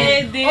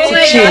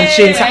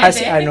Chin-Chin, saka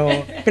si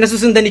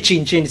pinasusundan ni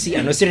Chin-Chin si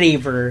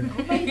Raver,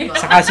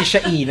 saka si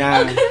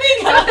Shayna.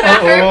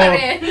 Oo.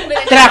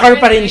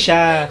 Tracker pa rin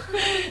siya.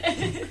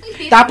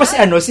 Tapos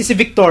si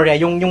Victoria,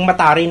 yung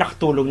matari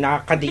nakatulong,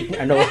 nakakadate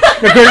ni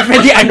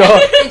na-girlfriend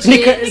ni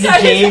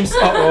James.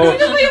 Oo.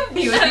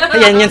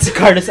 Ayan yan si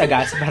Carlos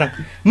Agassi. Parang,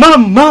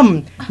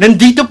 Ma'am,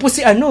 nandito po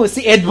si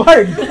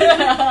Edward.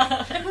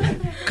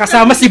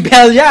 Kasama si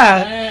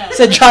Bella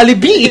sa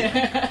Jollibee.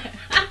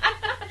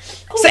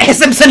 Sa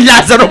SM San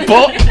Lazaro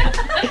po.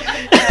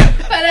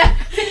 Para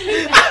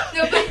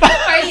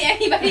hardly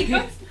anybody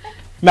goes.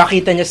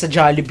 Makita niya sa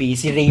Jollibee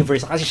si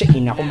Raver saka si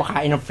Shayna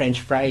kumakain ng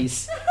french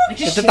fries.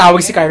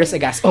 Natatawag si Carlos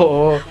Agassi.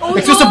 Oo.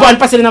 Nagsusubuan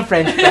pa sila ng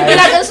french fries.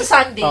 Wala doon sa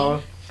Sunday.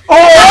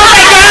 Oh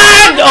my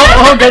God!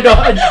 Oo,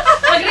 gano'n.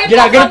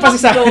 Ginaganon pa si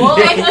Sandy.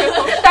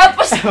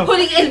 Tapos,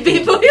 huling LB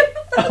mo yun.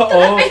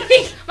 Oo.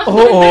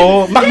 Oo.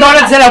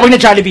 McDonald's sila, huwag na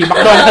Jollibee.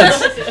 McDonald's.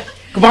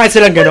 Kumakain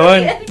silang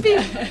gano'n.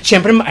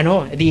 Siyempre,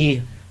 di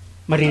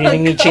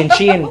maririnig ni Chin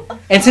Chin.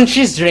 And since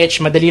she's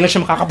rich, madali lang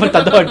siya makakapunta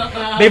doon.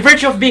 By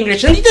virtue of being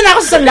rich, nandito na ako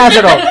sa San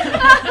Lazaro.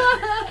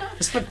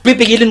 Tapos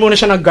pipigilin muna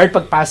siya ng guard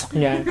pagpasok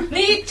niya.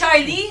 Ni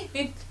Charlie?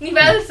 Ni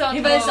Val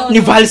Soto. Ni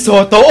Val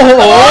Soto?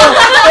 Oo!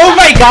 Oh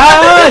my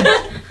God!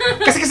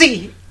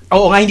 Kasi,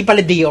 oo nga, hindi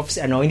pala day off,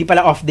 hindi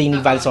pala off day ni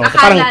Val Soto. Akala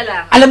Parang,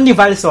 lang. alam ni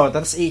Val Soto,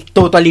 tapos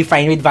totally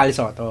fine with Val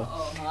Soto.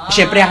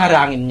 Siyempre,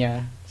 harangin niya.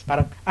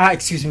 Parang,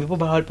 excuse me po,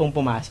 bawal pong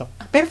pumasok.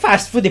 Pero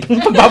fast food, eh.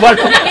 Pagbawal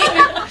po.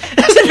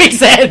 Doesn't make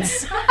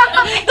sense.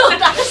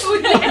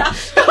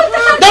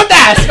 Don't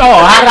ask!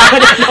 Oo,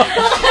 harangin niya.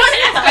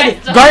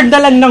 Guard na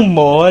lang ng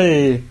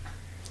mall.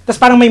 Tapos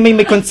parang may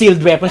concealed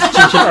weapons,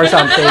 chinchin or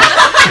something.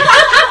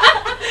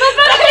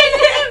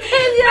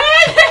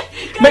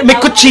 may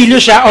kutsilyo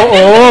siya,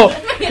 oo.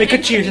 May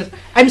kutsilyo siya.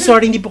 I'm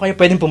sorry, hindi po kayo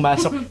pwedeng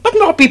pumasok. Ba't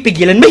mo ako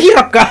pipigilan?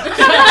 Mahirap ka.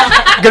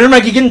 Ganun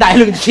magiging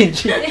dialogue ni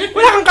Chinchin.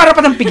 Wala kang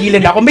karapatang pigilan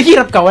ako.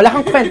 Mahirap ka, wala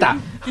kang kwenta.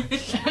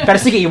 Pero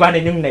sige,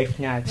 iwanan yung knife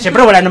niya.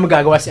 Siyempre, wala na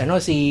magagawa si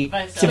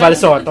Val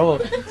Soto.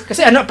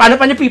 Kasi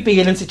paano pa niya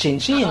pipigilan si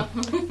Chinchin?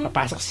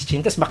 Papasok si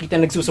Chinchin, tapos makita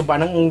nagsusuba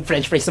ng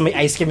french fries na may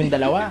ice cream yung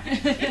dalawa.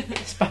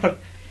 Tapos parang,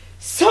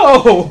 so,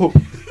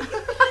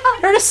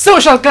 you're a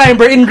social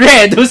climber in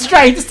red who's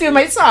trying to steal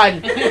my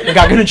son.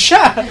 Gaganon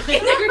siya.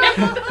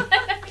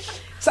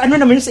 Sa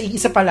naman yun, sa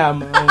isa pa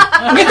lamang.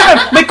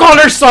 May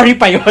color story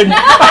pa yun.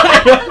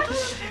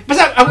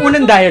 Basta, ang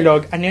unang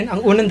dialogue,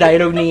 ang unang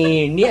dialogue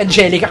ni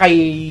Angelica kay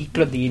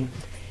Claudine,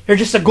 you're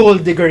just a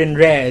gold digger in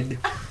red.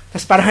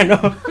 Tapos parang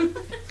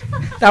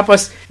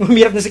tapos,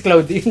 humirap na si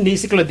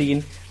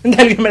Claudine, ang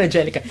dialogue naman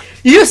Angelica,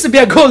 you used to be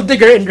a gold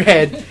digger in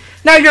red,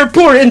 now you're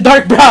poor in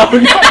dark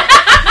brown.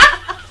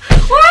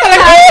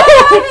 Talaga,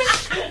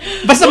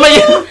 basta may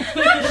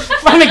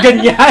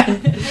ganyan.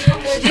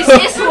 This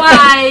is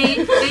why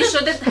they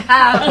shouldn't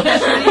have.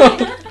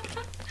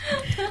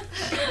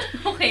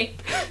 Okay.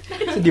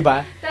 So, di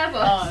ba?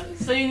 Tapos,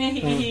 So yun yung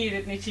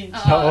hihirit ni Chin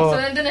Chin. Oo. so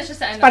nandun na siya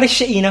sa Parang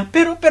siya ina,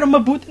 pero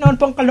mabuti naman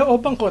pang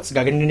kalooban ko. Tapos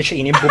gaganon na siya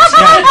ina yung boobs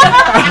niya.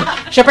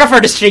 Siyempre for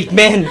the straight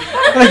men.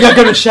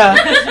 Gaganon siya.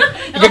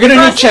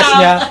 Gaganon yung chest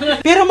niya.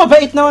 Pero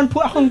mabait naman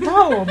po akong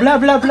tao. Bla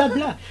bla bla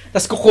bla.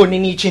 Tapos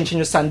kukunin ni Chin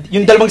Chin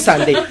yung dalawang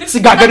Sunday. Tapos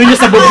gaganon niya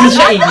sa boobs niya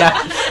siya ina.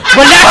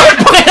 Wala akong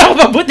pakita ko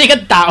mabuti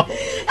kang tao.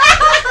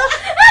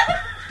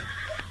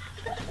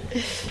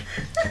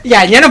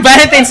 Yan ang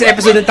Valentine's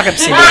episode ng Takip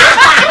Sila.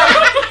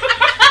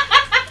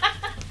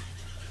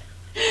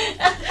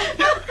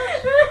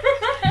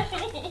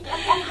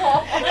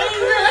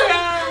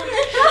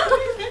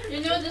 You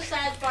know the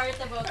sad part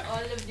about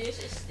all of this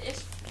is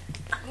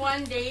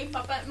one day,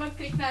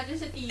 mag-click natin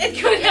sa TV.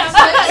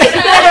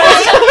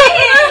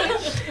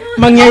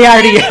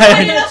 Mangyayari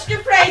yan.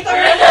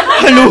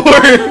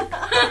 Allure.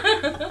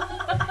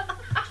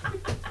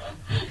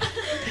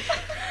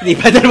 Di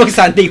ba dalawang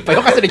Sunday pa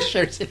yun kasi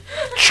nag-share sila.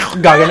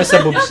 Gagana sa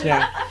boobs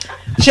niya.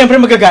 Siyempre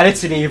magagalit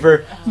si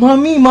Laver.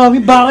 Mami,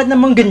 bakit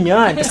naman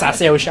ganyan? Tapos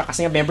sasayaw siya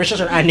kasi nga member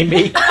siya sa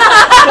anime.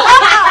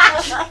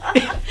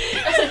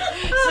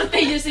 So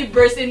they usually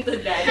burst into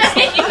dance.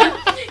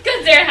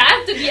 because there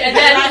has to be a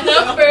dance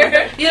number.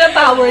 Yun ang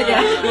power niya.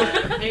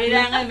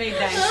 Kailangan may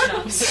dance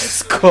number.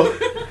 Sko.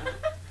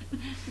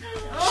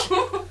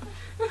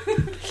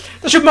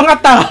 Tapos yung mga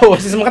tao,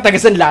 yung mga taga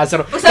San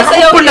Lazaro, Magsasayaw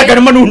nakakapul na din.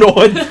 gano'n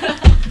manunood.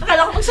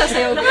 Akala ko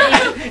magsasayaw ka.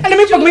 Alam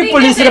mo, pag may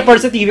police report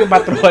sa TV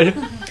Patrol,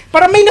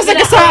 parang may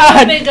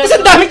nasagasaan. Tapos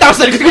ang daming tao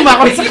sa likod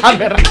kumakawin sa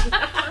camera.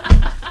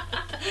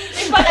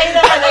 Patay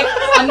na like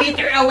a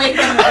meter away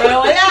from her.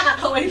 Wala,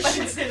 kakaway pa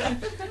rin sila.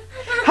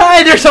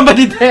 Hi, there's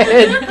somebody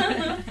dead.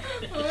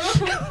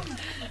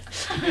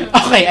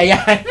 Okay,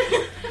 ayan.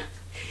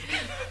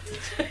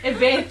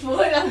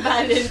 Eventful ang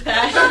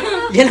Valentine.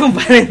 Yan ang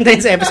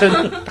Valentine's episode.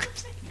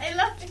 I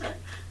love it.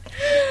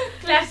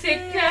 Classic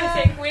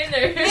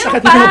winner.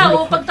 Sakit Pa, na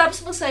o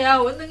pagtapos mo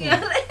sayaw, anong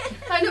nangyari?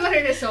 Paano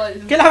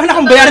ma-resolve? Kailangan na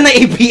akong bayaran ng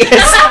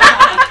ABS.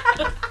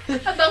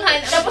 Abangan.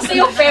 Tapos na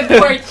yung Feb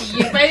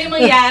 14. Pwede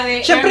mangyari.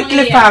 Siyempre, Or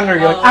cliffhanger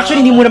yun. Oo.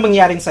 Actually, hindi muna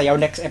mangyaring sayaw.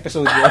 Next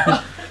episode yun.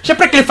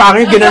 Siyempre,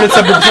 cliffhanger, ginanon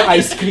sa bubs ng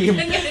ice cream.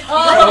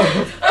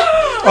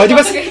 Oh, di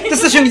ba?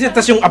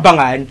 Tapos yung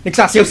abangan,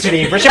 nagsasayaw si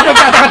Raver. Siyempre,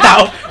 magtataka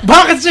tao,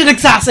 bakit siya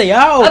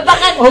nagsasayaw?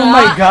 Abangan Oh na.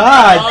 my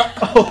God!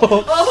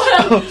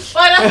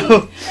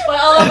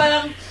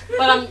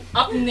 Parang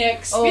up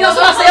next. Oh.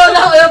 Pinasumasayaw na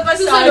ako yung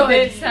Susunod pasabi.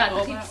 sa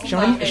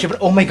Siyempre,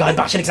 oh my God,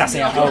 bakit siya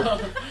nagsasayaw?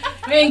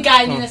 May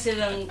engganyo na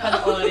silang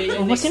panoorin.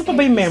 Oh, sino pa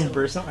ba yung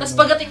members? Ng Tapos ano?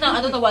 pagdating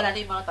ng nawala na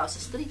yung mga tao sa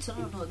streets,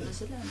 nanonood na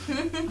sila.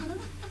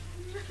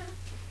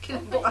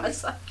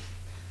 Kinabukasan.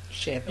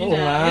 Shit, Yun oo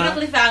na. nga. Yun ang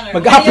cliffhanger.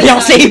 Mag-apply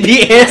ako sa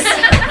ABS.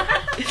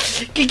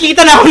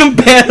 Kikita na ako ng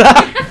pera.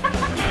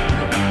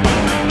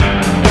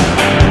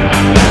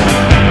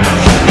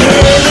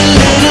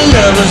 Little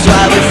lovers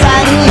while we're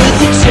fighting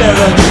with each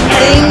other.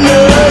 Ain't no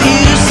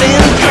use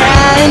in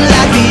crying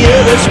like the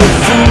others.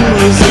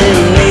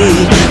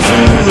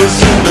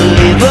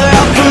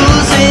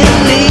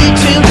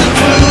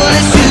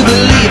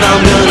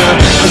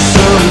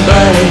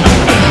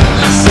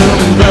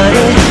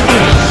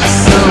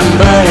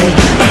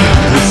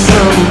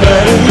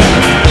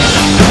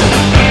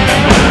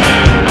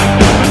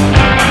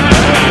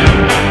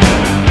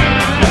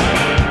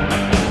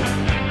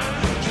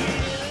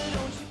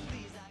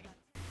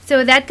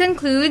 So that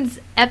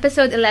concludes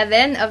episode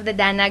 11 of the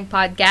Danag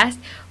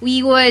podcast. We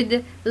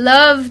would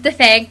love to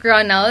thank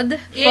Ronald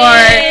for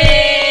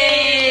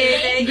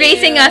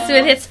gracing us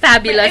with his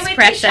fabulous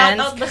presence. Shout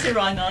out ba si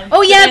Ronald?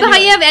 Oh yeah, baka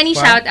you have any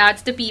shout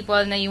outs to people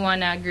na you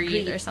wanna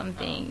greet or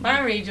something.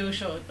 Parang radio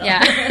show.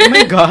 Yeah. Oh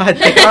my God.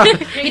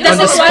 He On the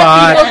doesn't want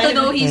spot. people to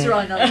know he's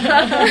Ronald.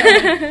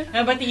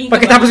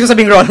 Pagkatapos ko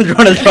sabing Ronald.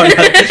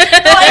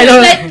 I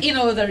don't let you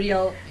know the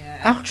real.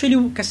 Actually,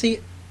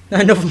 kasi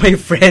none of my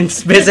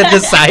friends visit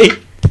the site.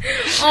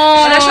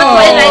 Wala siyang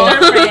Twilight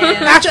or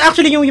friends.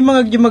 Actually, yung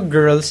mga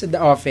girls at the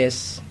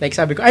office, like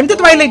sabi ko, I'm the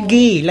Twilight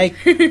gay. Like,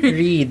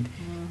 read.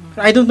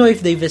 I don't know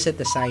if they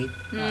visit the site.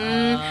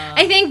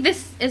 I think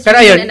this is Pero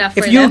reason ayun, enough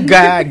if for you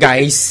them.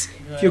 guys,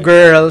 if you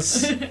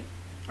girls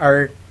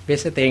are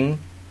visiting,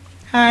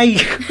 hi.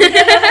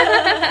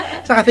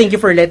 Saka thank you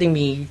for letting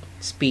me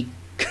speak.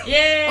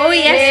 Yay! Oh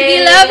yes,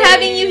 we love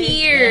having you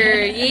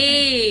here.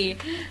 Yay!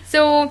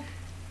 So,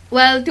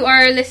 well, to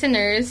our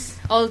listeners,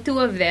 all two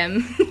of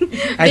them.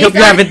 I hope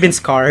you haven't been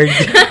scarred.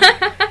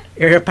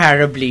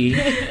 Irreparably.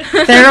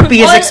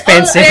 Therapy is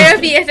expensive.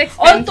 Therapy is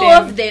expensive. All two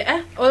of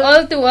them.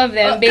 All two of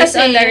them, based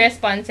kasi- on the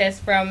responses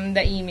from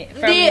the email.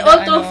 Hindi, all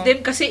two of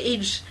them kasi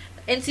age.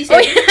 And si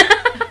Seth,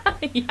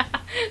 Yeah,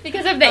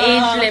 because of the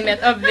age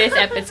limit of this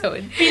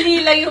episode.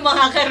 Pili lang yung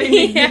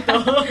makakarinig nito.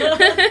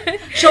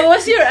 show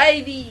us your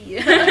ID.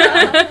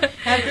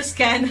 Have to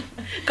scan.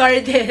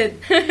 Carded.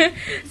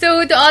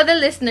 So, to all the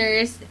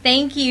listeners,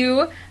 thank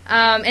you.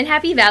 And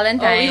happy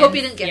Valentine's. Oh, we hope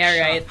you didn't get Yeah,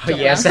 shot. right. Oh,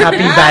 yes, happy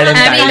Valentine's.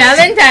 Happy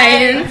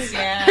Valentine's.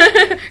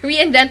 Yeah.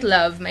 Reinvent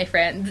love, my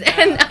friends.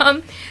 And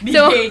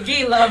so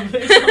gay love.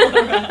 It's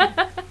all around.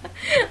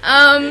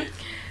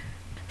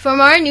 for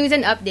more news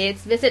and updates,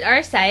 visit our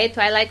site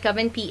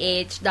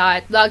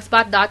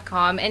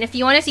twilightcovenph.blogspot.com, and if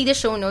you want to see the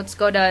show notes,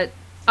 go to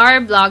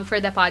our blog for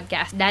the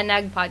podcast,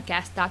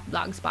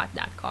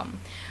 danagpodcast.blogspot.com.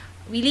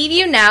 We leave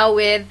you now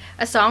with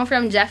a song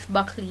from Jeff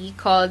Buckley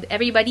called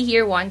Everybody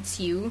Here Wants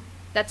You.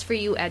 That's for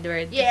you,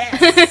 Edward. Yes.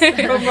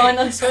 From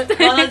Ronald's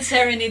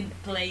Serenade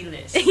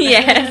playlist.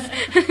 Yes.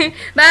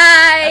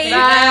 Bye.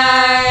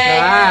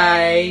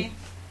 Bye.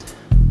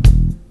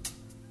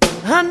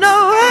 I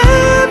know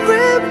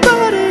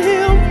everybody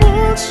here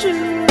wants you.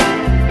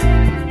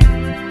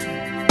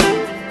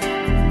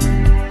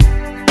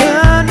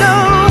 I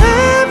know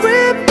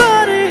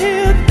everybody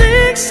here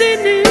thinks he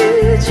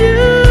needs you.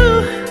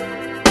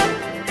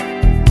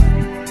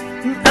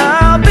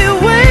 I'll be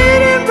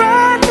waiting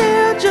right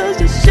here just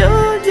to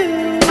show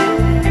you.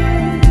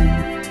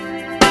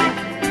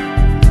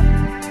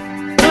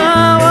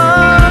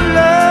 Our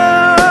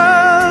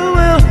love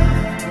will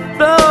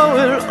blow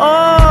it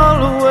all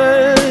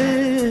away.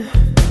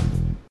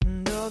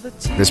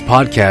 This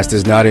podcast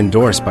is not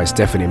endorsed by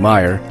Stephanie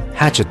Meyer,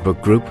 Hatchet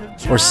Book Group,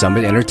 or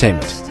Summit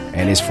Entertainment,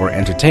 and is for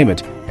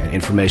entertainment and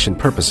information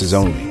purposes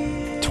only.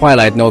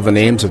 Twilight know the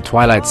names of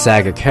Twilight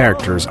Saga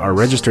characters are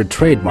registered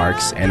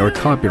trademarks and or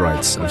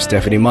copyrights of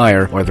Stephanie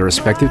Meyer or the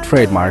respective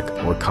trademark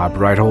or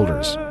copyright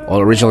holders.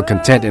 All original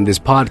content in this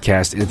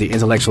podcast is the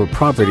intellectual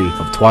property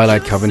of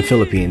Twilight Coven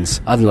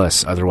Philippines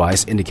unless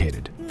otherwise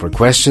indicated. For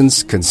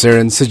questions,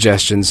 concerns,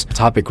 suggestions,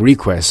 topic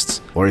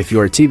requests, or if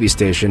you're a TV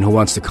station who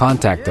wants to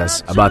contact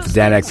us about the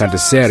Danag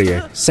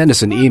Fantaserie, send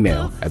us an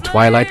email at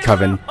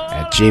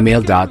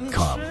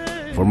twilightcoven@gmail.com.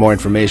 For more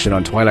information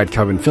on Twilight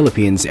Coven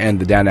Philippines and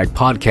the Danag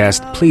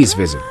podcast, please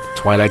visit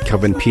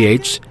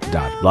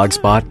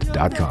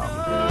twilightcovenph.blogspot.com.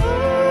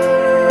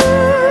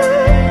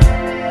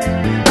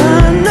 I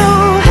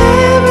know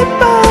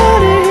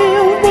everybody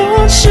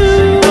wants you.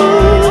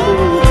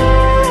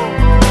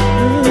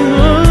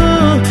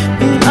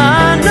 I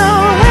know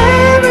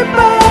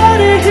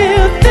everybody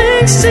here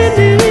thinks he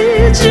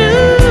needs you.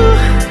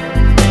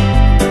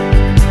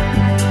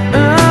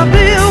 I'll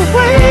be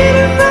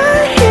waiting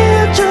right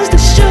here just to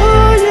show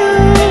you.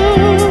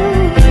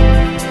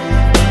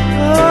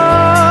 Oh,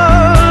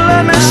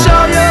 let me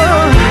show you.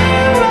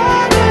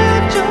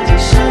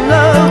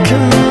 Love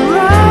can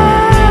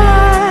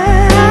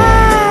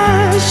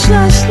rise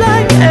just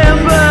like embers.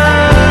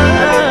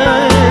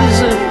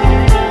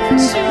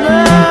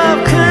 Love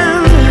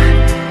can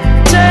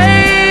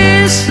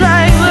taste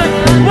like the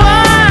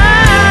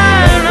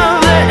wine of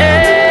the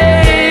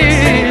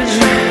age.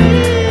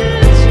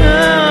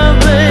 Oh,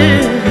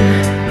 babe.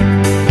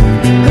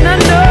 And I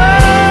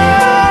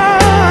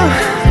know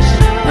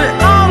we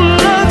all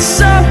look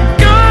so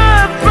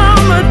good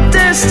from a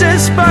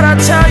distance, but I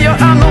tell you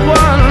I'm the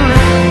one.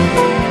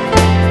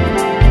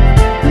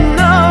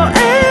 No,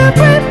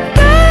 everybody